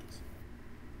cross Josekis.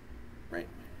 Right?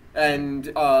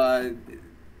 And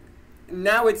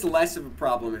now it's less of a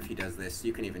problem if he does this.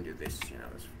 You can even do this, you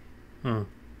know.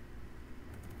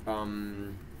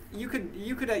 You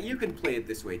could play it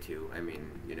this way too. I mean,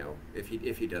 you know, if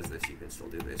he does this, you can still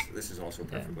do this. This is also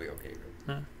perfectly okay.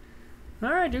 All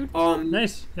right, dude.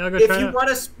 Nice. Yeah, I'll go try if you want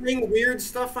to spring weird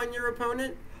stuff on your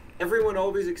opponent, everyone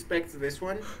always expects this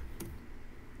one.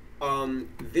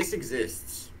 This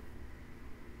exists.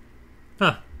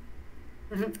 Huh.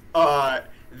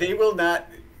 They will not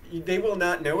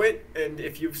know it, and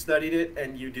if you've studied it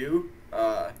and you do,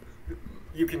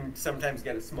 you can sometimes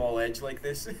get a small edge like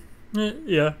this.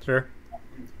 Yeah, sure.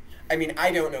 I mean,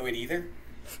 I don't know it either.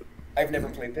 I've never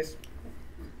played this,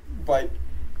 but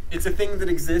it's a thing that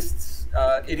exists.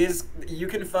 It is. You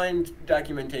can find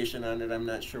documentation on it. I'm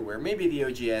not sure where. Maybe the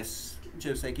OGS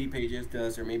Joseki pages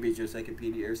does, or maybe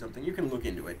Josekipedia or something. You can look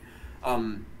into it.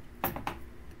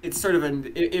 It's sort of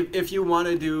an if you want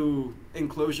to do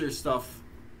enclosure stuff,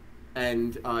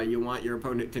 and you want your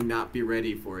opponent to not be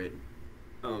ready for it,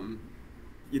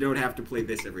 you don't have to play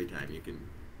this every time. You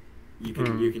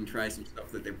can try some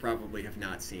stuff that they probably have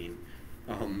not seen.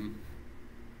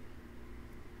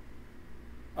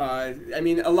 I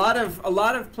mean, a lot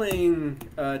of playing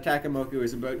Takamoku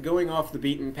is about going off the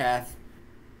beaten path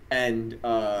and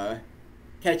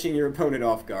catching your opponent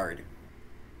off guard.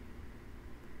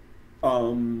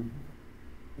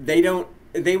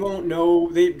 They won't know.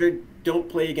 They don't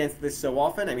play against this so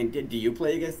often. I mean, do you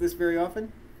play against this very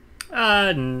often?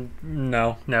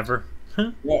 No, never.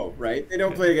 No, right? They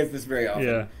don't play against this very often.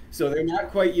 Yeah. So they're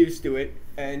not quite used to it.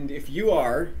 And if you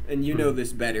are, and you know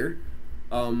this better,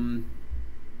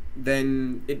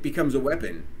 then it becomes a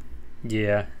weapon.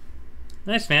 Yeah.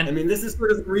 Nice, man. I mean, this is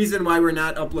sort of the reason why we're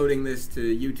not uploading this to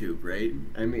YouTube, right?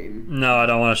 I mean... No, I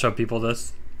don't want to show people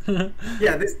this.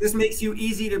 Yeah, this makes you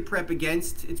easy to prep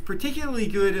against. It's particularly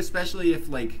good, especially if,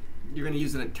 like, you're going to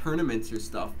use it at tournaments or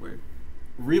stuff, where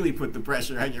really put the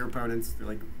pressure on your opponents. They're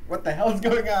like, what the hell is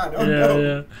going on? Oh,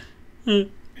 no. Yeah.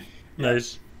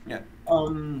 Nice. Yeah.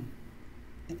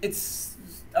 It's...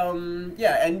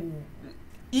 yeah, and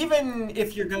even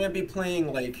if you're going to be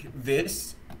playing, like,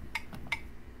 this...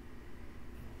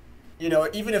 You know,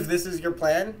 even if this is your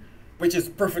plan, which is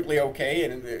perfectly okay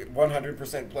and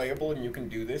 100% playable, and you can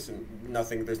do this, and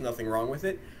there's nothing wrong with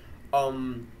it.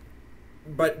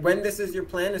 But when this is your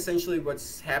plan, essentially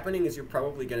what's happening is you're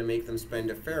probably going to make them spend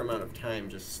a fair amount of time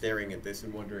just staring at this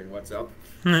and wondering what's up.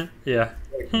 Yeah.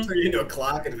 Like, turn it into a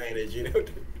clock advantage, you know?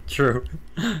 True.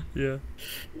 Yeah.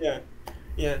 Yeah.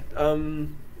 Yeah.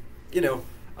 You know,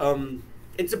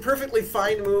 it's a perfectly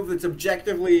fine move that's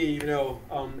objectively, you know,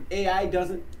 AI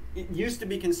doesn't... It used to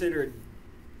be considered,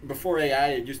 before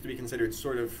AI, it used to be considered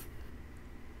sort of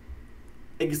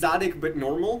exotic but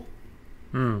normal.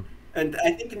 And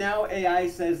I think now AI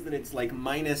says that it's like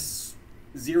minus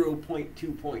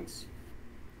 0.2 points.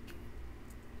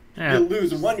 Yeah. You'll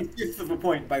lose 1/5 of a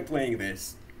point by playing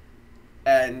this.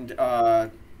 And,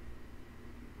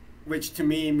 which to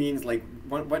me means like,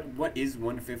 what is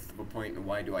 1/5 of a point and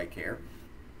why do I care?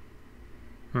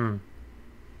 Fair.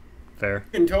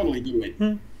 You can totally do it.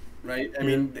 Right? I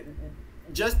mean,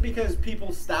 just because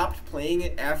people stopped playing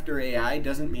it after AI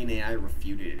doesn't mean AI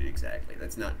refuted it exactly.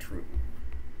 That's not true.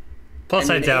 Plus,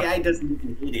 I mean, AI doesn't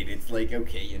even hate it. It's like,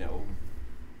 okay, you know,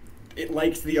 it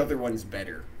likes the other ones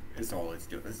better. That's all it's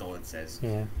doing. That's all it says.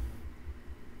 Yeah.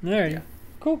 There you go.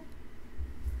 Cool.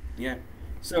 Yeah.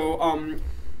 So,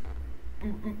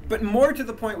 but more to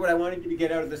the point, what I wanted you to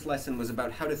get out of this lesson was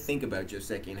about how to think about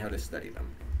Joseki and how to study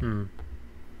them.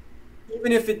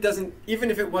 Even if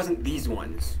it wasn't these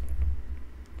ones,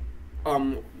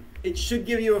 it should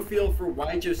give you a feel for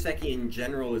why Joseki in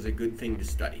general is a good thing to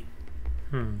study.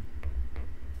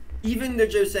 Even the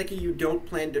Joseki you don't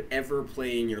plan to ever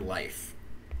play in your life.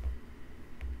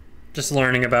 Just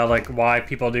learning about like why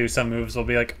people do some moves will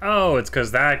be like, oh, it's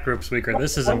because that group's weaker.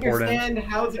 This is important.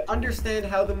 Understand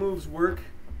how the moves work,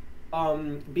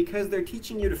 because they're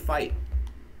teaching you to fight.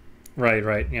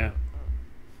 Right, yeah.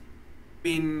 I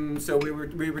mean, so we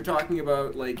were talking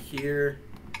about like here,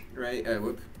 right?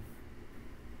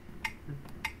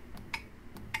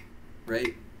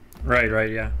 Right.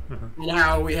 Right, yeah. And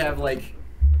how we have like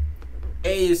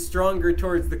A is stronger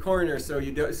towards the corner, so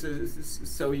you do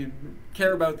so you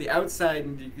care about the outside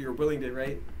and you're willing to,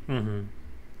 right?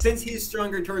 Since he's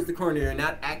stronger towards the corner, you're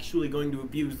not actually going to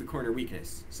abuse the corner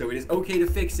weakness. So it is okay to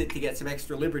fix it to get some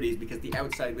extra liberties because the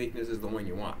outside weakness is the one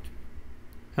you want.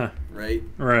 Right?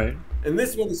 Right. And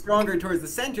this one is stronger towards the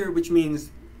center, which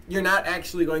means you're not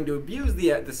actually going to abuse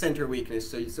the center weakness,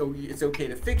 so it's okay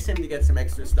to fix him to get some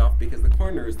extra stuff because the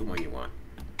corner is the one you want.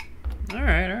 All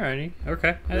right, alrighty,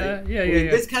 okay. Right? Yeah.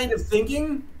 This kind of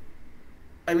thinking,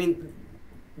 I mean,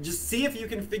 just see if you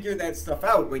can figure that stuff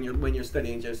out when you're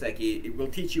studying Joseki. It will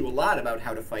teach you a lot about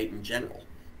how to fight in general.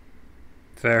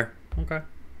 Fair. Okay.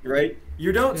 Right?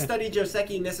 You don't study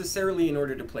Joseki necessarily in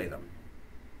order to play them.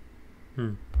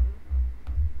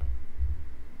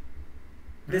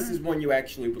 This is one you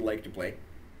actually would like to play.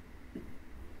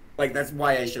 Like, that's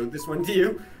why I showed this one to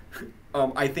you.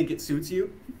 I think it suits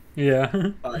you.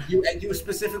 Yeah. You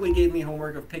specifically gave me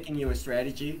homework of picking you a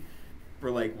strategy for,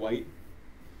 like, white.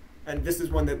 And this is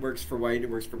one that works for white, it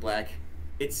works for black.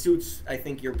 It suits, I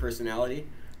think, your personality.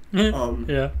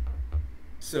 Yeah.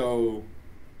 So,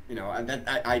 you know,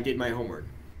 I did my homework.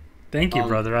 Thank you,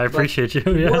 brother. I appreciate you.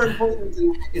 Yeah. More important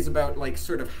than that is about, like,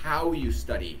 sort of how you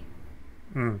study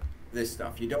this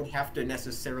stuff. You don't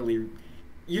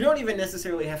even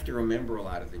necessarily have to remember a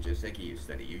lot of the Joseki you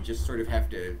study. You just sort of have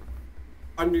to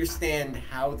understand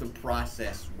how the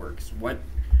process works.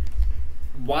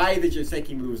 Why the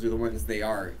Joseki moves are the ones they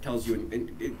are. It tells you,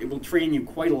 and it will train you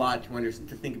quite a lot to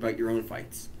think about your own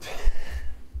fights.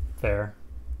 Fair.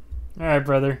 All right,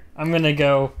 brother. I'm gonna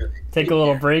go take a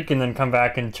little break and then come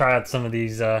back and try out some of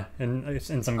these in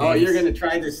some games. Oh, you're gonna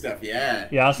try this stuff, yeah.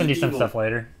 Yeah, I'll send you some stuff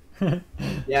later.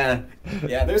 Yeah.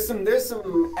 There's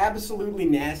some absolutely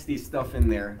nasty stuff in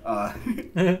there.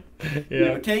 You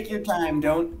know, take your time.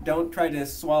 Don't try to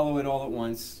swallow it all at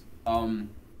once.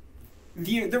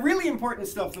 The really important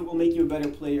stuff that will make you a better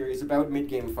player is about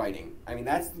mid-game fighting. I mean,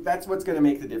 that's what's going to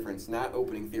make the difference, not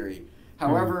opening theory.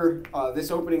 However,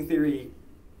 this opening theory,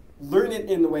 learn it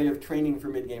in the way of training for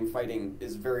mid-game fighting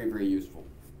is very, very useful.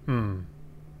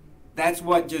 That's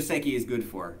what Joseki is good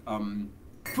for.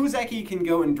 Fuzeki can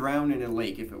go and drown in a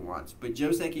lake if it wants, but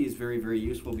Joseki is very, very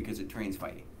useful because it trains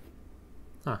fighting.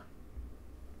 Huh.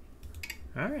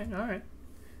 All right.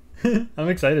 I'm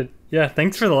excited. Yeah,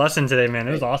 thanks for the lesson today, man.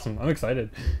 It was awesome. I'm excited.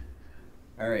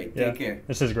 All right, take care.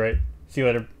 This is great. See you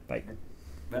later. Bye.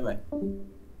 Bye-bye.